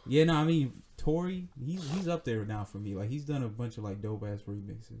 Yeah, no, I mean Tory, he's up there now for me. Like he's done a bunch of like dope ass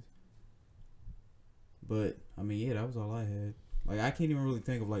remixes. But I mean, yeah, that was all I had. Like I can't even really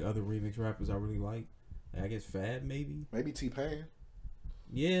think of like other remix rappers I really like. I guess Fab maybe. Maybe T-Pain.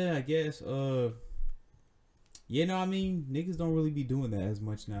 Yeah, I guess. Yeah, no, I mean niggas don't really be doing that as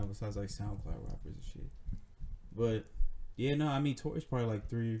much now besides like SoundCloud rappers and shit. But yeah, no, I mean Tory's probably like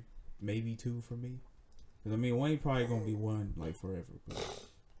 3, maybe 2 for me. Cause I mean Wayne probably gonna be 1 like forever. But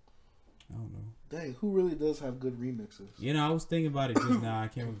I don't know. Dang, who really does have good remixes? I was thinking about it just now. I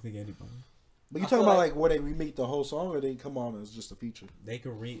can't really think of anybody. But you talking about like where they remake the whole song, or they come on as just a feature? They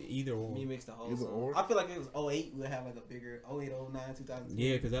could either or. Remix the whole Either song. or? I feel like it was 08. We'd have like a bigger 08, 09, 2000.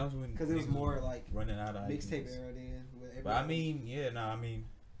 Yeah, because that was when. Because it was more like running out of mixtape ideas. era then. But I mean,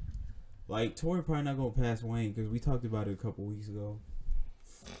 like Tory probably not gonna pass Wayne because we talked about it a couple weeks ago.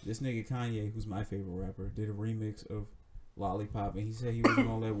 This nigga Kanye, who's my favorite rapper, did a remix of Lollipop, and he said he wasn't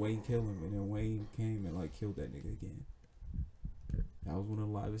gonna let Wayne kill him, and then Wayne came and like killed that nigga again. That was one of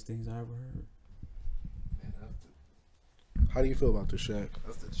the livest things I ever heard. How do you feel about this, Shaq?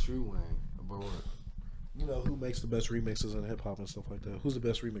 That's the true Wayne. About what? Who makes the best remixes in hip hop and stuff like that? Who's the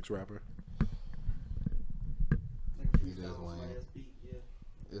best remix rapper? It is Wayne.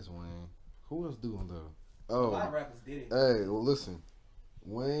 It's Wayne. Who else doing though? Oh, a lot of rappers did it. Hey, well listen.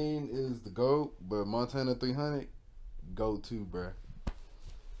 Wayne is the GOAT, but Montana 300, GOAT too, bruh.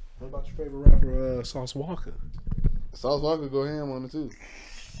 What about your favorite rapper, Sauce Walker? Sauce Walker go ham on it too.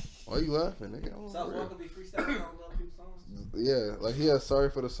 Why you laughing, nigga? Sauce Walker be freestyling on other people's songs? Yeah, like he has Sorry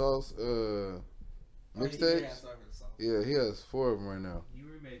for the Sauce mixtapes. Yeah, he has 4 of them right now. You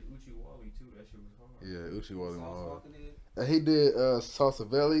remade Uchi Wally too. That shit was hard. Yeah, Uchi Wally Sauce hard. Walker did. And he did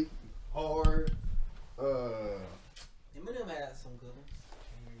Salsavelli, hard. Eminem had some good ones.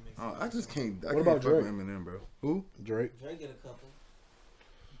 I just can't. What about fuck with Drake? Eminem, bro. Who? Drake. Drake did a couple.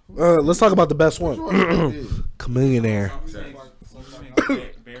 Let's talk about the best one. Chameleonaire.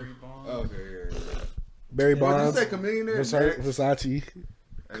 Barry Bonds. Okay, yeah. Barry What did you Bonds. say, Chameleonaire? Versace.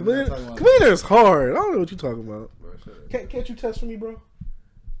 Hey, Chameleonaire's hard. I don't know what you're talking about. Bro, shut up. Can't you test for me, bro?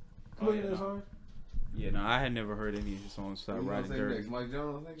 Oh, yeah, Chameleonaire's no. hard. Yeah, no, I had never heard any of his songs. Stop Who you gonna riding say dirty. next? Mike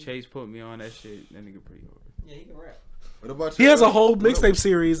Jones, nigga? Chase put me on that shit. That nigga pretty hard. Yeah, he can rap. What about He your has a other- whole what- mixtape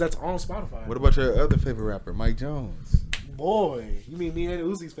series that's on Spotify. What about your other favorite rapper, Mike Jones? Boy, you mean me and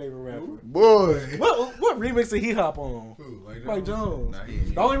Uzi's favorite rapper? Boy. What remix did he hop on? Who, Mike Jones. Nah, he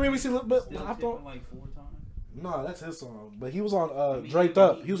ain't. The only remix he Still hopped on. tipping like 4 times. No, that's his song. But he was on Draped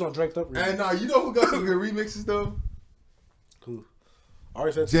Up. He was on Draped Up. Hey, nah, you know who got some good remixes though? Cool.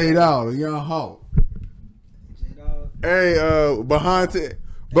 Already said J Dog, Young Hawk. J-Dog. Hey, behind it,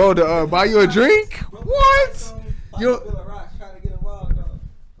 bro. To buy you a drink? What? You- Rocks trying to get involved though.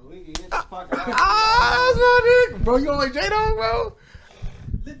 We can get the fuck out. Ah, that's my nigga. Bro, you don't like J Dog, bro?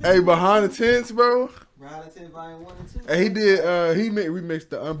 Hey, behind the tents, bro. Ride 10 Volume 1 and 2. And he did. He remixed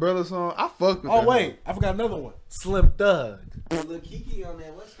the Umbrella song. I fuck with. Oh that. wait, I forgot another one. Slim Thug. Lil Kiki on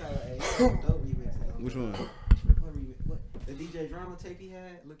that. What's called a dope remix. Though. Which one? What remix? What? The DJ Drama tape he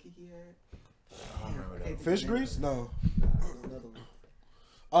had? Lil Kiki had? I don't remember that. Fish Grease? No. Another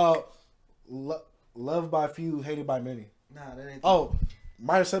one. Loved by few, hated by many. Nah, that ain't. Oh,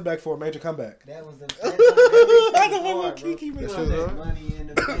 minor setback for a major comeback. That was the. That's the one with Kiki That mixed shit on. hard? Money in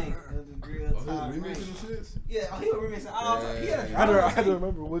the bank. The grill. Oh, top he was rank. remixing the shits? Yeah, oh, he was remixing all time. He had a Yeah. drama I had to tape.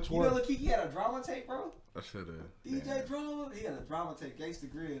 remember which You know, one. Lil Kiki had a drama tape, bro. I should have. DJ Drama, he had a drama tape, Gangsta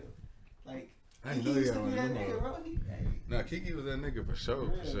Grill. Like, I didn't Kiki know he used had to one be of that them. nigga, bro. He, hey, Nah, Kiki was that nigga for sure.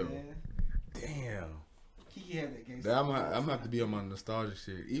 real, For sure. man. Damn. Kiki had that Gangsta That I'm Grill. gonna have to be on my nostalgia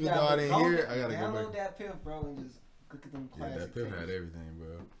shit. Even Yeah, though I but didn't go hear it, get- I gotta go download back. that pimp, bro, and just look at them Yeah, classic that Pip tapes. had everything, bro.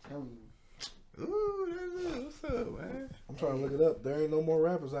 Telling you. Ooh, that's it. What's up, man? I'm trying to look it up. There ain't no more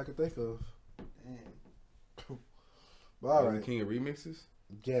rappers I can think of. Damn. But all The right. king of remixes?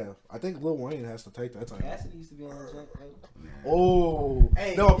 Yeah, I think Lil Wayne has to take that time. Cassidy used to be on the joint, bro. Oh,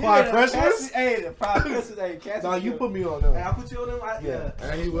 Hey, no apply yeah, pressures. Cassidy- Hey, the apply pressures. Hey, Cassidy. Nah, you put me on Hey, that. I put you on them. Yeah.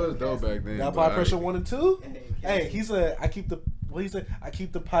 And he was dope back then. The but apply I- pressure 1 and 2. Hey, Hey, he said I keep the What he said? I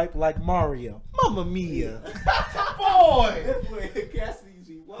keep the pipe like Mario. Mamma mia, boy.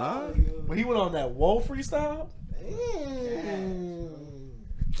 Huh? When he went on that Whoa freestyle.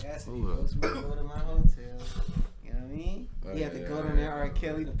 Cassidy Hold up. goes to go to my hotel. You know what I mean? Oh, He had to yeah, go yeah, down there, yeah. R.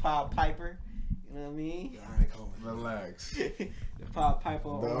 Kelly, the Pop Piper. You know what I mean? Relax. The Pop Piper. The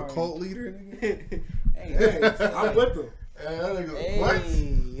on occult leader, nigga. Hey, I'm with them. Hey, that nigga, hey, what?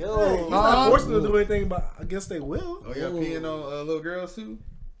 yo. He's not forced them to do anything, but I guess they will. Oh, y'all peeing on little girls too?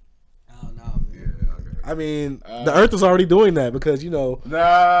 Oh no, man. Yeah, okay. I mean, the Earth is already doing that because Nah, with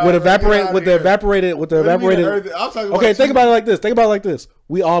get evaporate outta with the here. evaporated What do you mean the evaporated. Earth? I'm talking about Okay, think you. about it like this. Think about it like this.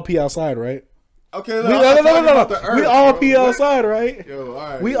 We all pee outside, right? Okay, look, We, I'm no, talking about no. the Earth, We all bro. pee What? outside, right? Yo, all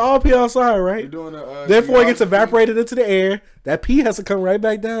right. We all pee outside, We're right? doing Therefore, it gets geography. evaporated into the air. That pee has to come right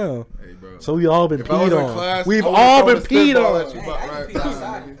back down. Hey, bro. So we all been If I was peed in on. class, We've I would've all thrown been a peed spitball on. at you, Hey, but I right can pee now,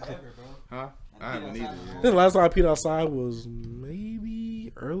 outside nigga. forever, bro. Huh? I haven't either. I think the last time I peed outside was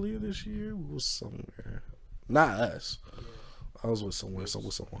maybe earlier this year. We was somewhere. Not us. I was with someone. So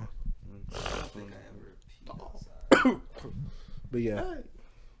with someone. I don't think I ever peed outside. But yeah.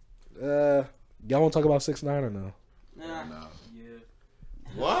 Y'all want to talk about 6ix9ine or no? Nah. Nah. Yeah.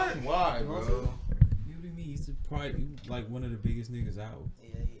 What? Why, bro? You know what I mean? He's probably like one of the biggest niggas out.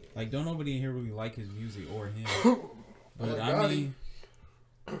 Yeah. Like, don't nobody in here really like his music or him. But Oh, I God,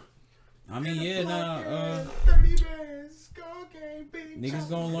 mean, yeah, nah. 30 bands, cocaine, big Niggas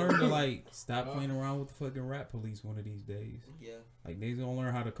gonna learn to like stop playing around with the fucking rap police one of these days. Yeah. Like, niggas gonna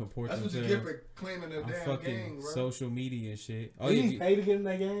learn how to comport That's what you themselves get for claiming the on damn fucking gang, bro. social media and shit. Oh He yeah, paid to get in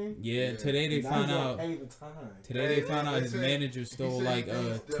that game. yeah. Yeah. Today they Now found he's gonna out. pay the time. Today they found out his manager stole He said like he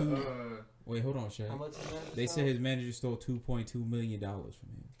thinks the, two. Wait, hold on, Shay. How much is that? They said his manager stole $2.2 million from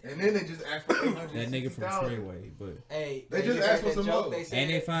him. and then they just asked for That nigga from Treyway, but Hey, They hey, just you asked heard for that some joke more. they said? and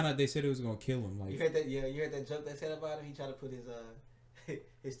they found out they said it was gonna kill him. You Like, heard that? Yeah, you heard that joke they said about him. He tried to put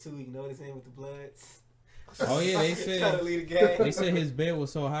his 2-week notice in with the Bloods. oh yeah, they Trying to said lead the game. they said his bail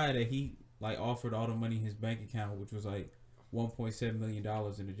was so high that he like offered all the money in his bank account, which was like $1.7 million,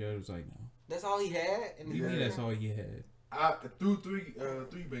 and the judge was like, no. That's all he had. In his You mean bank that's account? all he had? through three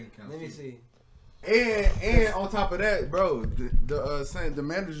bank accounts. Let me see. And on top of that, bro, the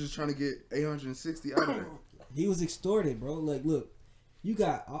manager's trying to get 860 out of it. He was extorted, bro. Like, look, you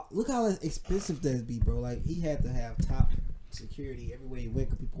got look how expensive that be, bro. Like, he had to have top security everywhere he went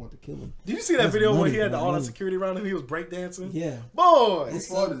because people want to kill him. Did you see that That's video where money, he had bro, all that money. security around him? He was breakdancing. Yeah, Boy, it's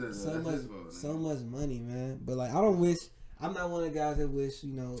fault so, is that, so though? That's much, his fault, so man. much money, man. But like, I don't wish. I'm not one of the guys that wish,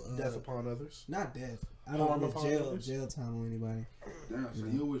 death upon others. not death. I Harm don't wish upon others? jail time on anybody. Damn, so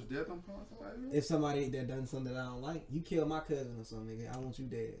you wish death on somebody? If somebody that done something that I don't like, you kill my cousin or something, nigga, I want you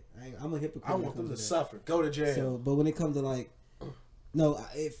dead. I'm a hypocrite. I when it want them comes to that. suffer. Go to jail. So, but when it comes to like, no,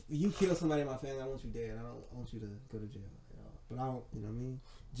 if you kill somebody in my family, I want you dead. I don't want you to go to jail. But I don't, you know what I mean?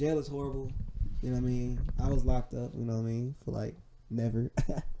 Jail is horrible. You know what I mean? I was locked up, you know what I mean? For like never.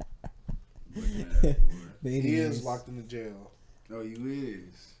 But he anyways, is locked in the jail. Oh, you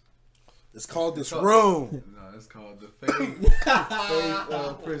is. It's called this room. No, it's called the fake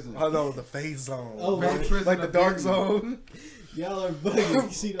prison. Oh no, the phase zone. Oh, like, my- prison like the of dark Disney. zone. y'all are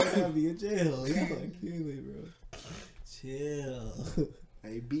bugging. She don't have me in jail. Y'all are killing me, bro. Chill.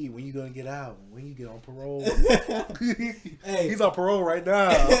 Hey B, when you gonna get out? When you get on parole? Hey. He's on parole right now.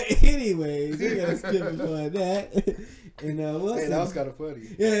 Anyways, we gotta skip before that. And what's Hey, that was kind of funny.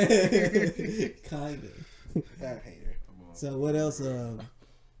 yeah, kind of. I hate her. So what else?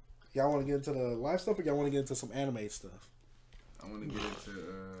 Y'all want to get into the live stuff, or y'all want to get into some anime stuff? I want to get into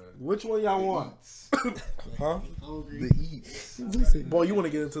Which one y'all want? Huh? the eats. Boy, you want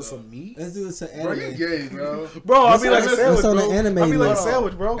to get into some meat? Let's do some Bro, anime. you gay, bro. Bro, I What's mean like on- a sandwich, what's on the bro. anime I mean like a list?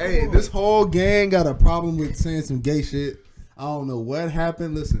 sandwich, bro. Come Hey, on. this whole gang got a problem with saying some gay shit. I don't know what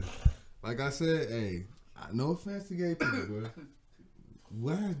happened. Listen, like I said, hey, no offense to gay people, bro.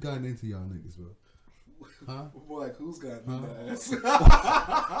 What has gotten into y'all niggas, bro? Huh? Boy, like who's got Huh? ass?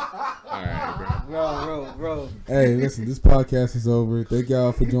 Alright, bro. Bro. Hey, listen, this podcast is over. Thank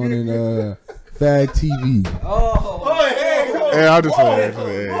y'all for joining Fag TV. Oh, hey, Hey, I'm just Whoa,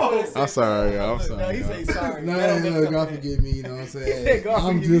 playing. whoa. I'm sorry, y'all. I'm no, sorry. he say y'all. sorry. No, God forgive me. You know what I'm saying? He said, "God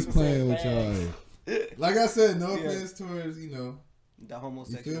I'm forgive me just for playing saying with y'all. Like I said, no Yeah. offense towards The you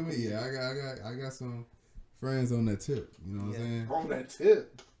homosexual. feel me? Yeah, I got some friends on that tip. You know what I'm saying? On that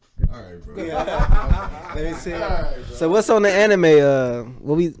tip. All right, bro. Yeah. Let me see. All right, bro. So what's on the anime?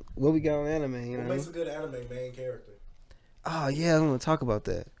 What we got on anime? You What know? makes a good anime main character? Oh yeah, I'm gonna talk about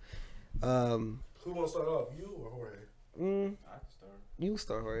that. Who wants to start off, you or Jorge? I can start. You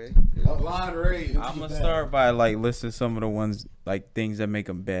start, Jorge. Blind Ray. I'm gonna start by like listing some of the ones like things that make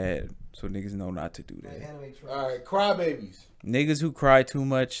them bad. so niggas know not to do that. All right, crybabies. Niggas who cry too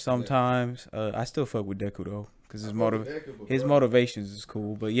much sometimes. I still fuck with Deku though, cause his motivations is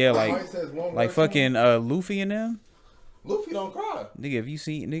cool. But yeah, like fucking Luffy and them. Luffy don't cry. Nigga, if you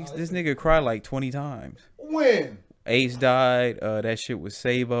see this nigga cry like 20 times. When? Ace died. That shit with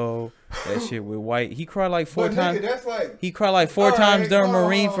Sabo. That shit with White. He cried like 4 times. Nigga, that's like, he cried like 4 times during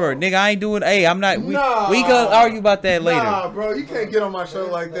Marineford. Nigga, I ain't doing. Hey, I'm not. We gonna argue about that later. Nah, bro, you can't get on my show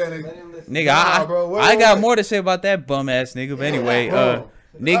like that. Nigga, bro, I got more to say about that bum ass nigga. But anyway,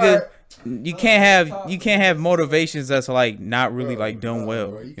 nigga, you can't have motivations that's like not really like done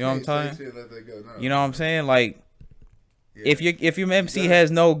well. You know what I'm saying? You know what I'm saying? Like. Yeah. If your MC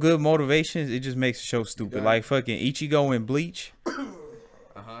has no good motivations, it just makes the show stupid. Like fucking Ichigo in Bleach.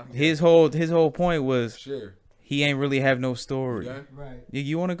 His whole point was he ain't really have no story. Right.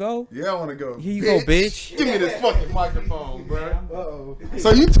 You want to go? Yeah, I want to go. Here you go, bitch. Give me this fucking microphone, bro.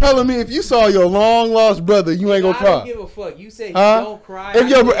 So you telling me if you saw your long lost brother, you ain't gonna cry? I don't give a fuck. You said you don't cry.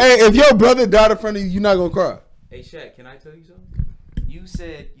 If your brother died in front of you, you're not gonna cry. Hey Shaq, can I tell you something? You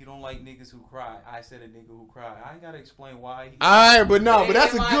said you don't like niggas who cry. I said a nigga who cry. I ain't gotta explain why. Alright, but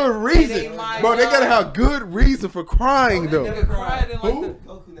that's a good reason, bro. They gotta have good reason for crying though. Nigga cried in like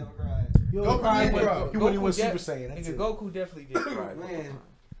Goku never cried. He when he was Super Saiyan. Nigga, Goku definitely did cry. Man.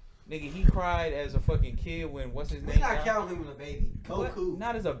 Nigga, he cried as a fucking kid when what's his name? We're not counting him as a baby. Goku.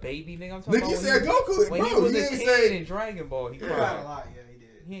 Not as a baby, nigga. I'm talking about. Nigga, you said Goku, when he was a kid in Dragon Ball, he cried a lot. Yeah.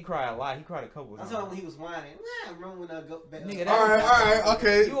 He didn't cry a lot. He cried a couple times. I'm talking when he was whining. Nah, remember when I go back? Nigga, all right,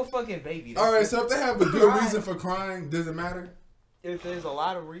 okay. You a fucking baby. All right, so if they have a good reason for crying, does it matter? If there's a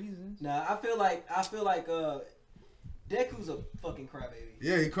lot of reasons. Nah, I feel like Deku's a fucking crybaby.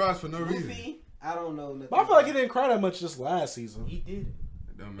 Yeah, he cries for no reason. I don't know nothing. But I feel like he didn't cry that much just last season. He did.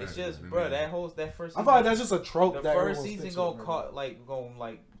 It's just, bro, that first season. I feel like that's just a trope. The that first season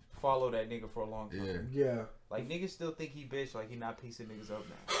gonna follow that nigga for a long time. Yeah. Like niggas still think he bitch, like he not piecing niggas up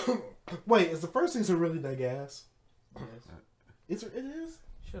now. Wait, is the first season really that gas? Yes. It is?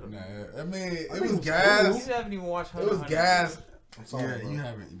 Shut up. Nah, I mean, it was gas. You haven't even watched It was gas. I'm sorry, yeah, bro. you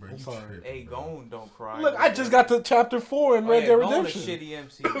haven't, bro. I'm sorry. Hey, Gon don't cry. Look, I just got to chapter 4 in Red Dead Redemption. Gon a shitty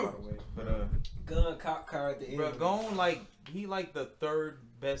MC, by the way. But Gun cop car at the end. Bro, Gon he the 3rd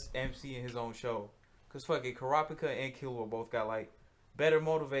best MC in his own show. Cause fucking Karapika and Killua both got like better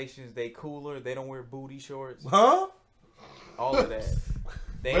motivations. They cooler. They don't wear booty shorts. Huh? All of that.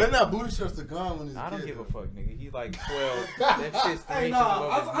 But they're not booty shorts to Gon when he's I don't give a fuck, nigga. He like 12. That shit's 3 inches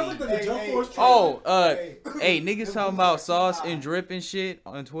above his knee. I looked at the Jump Force hey, niggas talking about sauce and drip and shit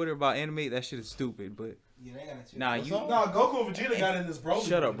on Twitter about anime. That shit is stupid, but Goku and Vegeta got in this bro.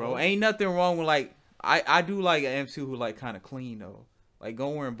 Shut up, bro. Ain't nothing wrong with like I do like an MC who like kind of clean though. Like, go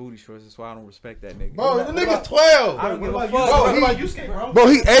wearing booty shorts. That's why I don't respect that nigga. Bro, the nigga's 12. I don't give a fuck. Bro,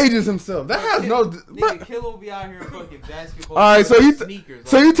 he ages himself. That has no... Nigga, Killer will be out here fucking basketball. All right, so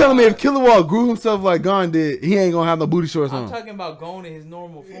you telling me if Killer Kilowog grew himself like Gon did, he ain't gonna have no booty shorts on? I'm talking about Gon in his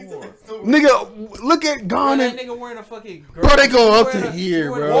normal form. Nigga, look at Gon. That nigga wearing a fucking girl. Bro, they go up to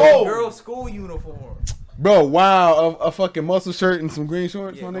here, bro. Whoa. Girl school uniform. Bro, wow. A fucking muscle shirt and some green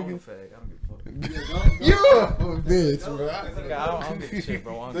shorts, my nigga. You a bitch, bro. I don't give a shit,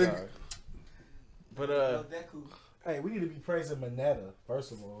 bro. I'm sorry. But hey, we need to be praising Mineta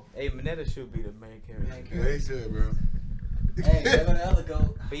first of all. Hey, Mineta should be the main character. Yeah, they should, bro. Hey, the other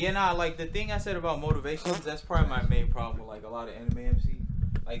go. But yeah, nah, like the thing I said about motivations, that's probably my main problem with like a lot of anime MC,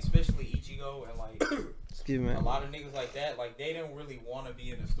 like especially Ichigo and like excuse me, a lot of niggas like that. Like they don't really want to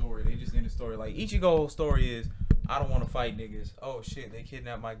be in the story. They just in the story. Like Ichigo's story is, I don't want to fight niggas. Oh shit, they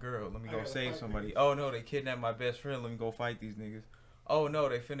kidnapped my girl. Let me go save somebody. Oh no, they kidnapped my best friend. Let me go fight these niggas. Oh no,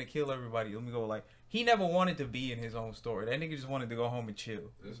 they finna kill everybody. Let me go. Like he never wanted to be in his own story. That nigga just wanted to go home and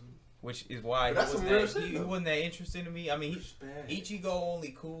chill. Which is why he wasn't that interesting to me. I mean, Ichigo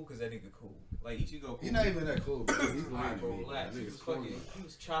only cool because that nigga cool. Like Ichigo cool. He not even that cool, bro. He's lying, bro. Relax. He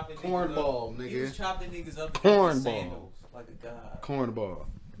was chopping cornball, nigga. He was chopping niggas up in cornball like a god. Cornball.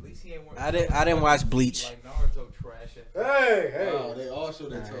 At least he ain't I didn't watch Bleach. Like Naruto trash. Hey. Oh, they all show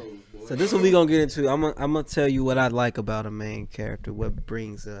their toes, boy. So this is what we gonna get into. I'm gonna tell you what I like about a main character. What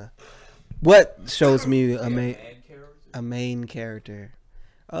brings what shows me a main character.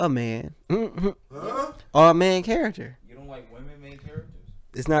 A man. Huh? Or a main character. You don't like women main characters?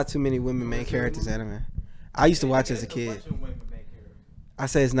 It's not too many women main characters anime. I used to watch as a kid. I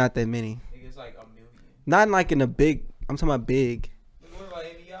say it's not that many. It's like a million. Not like in a big. I'm talking about big. What about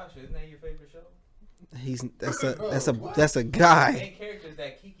Inuyasha? Isn't that your favorite show? That's a guy. Main character is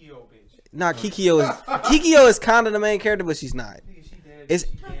that Kikyo bitch. Nah, Kikyo is kind of the main character, but she's not. It's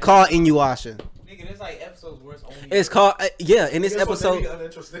called Inuyasha. Nigga, nigga, there's like episodes where it's only. It's called yeah. In this episode,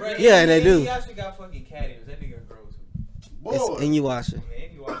 Bro, yeah, and they do. He actually got fucking cat ears. That nigga grow too. It's Inuyasha. Man,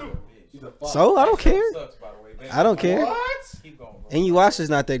 Inuyasha a bitch. So I don't care. Sucks, by the way. Man, I don't care. What? Keep going, bro. Inuyasha's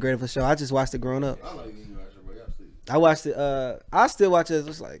not that great of a show. I just watched it growing up. I like Inuyasha, bro. Y'all see. I watched it. I still watch it. It's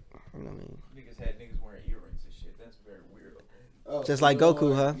just like, you know what I mean. Niggas had niggas wearing earrings and shit. That's very weird. Okay. Oh, Just so like you don't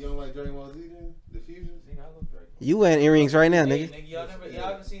Goku, huh? You don't like Dragon Ball Z then? The fusion? Nigga, I love Dragon. You wearing earrings right now, Hey, nigga. nigga, y'all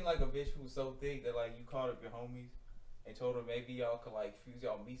haven't seen like a bitch who's so thick that like you called up your homies and told her maybe y'all could like fuse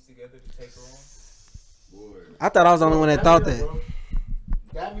y'all meats together to take her on? Boy. I thought I was the only one that thought that.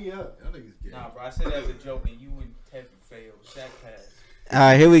 Got me up. Y'all niggas gay. Nah, bro, I said that as a joke and you and Tevin failed. Shaq passed. All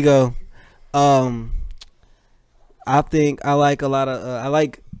right, here we go. I think I like a lot of. I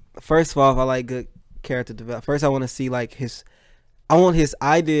like. First of all, I like good character development. First, I want to see like his. I want his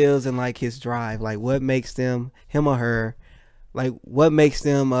ideals and like his drive. Like what makes them him or her. Like what makes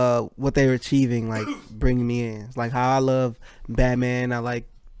them what they're achieving. Like bringing me in. It's like how I love Batman. I like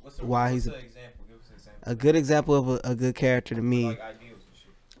why he's an example. Give us an example. a good example of a good character to me. Like ideals and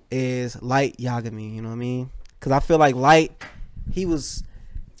shit. Is Light Yagami, you know what I mean? Because I feel like Light, he was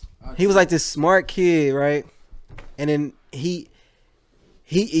like this smart kid, right? And then he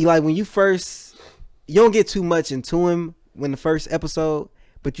like when you don't get too much into him when the first episode,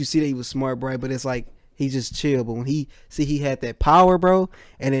 but you see that he was smart, bro. But it's like he just chill. But when he had that power, bro,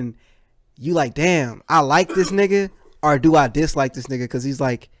 and then you like, damn, I like this nigga, or do I dislike this nigga? Because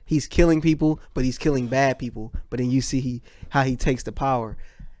he's killing people, but he's killing bad people. But then you see how he takes the power.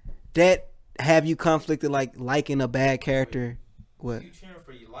 That have you conflicted like liking a bad character? What? You cheering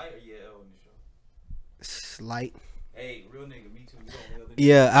for your Light or your L in the show? Light. Hey, real nigga, me too. You don't know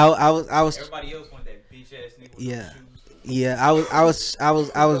Yeah, I was. Everybody else want that bitch ass nigga with Yeah. no shoes.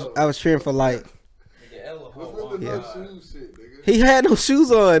 I was cheering for Light. Nigga, L a What's hoe with on the no God. shoes shit, nigga? He had no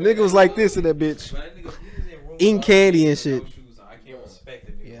shoes on. Nigga was like this in that bitch. But that nigga, he was in room Eating with candy other and niggas shit. with no shoes on. I can't respect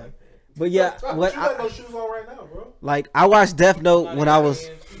a nigga Yeah. like that. But yeah, what You got I, no shoes on right now, bro. like I watched Death Note when I was.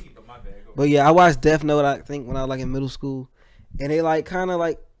 But my bad, go But yeah, I watched Death Note. I think when I was like in middle school, and they like kind of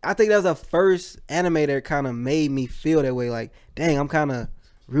like I think that was the first anime that kind of made me feel that way. Like, dang, I'm kind of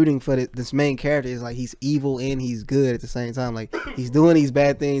rooting for this main character. Is like he's evil and he's good at the same time. Like he's doing these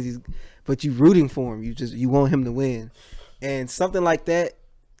bad things, but you rooting for him. You want him to win, and something like that,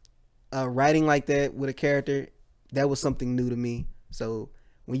 writing like that with a character, that was something new to me. So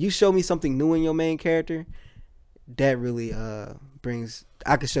when you show me something new in your main character, that really brings.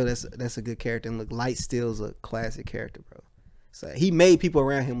 I could show that's a good character. And look, Light Steel's a classic character, bro. So he made people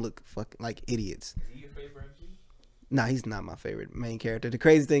around him look fucking like idiots. Is he your favorite MC? Nah, he's not my favorite main character. The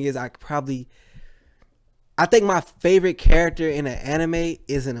crazy thing is, I think my favorite character in an anime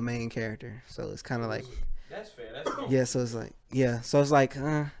isn't a main character. So it's kind of like, That's fair. That's cool. yeah. So it's like, yeah. So it's like,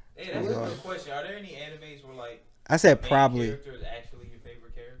 Hey, that's a Yeah. good question. Are there any animes where like I said the main probably. character is actually your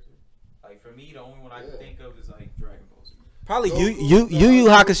favorite character? Like for me, the only one I can think of is like Dragon Ball Z. Probably Yu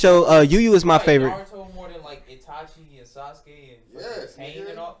Hakusho. Yu is my Like, favorite. Naruto more than like Itachi and Sasuke and Yes, Pain nigga.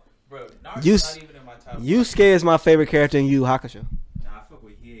 and all. Bro, Naruto's Yus- not even in my top. Yusuke is my favorite character in Yu Hakusho. Nah, I fuck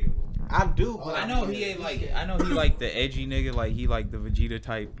with he a little. I do, but I know he ain't like. I know he like the edgy nigga, like he like the Vegeta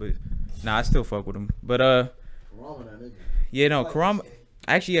type, but nah, I still fuck with him. But Wrong with that nigga. yeah, no, Kurama.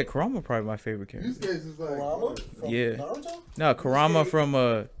 Actually, yeah, Kurama probably my favorite character. These guys is like. Kurama from Yeah. Naruto? No, Kurama from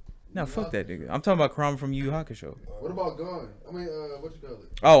no, fuck that nigga. I'm talking about Kurama from Yu Yu Hakusho. What about Gon? I mean, what you call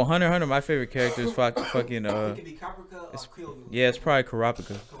it? Oh, Hunter x Hunter, my favorite character is fucking It could be Kaprika or Kyoyu. yeah, it's probably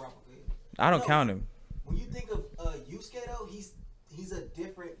Kurapika. I don't count him. When you think of Yusuke though, he's a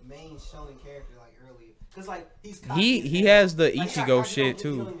different main shonen character like earlier. Cause like He has the Ichigo shit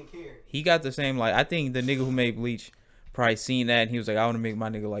too. He got the same like I think the nigga who made Bleach probably seen that and he was like I want to make my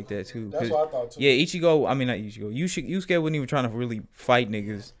nigga like that too. That's what I thought too. Yeah, Ichigo. I mean not Ichigo. Yusuke wasn't even trying to really fight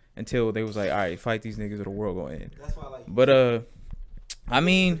niggas until they was like, all right, fight these niggas or the world gonna end. That's why I like. But I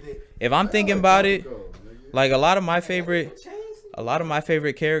mean, if I'm thinking about it, like a lot of my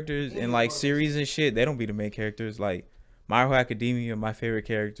favorite characters in like series and shit, they don't be the main characters. Like My Hero Academia, my favorite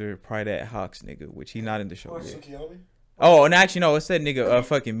character, probably that Hawks nigga, which he not in the show Or yet. Tsukiyomi? Oh, and actually no, it's that nigga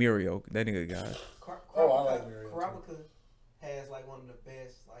fucking Mirio. That nigga guy. Oh, I like Mirio, too. Kurapika has like one of the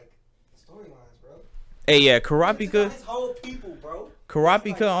best like storylines, bro. Hey, yeah, Think about Kurapika. his whole people, bro.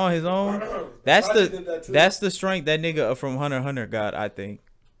 Kurapika on his own. That's Itachi did that too. the strength that nigga from Hunter x Hunter got, I think.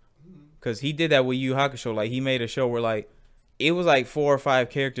 Cause he did that with Yu Yu Hakusho. Like he made a show where like it was like 4 or 5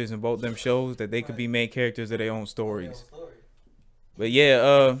 characters in both them shows that they could be main characters of their own stories. But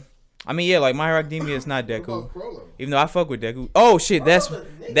yeah, I mean yeah, like My Hero Academia is not What Deku. about Crollo? Even though I fuck with Deku. Oh shit,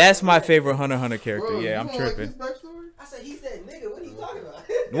 that's my favorite Hunter x Hunter character. Bro, Yeah, you I'm don't like tripping. his backstory? I said he's that nigga. What are you talking about?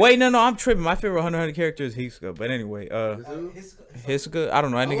 Wait, no, I'm tripping. My favorite Hunter x Hunter character is Hisoka. But anyway, Hisoka, I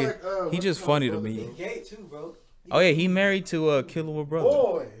don't know. That nigga, he just funny to me. Gay too, bro. Oh yeah, he married to Killer Brother.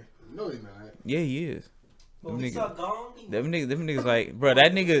 Boy. No, he's not. Yeah, he is. Them Them niggas like, bro,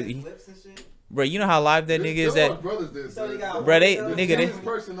 that nigga, bro, you know how live that nigga is that,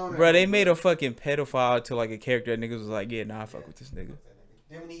 bro, they made a fucking pedophile to like a character that niggas was like, yeah, nah, I fuck with this nigga.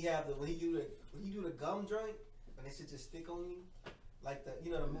 Then when he do the gum joint, when that shit just stick on you, like the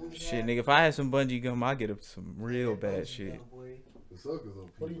the movie. Shit, nigga, if I had some bungee gum, I'd get up some real bad shit.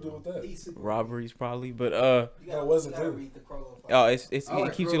 What do you do with that? Robberies probably, but That wasn't good. oh,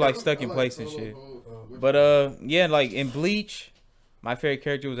 it keeps you like stuck in place and shit. But yeah, like in Bleach, my favorite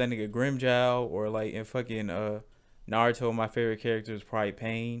character was that nigga Grimjow, or like in fucking Naruto, my favorite character was probably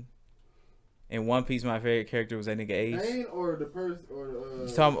Pain. In One Piece, my favorite character was that nigga Ace. Pain or the person or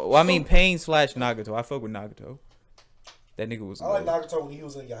Well, I mean Pain / Nagato. I fuck with Nagato. That nigga was. I like Nagato when he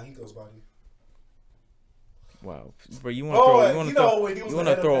was in Yahiko's body. Wow, bro, you want to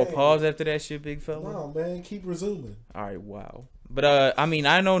throw a Pain. pause after that shit, big fella? No, man, keep resuming. All right, wow. But I mean,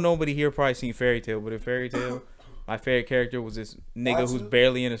 I know nobody here probably seen Fairy Tail, but in Fairy Tail, my favorite character was this nigga who's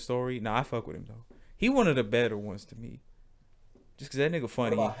barely in the story. Nah, I fuck with him though. He one of the better ones to me. Just cause that nigga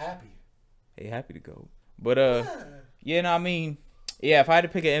funny. What about Happy? Hey, Happy to go. But yeah, no, I mean, yeah, if I had to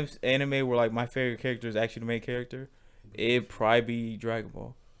pick an anime where like my favorite character is actually the main character, it'd probably be Dragon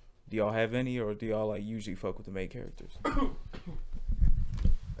Ball. Do y'all have any, or do y'all like usually fuck with the main characters?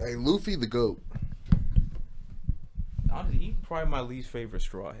 Hey, Luffy the GOAT. Honestly, he's probably my least favorite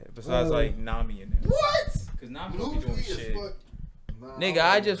Straw Hat, besides like Nami and them. What? Cause Nami don't be doing shit. Nah, Nigga,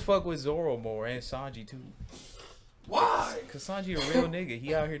 I just fuck with Zoro more and Sanji too. Why? Cause Sanji a real nigga.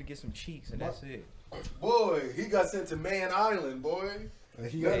 He out here to get some cheeks and that's it. Boy, he got sent to Man Island, boy.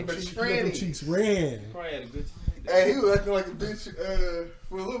 He got them cheeks ran. Probably had a good time. Hey, he was acting like a bitch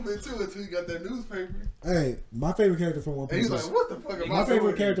for a little bit too until he got that newspaper. Hey, my favorite character from One And Piece. he's like, "What the fuck am I My favorite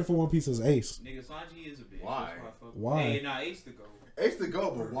doing?" character from One Piece is Ace. Nigga, Sanji is a bitch. Why? Why? Hey, nah, Ace to go. Ace the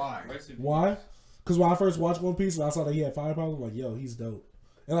GOAT, but why? Why? Because when I first watched One Piece and I saw that he had fire powers, I'm like, yo, he's dope.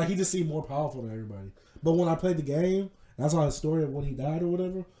 And like he just seemed more powerful than everybody. But when I played the game and I saw his story of when he died or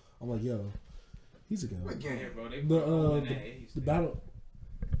whatever, I'm like, yo, he's a guy. What game? Yeah, bro, they put The battle,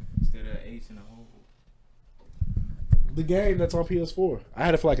 instead of Ace in the hole. the game that's on PS4. I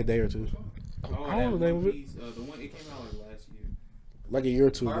had it for like a day or two. Oh, I don't know the name of it. The one it came out like last year. Like a year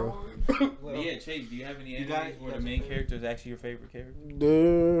or two ago. But yeah, Chase, do you have any animes where the main character is actually your favorite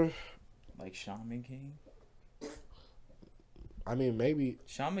character? Like Shaman King? I mean, maybe.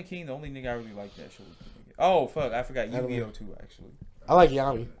 Shaman King, the only nigga I really like that show. Oh, fuck, I forgot Yu-Gi-Oh! Too, actually. I like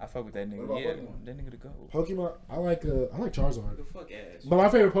Yami. I fuck with that nigga. What about Yeah, Pokemon? that nigga to go. Pokemon. I like Charizard. The fuck ass. But my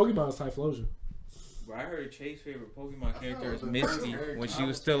favorite Pokemon is Typhlosion. Bro, I heard Chase's favorite Pokemon character is Misty when she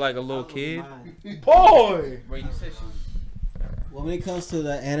was still like a little kid. Boy! Bro, you said she was... Well, when it comes to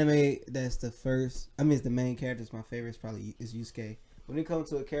the anime, that's the first. I mean, it's the main character. It's my favorite. It's probably is Yusuke. When it comes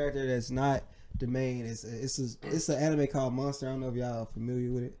to a character that's not the main, it's an anime called Monster. I don't know if y'all are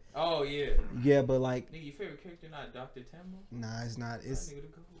familiar with it. Oh, yeah. Yeah, but like, Nigga, your favorite character not Dr. Tambo? nah, it's not. It's That nigga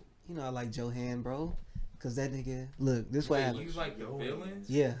to go. I like Johan, bro, cause that nigga. Look, this what Wait, happened. you like the villains?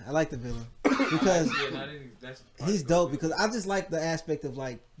 Yeah, I like the villain because That's he's dope. Because I just like the aspect of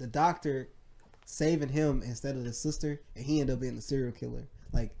like the doctor saving him instead of the sister, and he ended up being the serial killer.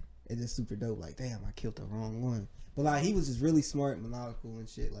 Like, it's just super dope. Like, damn, I killed the wrong one. But like, he was just really smart and maniacal and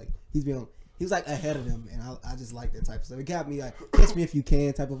shit. Like, he was like ahead of them, and I just like that type of stuff. It got me like Catch Me If You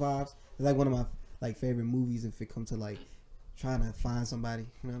Can type of vibes. It's like one of my like favorite movies if it comes to like trying to find somebody.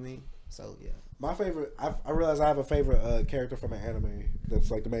 You know what I mean? So yeah. My favorite, I realize I have a favorite character from an anime that's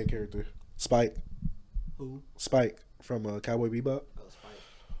like the main character. Spike. Who? Spike from Cowboy Bebop. Oh,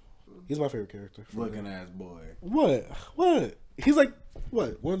 Spike. He's my favorite character. Looking ass boy. What? He's like,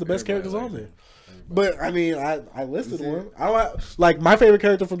 what? One of the best characters on there. But, I mean, I listed one. I like, my favorite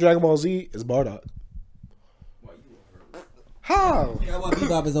character from Dragon Ball Z is Bardock. How? Cowboy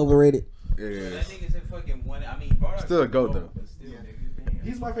Bebop is overrated. Yeah. That nigga's in fucking one. I mean, Bardock's Still a goat, though. but still, nigga, damn.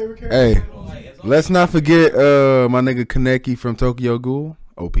 He's my favorite character. Hey, let's not forget my nigga Kaneki from Tokyo Ghoul.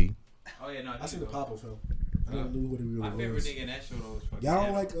 OP. Oh, yeah, no. I seen the Papa film. I never knew what he really My favorite was. nigga in that show, though, was fucking Y'all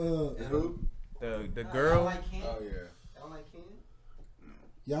don't Ed. like, Who? The girl. I don't like Ken. Oh, yeah. I don't like Ken.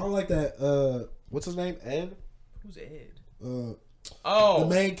 y'all don't like that, what's his name? Ed? Who's Ed? The Oh.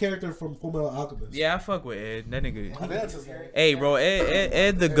 main character from Fullmetal Alchemist. Yeah, I fuck with Ed. That nigga. I think that's his name. Hey, bro,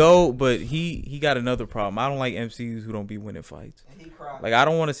 Ed the GOAT, but he got another problem. I don't like MCs who don't be winning fights. And he cried. Like, I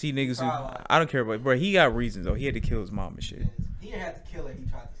don't want to see niggas who... Cried a lot. I don't care about... Bro, he got reasons, though. He had to kill his mom and shit. He didn't have to kill her. He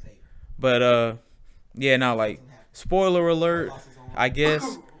tried to save her. But, yeah, now, like, spoiler alert. Lost his own I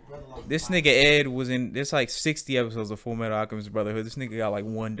guess this nigga Ed was in. There's like 60 episodes of Full Metal Alchemist Brotherhood. This nigga got like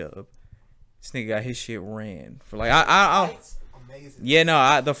 1 dub. This nigga got his shit ran for like I yeah,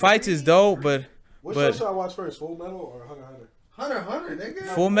 no, the fights is dope, but Which show should I watch first, Full Metal or Hunter x Hunter? Hunter, nigga.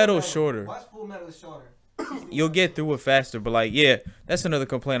 Full Metal is shorter. Watch Full Metal is shorter. You'll get through it faster, but like, yeah, that's another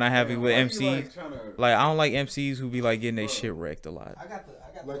complaint I have with MCs. Like, I don't like MCs who be like getting their shit wrecked a lot. I got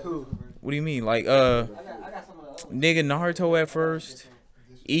Like who? What do you mean? Like, I got some of the other ones. nigga Naruto at first,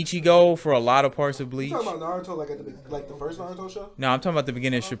 Ichigo for a lot of parts of Bleach. You talking about Naruto like the first Naruto show? No, I'm talking about the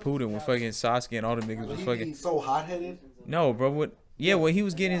beginning of Shippuden when fucking Sasuke and all the niggas was fucking. He's so hot headed. No, bro, what? Yeah, when he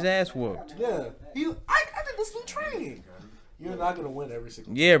was getting his ass whooped. Yeah, I think this new training. You're not gonna win every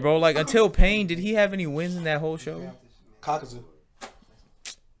single. Yeah, bro. Like until Pain, did he have any wins in that whole show? Kakazu.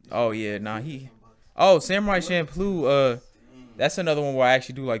 Oh yeah, nah he. Oh, Samurai Champloo. That's another one where I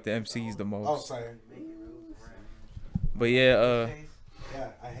actually do like the MCs the Oh, most. sorry. But yeah, Yeah,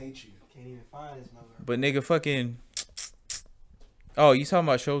 I hate you. Can't even find this number. but nigga fucking. Oh, you talking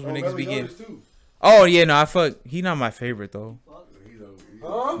about shows where niggas be getting? Oh yeah, no, he not my favorite though.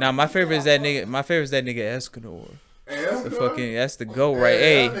 Huh? Nah, my favorite is that nigga. My favorite is that nigga Escanor. The fucking that's the GOAT right.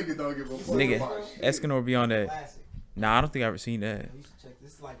 Hey, nigga, Escanor be on that. Classic. Nah, I don't think I ever seen that. You should check.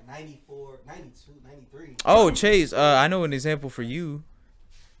 This is like 94, 92, 93. Oh, Chase, I know an example for you.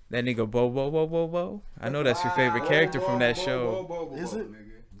 That nigga Bo. I know that's your favorite character from that show. Is it?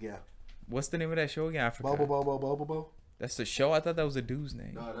 Yeah. What's the name of that show again? I forgot. Bobo. That's the show? I thought that was a dude's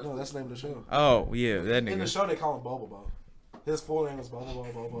name. No, that's the name of the show. Oh, yeah, that In the nigga. show, they call him Bobo. His full name is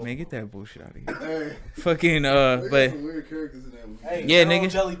Bobo. Man, get that bullshit out of here. Hey, Fucking, but but some weird characters in that movie. Hey, Yeah, Yellow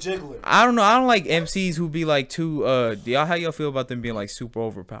nigga. Jelly Jiggler. I don't know. I don't like MCs who be like too, how y'all feel about them being like super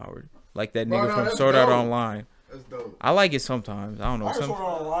overpowered? Like that nigga no, from that's Sword Art dope. Online. That's dope. I like it sometimes. I don't know. I heard Some, Sword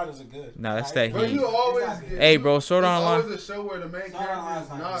Art Online isn't good. nah, that's that Bro, heat. you always get, Hey, bro, Sword Art there's Online. always a show where the main character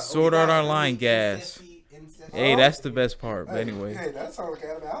is not. Sword Art Online gas. Hey, that's the best part. But anyway, Hey, that sounds like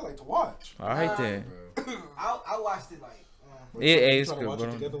anime I like to watch. all right then. I watched it like. It's trying to good, watch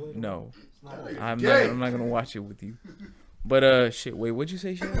it together bro. later? No, Gay. I'm not gonna watch it with you. But shit. Wait, what'd you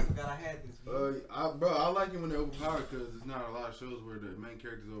say, shit? I forgot I had this. I like it when they're overpowered because there's not a lot of shows where the main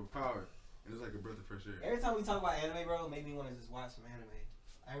character is overpowered, and it's like a breath of fresh air. Every time we talk about anime, bro, it made me want to just watch some anime.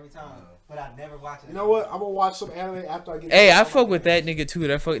 Every time, but I never watch it. You know what? I'm gonna watch some anime after I get. Hey, I fuck with that nigga too.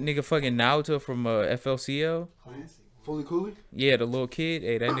 That nigga fucking Naruto from FLCL. Classic. Fully Cooley. Yeah, the little kid.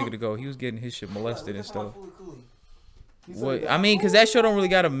 Hey, that nigga to go. He was getting his shit molested and stuff. He said What that- I mean, cause that show don't really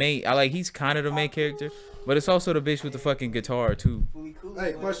got a main. He's kind of the main character, but it's also the bitch with the fucking guitar too.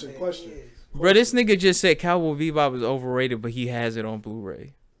 Hey, question. Bro, this nigga just said Cowboy Bebop is overrated, but he has it on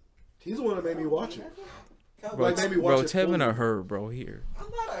Blu-ray. He's the one that made me watch it. Bro, Like, maybe watch it Tevin fully. or Herb, bro, here. I'm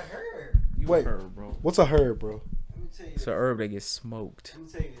not a herb. You Wait. Herb, bro. What's a herb, bro? Let me tell you. It's a herb that gets smoked. Let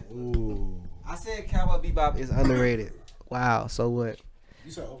me tell you this. Ooh. I said Cowboy Bebop is underrated. Wow. So what?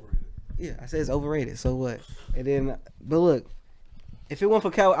 You said overrated. Yeah, I said it's overrated. So what? And then, but look, if it weren't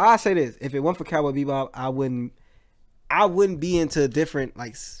for Cowboy, I say this: if it weren't for Cowboy Bebop, I wouldn't be into different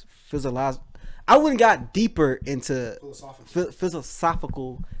like physiological. I wouldn't got deeper into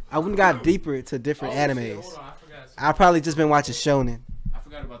philosophical. I wouldn't got deeper into different animes. Hold on, I forgot. I probably just been watching shonen. I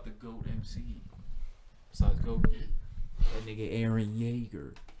forgot about the GOAT MC. Besides GOAT, that nigga Aaron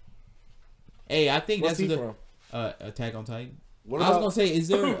Yeager. Hey, I think What's that's he the from? Attack on Titan. What I was about? gonna say, is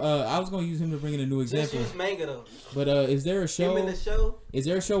there? I was gonna use him to bring in a new Just example. use manga though. But is there a Him show? in the show. Is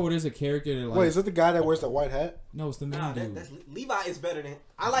there a show where there's a character that like? Wait, is it the guy that wears that white hat? No, it's the main Nah, dude. that's Levi is better than.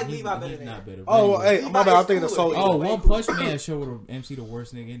 I like He's- Levi better he's than. not better. Oh, well, Anyway. hey, my bad. I'm thinking of Soul. Oh, Way One cooler. Punch Man show with MC the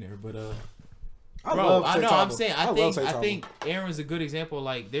worst nigga in there, but I Bro, love I know. I'm Saitama. saying. I love think Saitama. Aaron's a good example.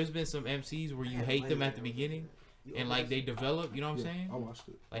 Like, there's been some MCs where you hate them at the beginning, and like they develop. You know what I'm saying? I watched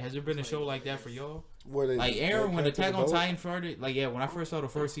it. Like, has there been a show like that for y'all? Where they, Like Aaron, when characters Attack on develop? Titan started, like when I first saw the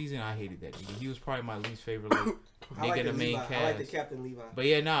first season, I hated that nigga. He was probably my least favorite like I like nigga in the main Levi. cast. I like the Captain Levi. But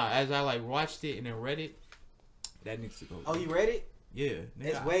yeah, nah. As I like watched it and then read it, that nigga's to go. Oh, you read it? Yeah,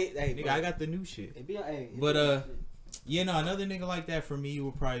 It's nigga. way. Hey, Nigga, bro. I got the new shit. It be, hey, it But, be- yeah, no, another nigga like that for me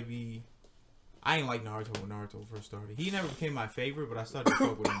would probably be. I ain't like Naruto when Naruto first started. He never became my favorite, but I started to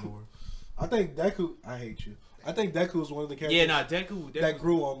fuck with him more. I think Deku. I hate you. I think Deku is one of the characters Yeah, nah. Deku. that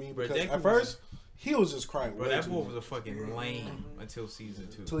grew on me Bro, because Deku at first he was just crying. Bro, way that too boy much. was a fucking lame until season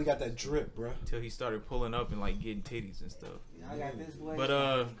 2. Until he got that drip, bro. Until he started pulling up and like getting titties and stuff. I got this boy. But,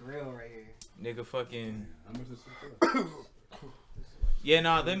 grill right here. Nigga, fucking. How much is it? Yeah,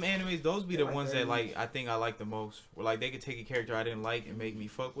 nah, them animes, those be the ones that like I think I like the most. Where like they could take a character I didn't like and make me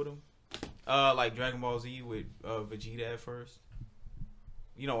fuck with them. Like Dragon Ball Z with Vegeta at first.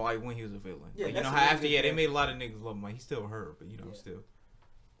 You know, like when he was a villain. Yeah, Like, you that's know a how really after good they made a lot of niggas love him. Like he's still her, but you know still.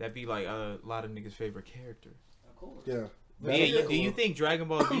 That'd be like a lot of niggas' favorite character. Of course. Yeah. But yeah, do you think Dragon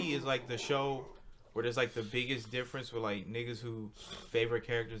Ball Z is like the show where there's like the biggest difference with like niggas who favorite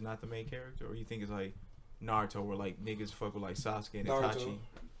character is not the main character, or you think it's like Naruto where like niggas fuck with like Sasuke and Naruto. Itachi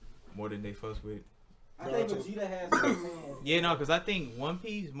more than they fuck with? I think Vegeta has some fans. Yeah, no, because I think One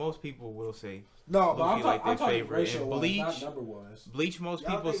Piece most people will say No, but Luffy, like, I'm their talking favorite. ratio And wise, Bleach- not number wise. Bleach. Most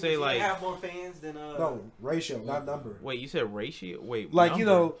Y'all people think say Vegeta like have more fans than No, ratio, not number. wait, you said ratio? Wait, Like, you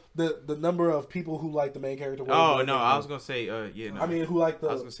number? know, the number of people who like the main character. way Oh more no, than I the- was gonna say yeah. No. I mean, who like I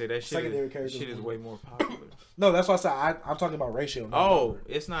was the gonna say that shit. secondary Is, characters shit is more. way more popular. No, that's why I said I'm talking about ratio. Not Oh, number.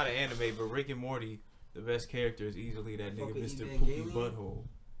 it's not an anime, but Rick and Morty, the best character is easily that nigga Fucking Mr. Evangelion. Poopy Butthole.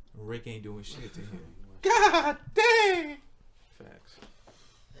 Rick ain't doing shit to him. God dang! Facts.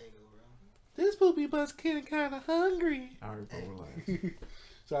 There you go, bro. This poopy butt's getting kind of hungry. Alright, bro, relax.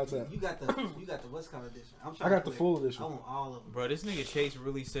 Shout out to that. You got the what's called edition. I'm I trying got to the collect- full edition. I want all of them. Bro, this nigga Chase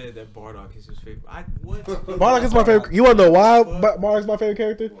really said that Bardock is his favorite. What? Bardock is my favorite. You want to know why Bardock's my favorite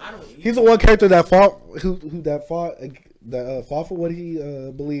character? I don't. He's the one character that fought fought for what he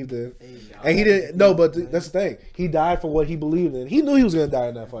believed in, and he didn't. No, but that's the thing. He died for what he believed in. He knew he was gonna die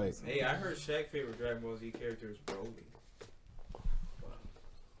in that fight. Hey, I heard Shaq's favorite Dragon Ball Z character is Broly.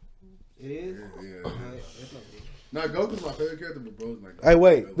 It is. Yeah. It's not big. Nah, Goku's my favorite character, but Bro's like. Hey,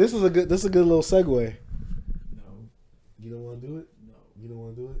 wait. This is a good little segue. No, You don't want to do it. no, You don't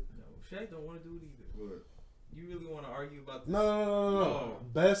want to do it. no. Shaq don't want to do it either. What? You really want to argue about this? No.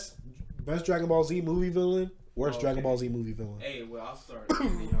 Best Dragon Ball Z movie villain. Worst Oh, Dragon okay. Ball Z movie villain. Hey, well, I'll start.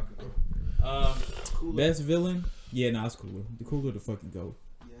 And then y'all can go. Best villain? Yeah, nah, it's cooler. The cooler to fucking go.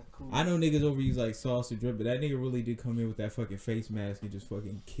 Yeah, cool. I know niggas overuse like sauce or drip, but that nigga really did come in with that fucking face mask and just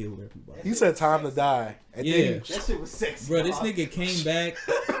fucking killed everybody. He said time to die. And Yeah. then That shit was sexy. Bro, this nigga came back.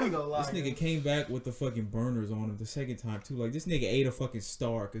 I'm gonna lie, This nigga came back with the fucking burners on him the second time too. Like this nigga ate a fucking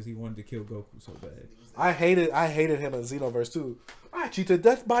star because he wanted to kill Goku so bad. I hated him in Xenoverse too. I cheat to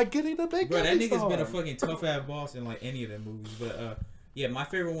death by getting the big. Bro, that Gummy nigga's star. been a fucking tough ass boss in like any of them movies. But yeah, my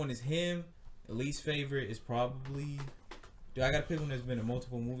favorite one is him. Least favorite is probably. Do I gotta pick one that's been in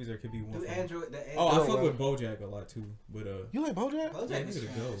multiple movies or it could be one? Dude, from- Android. The Oh, I Android. fuck with BoJack a lot too. But You like BoJack? BoJack yeah, is nigga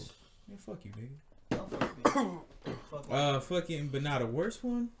to go. trash. Man, fuck you, nigga. Don't fuck with me. Fuck with me. Fucking, but not the worst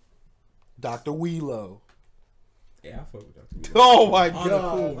one. Dr. Weelo. Yeah, I fuck with Dr. Weird. Oh my On the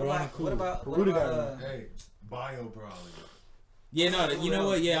god. cool, What bro, on the about cool. what about Rudy got Hey, Bio Brawling. Yeah, no, you know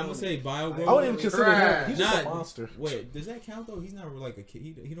what? Yeah, I'm gonna say Bio Bro. I wouldn't even consider him. He's just a Nah. monster. Wait, does that count though? He's not like a kid.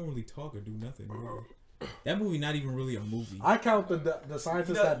 He don't really talk or do nothing. Really. That movie not even really a movie. I count the scientist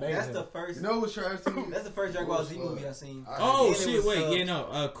You know, that made that's him. the first. You know what's trash to me? That's the first Dragon Ball Z movie I've seen. Oh And it shit! was, Wait, yeah,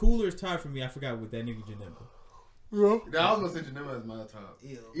 no. Cooler's tied for me. I forgot what that nigga Janemba. Yeah. Nah, I was gonna say Janema is my top.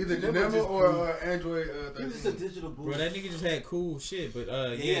 Ew. Either Janemba Janema just or cool. Android He was just a 13. digital boost. Bro, that nigga just had cool shit. But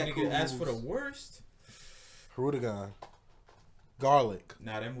he yeah, had nigga. cool As for the moves. worst, Rudigan. Garlic.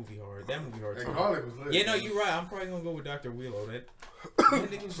 nah, that movie hard. That movie hard And too. Garlic was lit. Yeah, no, you're right. I'm probably gonna go with Dr. Willow. That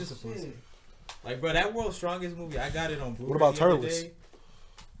nigga was just a pussy. Shit. Like, bro, that World's Strongest movie, I got it on Blu-ray. What about the other Turles? day.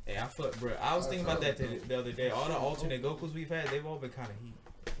 Hey, I fuck, bro. I was thinking about that the other day. All the alternate Gokus we've had, they've all been kind of heat.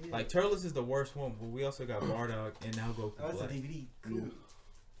 Yeah. Like Turles is the worst one, but we also got Bardock and now Goku Oh, it's a Black. DVD. Cool.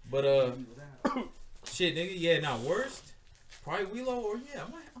 But DVD was out. shit, nigga, yeah, now worst, probably Willow or yeah, I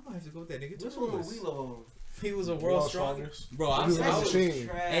might have to go with that nigga. Which one was Turles. Willow on? He was a World's World's Strongest. Bro, I He was was, a I was machine.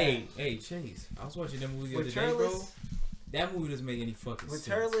 hey, Chase, I was watching that movie the other With day, bro. Turles? That movie doesn't make any fucking With sense.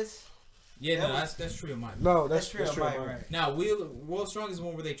 Turles? Yeah, That no, was- that's true in my. No, That's true. true. Right. Now, World's Strongest is the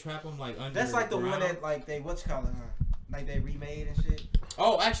one where they trap him like under. That's like the one ground. that like they what's called like they remade and shit.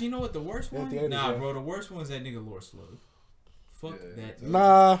 Oh, actually, you know what? The worst Yeah, one? the 80s, Nah, yeah. bro. The worst one is that nigga Lord Slug. Fuck Yeah. that.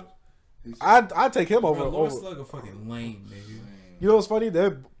 Nah, He's- I'd take him over. Bro, Lord over. Slug a fucking lame nigga. You know what's funny?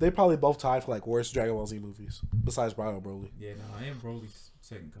 They probably both tied for like worst Dragon Ball Z movies besides Brian Broly. Yeah, no, I am Broly's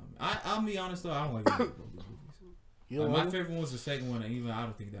second coming. I'll be honest though, I don't like any of Broly movies. You know Like, what? my favorite one was the second one, and even I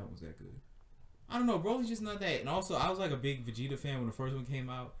don't think that was that good. I don't know, Broly's just not that. And also, I was like a big Vegeta fan when the first one came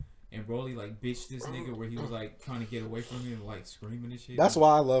out, and Broly like bitched this nigga where he was like trying to get away from him and like screaming and shit. That's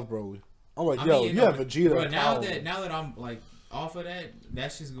why I love Broly. I'm like, I yo, mean, you have Vegeta. Bro, now power. that I'm like off of that,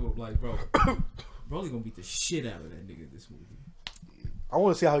 that's just go like, bro, Broly gonna beat the shit out of that nigga this movie. I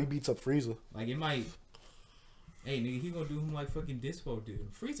want to see how he beats up Frieza. Like it might. Hey nigga, he gonna do him like fucking Dispo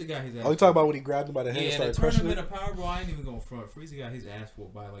did. Frieza got his ass. Oh, you talking about when he grabbed him by the hand Yeah, and in started the crushing tournament him? of Power Bro, I ain't even going front. Frieza got his ass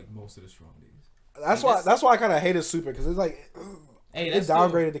whooped by like most of the strong niggas. That's why I kind of hated Super because it's like Hey, it that's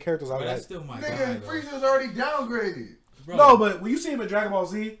downgraded still, the characters out bro, of that's that. still my Nigga, guy. though. Frieza's already downgraded. Bro. No, but when you see him in Dragon Ball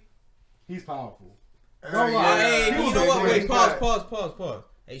Z, he's powerful. Oh, lie. Hey, He you was know a what? great Wait, guy. pause.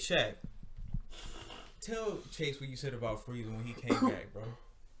 Hey Shaq, tell Chase what you said about Frieza when he came back, bro.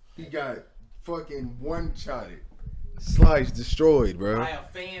 He got fucking one-shotted. Sliced, destroyed, bro. By a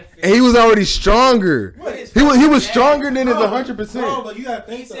fan And he was already stronger. What is He was fucking stronger than his Bro, 100%. but you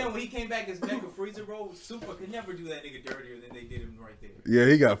gotta He think said so. when he came back as Mecha Frieza, bro, Super could never do that nigga dirtier than they did him right there.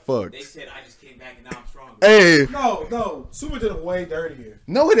 Yeah, he got fucked. They said I just came back and now I'm stronger. Hey, No, Super did him way dirtier.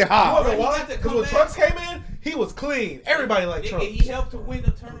 no, it You how? wanna know he why? got to Because come when back. Trunks came in, he was clean. Everybody liked Nigga, Trunks. he helped to win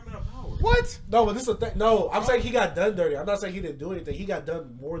the tournament of power. What? No, but this is the thing. No, I'm saying he got done dirty. I'm not saying he didn't do anything. He got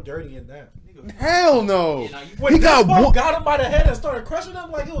done more dirty than that. Nigga, Hell no. yeah, now you When He got got got him by the head and started crushing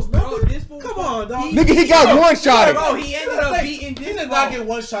him like it was bro, nothing. this fool Come on, dog. Nigga, he got one-shotted. Bro, he ended up beating He this did not bro. get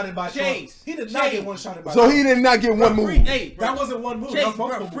one shotted by Chase. Trunks. He did not Chase. get one shotted by So Trunks. he did not get one move. Hey, bro, That wasn't one move. Chase, That's bro,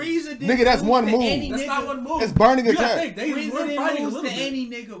 multiple moves. Frieza did Nigga, that's one move. That's not one move. It's burning You a gotta trap. think, they Frieza were didn't fighting a lose little to bit. any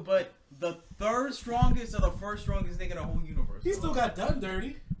nigga but the third strongest or the first strongest nigga in the whole universe. He bro. still got done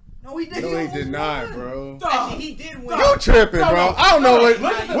dirty. No, he didn't. No, he almost did not, won. bro. Actually, he did win. You tripping, No, bro. no. I don't know No, what.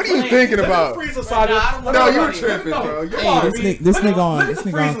 look at the What are you Frieza- thinking look at about? the Frieza Nah, I saga. don't No, know you about it. tripping, bro. Come Hey, on, this Reed. nigga- this Look at- nigga on- look this at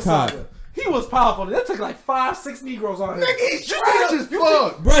the nigga on Frieza cock. saga. He was powerful. That took like 5-6 Negroes on him. Nigga, he's trash as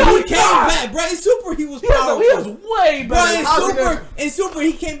fuck. Bro, No, he he came not. back, bro. In Super, he was He was powerful. way Bro, better. in Super,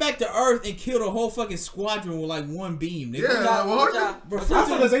 he came back to Earth and killed a whole fucking squadron with like one beam, nigga. Yeah, what? Bro, That's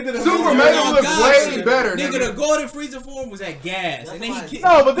what they did in Super the made movie. him look way better, Nigga, nigga. the golden Frieza form was at gas, and then he killed.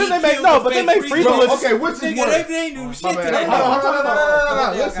 No, but then they make Frieza Bro, look. okay, which is Nigga, worse? they ain't do shit My to bad. that Hold on, nigga. hold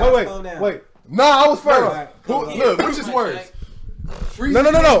on, no. Listen. Wait. Nah, I was first. Alright. Look, which is worse?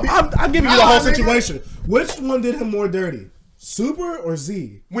 No. I'm giving you the Nah, whole nigga. situation. Which one did him more dirty? Super or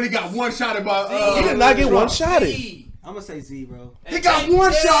Z? When he got one-shotted by. He did not get one shotted. I'm gonna say Z, bro. He got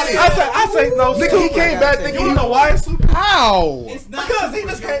one-shotted. I say no. Nigga, he Super. came back You thinking wanna he know why it's Super? How? It's not Because he Super,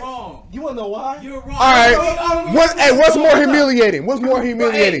 just you're can't. wrong. You wanna know why? You're wrong. All right. What's more humiliating? What's more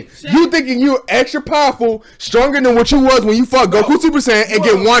humiliating? Shaq. You thinking you're extra powerful, stronger than what you was when you fought Goku Super Saiyan and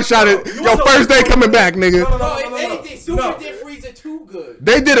get one shot at your first day coming back, nigga. Bro, if anything, Super did Frieza too good.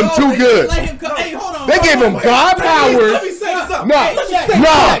 They did him too good. Let him come. Hey, hold on. They gave him God powers. Let me say something. No,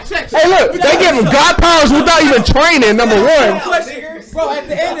 hey, look, they gave him God powers without even training. Number one. Bro, at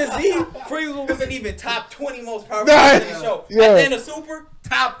the end of Z, Frieza wasn't even top 20 most powerful Nah, in the show. yeah. At the end of Super,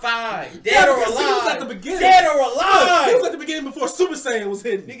 top 5. Dead or because he was alive. at the beginning. Dead or He was alive. at the beginning before Super Saiyan was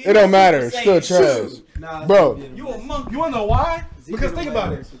hidden. Nigga, It don't matter. Super Still Saiyan trash. two. Nah, Bro. You a monkey. You wanna know why? Because think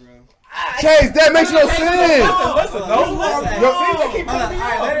about it. Chase, that makes no sense. Listen, no, listen. Yo, see, they keep All cutting me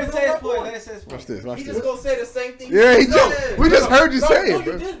right, off. let her say his point. Let her say his point. Watch this. Watch He this. just gonna say the same thing. Yeah, he said. just. We just heard you say No, it,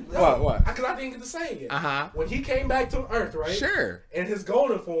 you bro. didn't. What? Because I didn't get to say it. Uh-huh. When he came back to Earth, right? Sure. In his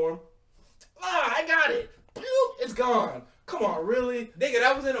golden form, I got it. It's gone. Come on, really? Nigga,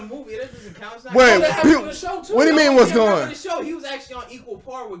 that was in a movie. That doesn't count. It's not Wait, that happened in the show, too. what do you mean what's Remember going? the show, he was actually on equal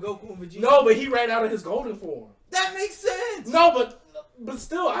par with Goku and Vegeta. No, but he ran out of his golden form. That makes sense. No, but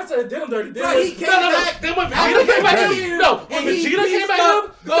still, I said it did him dirty. Bro, he came back. Then when After Vegeta came back the to year, no, when and he Vegeta came back stuck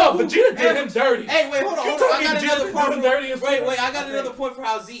to him, no, Goku. Vegeta did him dirty. Hey, wait, hold on. You I talking got Vegeta another did point. him dirty and Wait, stuff? I got another point for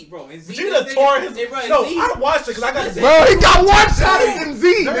how Z, bro. And Z Vegeta this tore nigga- his. Hey, bro, No, Z, I watched it because I got to Listen. Bro, he got one shot in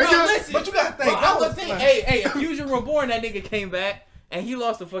Z, No, nigga. listen. But you gotta think. Bro, I was thinking, hey, if Fusion Reborn, that nigga came back and he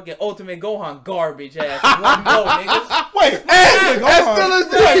lost the fucking Ultimate Gohan garbage ass. One go, nigga. Wait, Hey, that's still his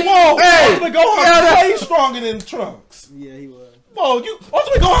thing. Whoa, Hey, Ultimate Gohan way stronger than Trunks. Yeah, he was. Whoa, you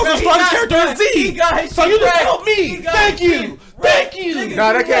Ultimate Gohan's the He strongest got- character in he Z. got his So you shit just right. helped me. He got Thank his you. shit right. Thank you. Nigga,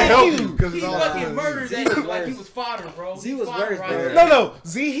 Nah, that can't help you. you because He it's all. fucking murdered Z that was nigga like he worse. was fodder, bro. Z was Fodder worse, right bro. there. No,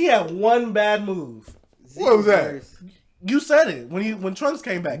 Z, he had one bad move. Z What was that? worse. You said it when Trunks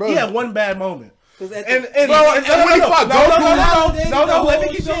came back. Bro. He had one bad moment. 'Cause at And the- and, Bro, and, and when he fought Goku, no, let me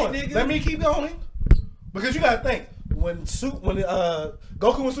whole keep shit, going. nigga. Let me keep going. Because you gotta think when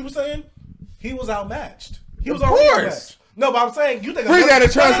Goku was Super Saiyan, he was outmatched. He was Of already course. outmatched. No, but I'm saying you think Frieza had to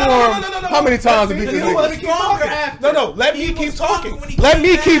transform how many times to Let beat me this keep nigga? talking. after. No, let He me was keep stronger talking. when he Let came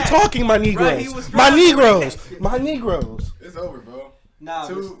me back. keep talking, my Right, he Negroes. was My stronger when he Negroes. came. My Negroes. It's over, bro. Nah,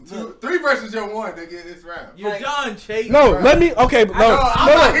 look, 3 versus your 1, nigga. It's rap. You're done, Chase. No, let me. Okay, no, know, I'm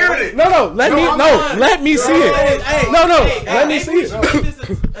no, not no, hearing it. no. Let me. I'm No, not. let me see it. Hey, No, no, hey, let me maybe see we it. should make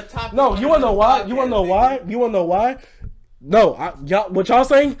this a topic No, on you wanna know another why? You wanna know podcast, why? nigga. You wanna know why? No, y'all, what y'all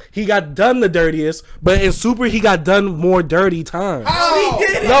saying? He got done the dirtiest, but in Super he got done more dirty times. How? He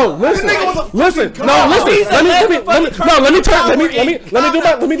did it. No, listen, This nigga was a listen, fucking no, god. listen. He's a Let me legend do my for the thing. Let me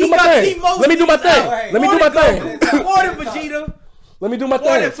do my thing. Let me do my thing. More than Vegeta. Let me do my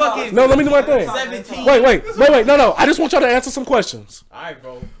More than thing. fucking. No, let me do my thing. 17. Wait. No. I just want y'all to answer some questions. All right,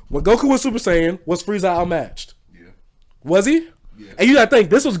 bro. When Goku was Super Saiyan, was Frieza outmatched? Yeah. Was he? Yeah. And you gotta think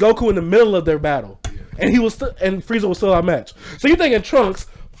this was Goku in the middle of their battle, and he was and Frieza was still outmatched. So you thinking Trunks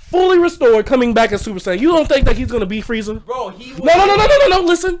fully restored, coming back as Super Saiyan. You don't think that he's gonna be Frieza? Bro, he was... No.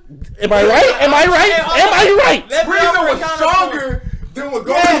 Listen, am I right? Am I right? Frieza was stronger than what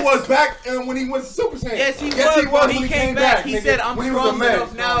Goku was back and when he went Super Saiyan. Yes, he was. When he came back, he said, "I'm strong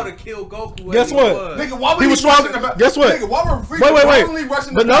enough now to kill Goku." Guess what? Nigga, why He was strong. Guess what? Nigga, why were Frieza Wait.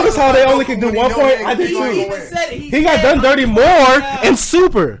 But notice how they only can do 1 point. I did He too. even said it. He got done dirty more in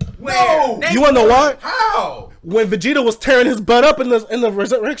Super. No. You wanna know why? How? When Vegeta was tearing his butt up in the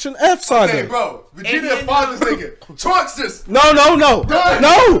Resurrection F saga. Okay, bro. Vegeta fought this nigga. Trunks this. No,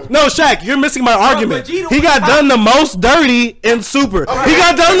 Shaq, you're missing my argument. Vegeta He got done the most dirty in Super. He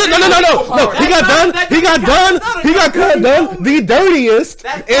got done. No. He got done the dirtiest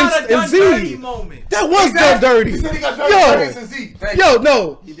in Z. That was done dirty. He said he got dirty in Z.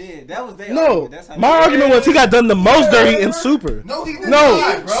 No. He did. That was their No, argument. That's how my argument was he got done the most dirty in Super. No, he did No.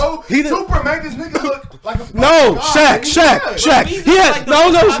 not, bro. He did- Super made this nigga look like a No, god. Shaq. He had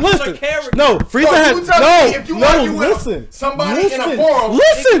listen. No, Frieza had listen. Somebody in a forum.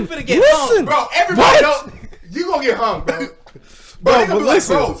 Listen. Bro, everybody knows you gonna get hung, bro. Bro, Bro,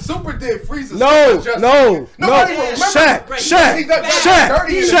 listen. bro, Super did Frieza. No. Shaq.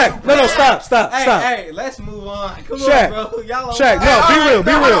 No, stop. Hey, let's move on. Come Shaq. on, bro. Y'all Shaq, no,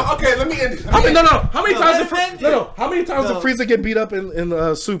 be real. Okay, let me end it. How many times did Frieza get beat up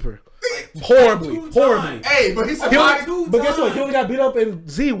in Super? Horribly. Hey, but he said, But guess what? He only got beat up in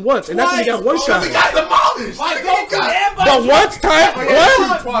Z once, and that's when he got one shot. He got demolished. But once times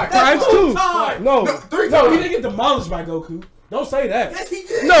two. No, three he times. didn't get demolished by Goku. Don't say that. Yes, he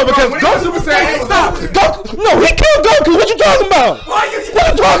did. No, because Bro, when he was Goku. Super Saiyan, Stop. Goku. No, he killed Goku. What you talking about? What you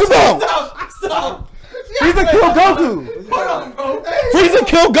talking about? Stop. Frieza killed Goku. Hold on, bro. Frieza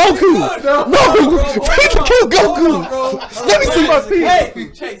killed Goku. No, Frieza killed Goku. Let me see my speed. Hey,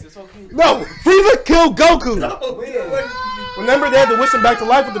 Chase, it's okay. No, Frieza killed Goku. Remember they had to wish him back to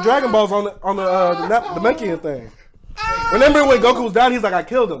life with the Dragon Balls on the Namekian thing. Remember when Goku was down, he's like, I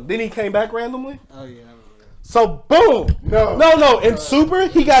killed him. Then he came back randomly. Oh yeah. So boom. No. In Super,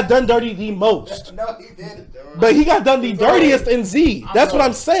 he got done dirty the most. No, he didn't. But he got done the dirtiest in Z. That's what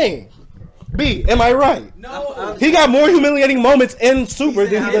I'm saying. B, am I right? No. He got more humiliating moments in Super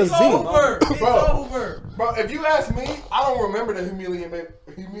than he does It's Z. over. It's Bro. over. Bro, if you ask me, I don't remember the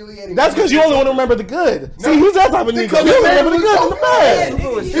humiliating. That's because you only want to remember the good. See, he's that type of nigga. You only remember the good and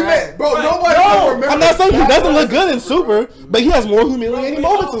the bad. Bro, nobody remembers. I'm not saying he doesn't look good in Super, but he has more humiliating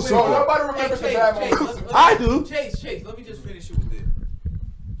moments in Bro, Super. nobody remembers the bad moments. I do. Chase, let me just finish it with this.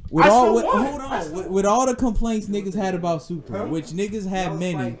 With all the complaints niggas had about Super, which niggas had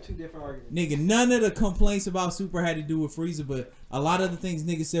many, Two different arguments. nigga, none of the complaints about Super had to do with Frieza, but a lot of the things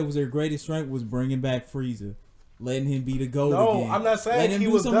niggas said was their greatest strength was bringing back Frieza, letting him be the GOAT again. No, I'm not saying Letting him he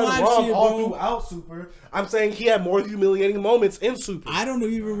do was some done live wrong shit, all bro. throughout Super. I'm saying he had more humiliating moments in Super. I don't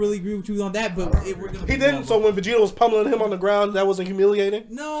even really agree with you on that, but we're gonna. He didn't. So when Vegeta was pummeling him on the ground, that wasn't humiliating.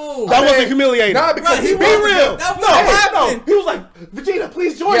 No, That wasn't humiliating. Nah, because Be he real. That No, happened. he was like, Vegeta,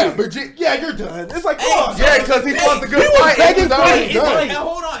 please join Yeah, me. Yeah, you're done. It's like, come on. Yeah, because he fought the good He was fight. begging and for he it. was It's done. like- Now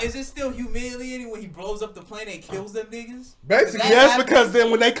hold on, is it still humiliating when he blows up the planet and kills them niggas? Basically, That Yes, happened? because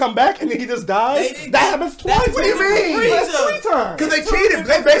then when they come back and he just dies, They- that happens twice. that's What do you mean? That's Frieza. 3 times. Because they cheated.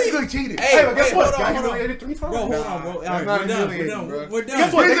 They basically cheated. Hey, But guess wait, what? hold on, Got hold on. humiliated 3 times. Bro, hold on, bro. All right, not we're done. humiliating, bro. We're done.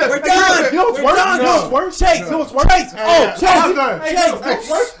 Guess what? Frieza- We're Frieza- done. You know what's We're worse? done. You know what's worse? Chase. You know what's worse? Chase. Oh, Chase. I'm done. Hey, you know what's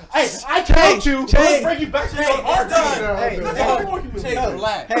worse? Hey, I killed you. Let's bring you back to your Chase, argument. done. Hey, That's hey, all more humiliating. Chase,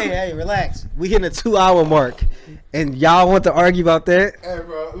 relax. Hey, relax. We hitting a 2-hour mark, and y'all want to argue about that? Hey,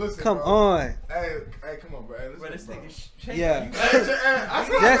 bro, listen. Come bro. on. Hey, come on, bro. Listen, Bro, this bro. nigga Chase. Yeah. I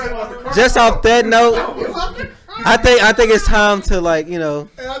feel like I'm about to cry. Just off that note, I think it's time to Hey, I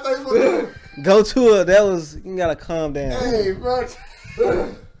thought you was go to it. That was you gotta calm down. Hey, bro.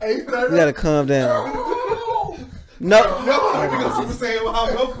 Hey, You gotta calm down. No. I think I'm Super Saiyan how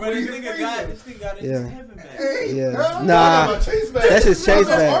Goku. Bro, this nigga got his Yeah. heaven back. Hey, Yeah. no, I Nah. got my chase bag. That's his chase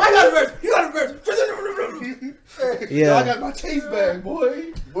bag. I got a verse. You got a verse. Hey, Yeah. I got my chase bag,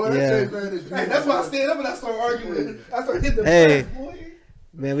 boy. Boy, that Yeah. chase bag is. Hey, that's why I stand up and I start arguing. I start hitting the Hey. back, boy.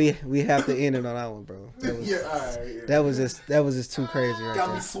 Man, we have to end it on that one, bro. Yeah, alright. Yeah. That was just too crazy right Got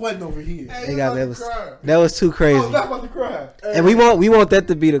me there. sweating over here. Hey, They you got about that to was cry. that was too I was crazy. not about to cry. And we want that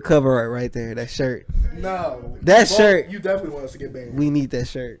to be the cover art right there. That shirt. No. That Well, shirt. You definitely want us to get banned. We need that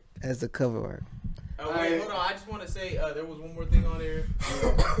shirt as the cover art. Wait, hold on. I just want to say there was one more thing on there.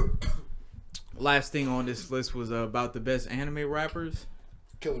 Last thing on this list was about the best anime rappers.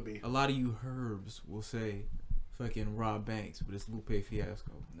 Killer B. A lot of you herbs will say fucking Rob Banks, but it's Lupe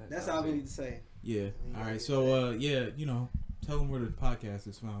Fiasco. That's all we need to say. Yeah. All right. So yeah, Tell them where the podcast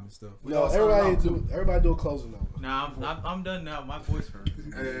is found and stuff. No, everybody do a closing number. Nah, I'm done now. My voice hurts.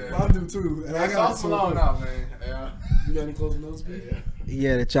 I do too. And I got Sauce Malone out, man. Yeah. You got any closing notes, B?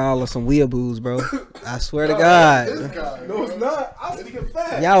 Yeah, that y'all are some weeaboos, bro. I swear to God. This guy, No, it's not. I'm speaking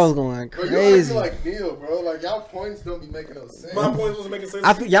facts. Y'all was going Bro, you crazy. like Neil, bro. Like, y'all points don't be making no sense. My point wasn't making sense.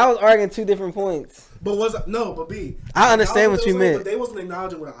 Y'all was arguing two different points. But but B. I understand what you meant. But they wasn't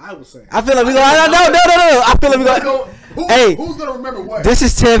acknowledging what I was saying. I feel like we go. No. I feel like we go. Hey, who's gonna remember what? This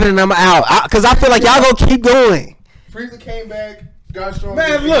is Tevin and I'm out. Cause I feel like y'all gonna keep going. Frieza came back, got strong.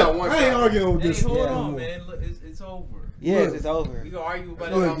 Man, look, I ain't arguing with Hey, this. hold on, man. Look, it's over. Yes, it's over. We gonna argue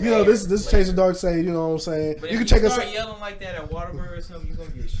about Look, it. you know, this Chase the Dark Side, you know what I'm saying? But You if can check you us start out. yelling like that at Waterbury or something, you gonna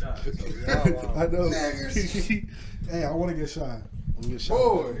get shot. So, I know. Hey, I want to get shot. I want to get shot.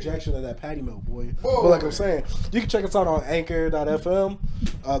 Boy. Injection of that patty milk, boy. Boy. But like I'm saying, you can check us out on Anchor.fm,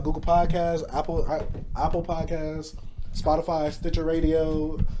 Google Podcasts, Apple Podcasts, Spotify, Stitcher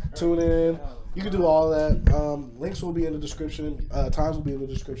Radio, TuneIn. You can do all that. Links will be in the description. Times will be in the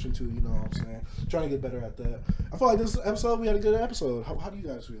description too. You know what I'm saying? Trying to get better at that. I feel like this episode we had a good episode. How do you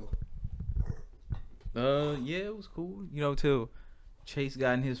guys feel? yeah, it was cool. You know, till Chase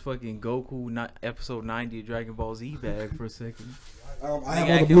got in his fucking Goku episode 90 of Dragon Ball Z bag for a second. I have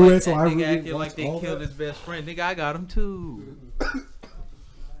all the Blu-ray, so I really acted like watched they all killed that. his best friend. Nigga, I got him too.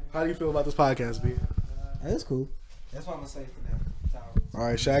 How do you feel about this podcast, B? That's cool. That's what I'm gonna say for them. All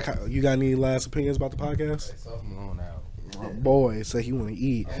right, Shaq, you got any last opinions about the podcast? Sauce Malone out. My boy said he want to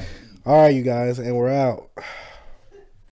eat. All right, you guys, and we're out.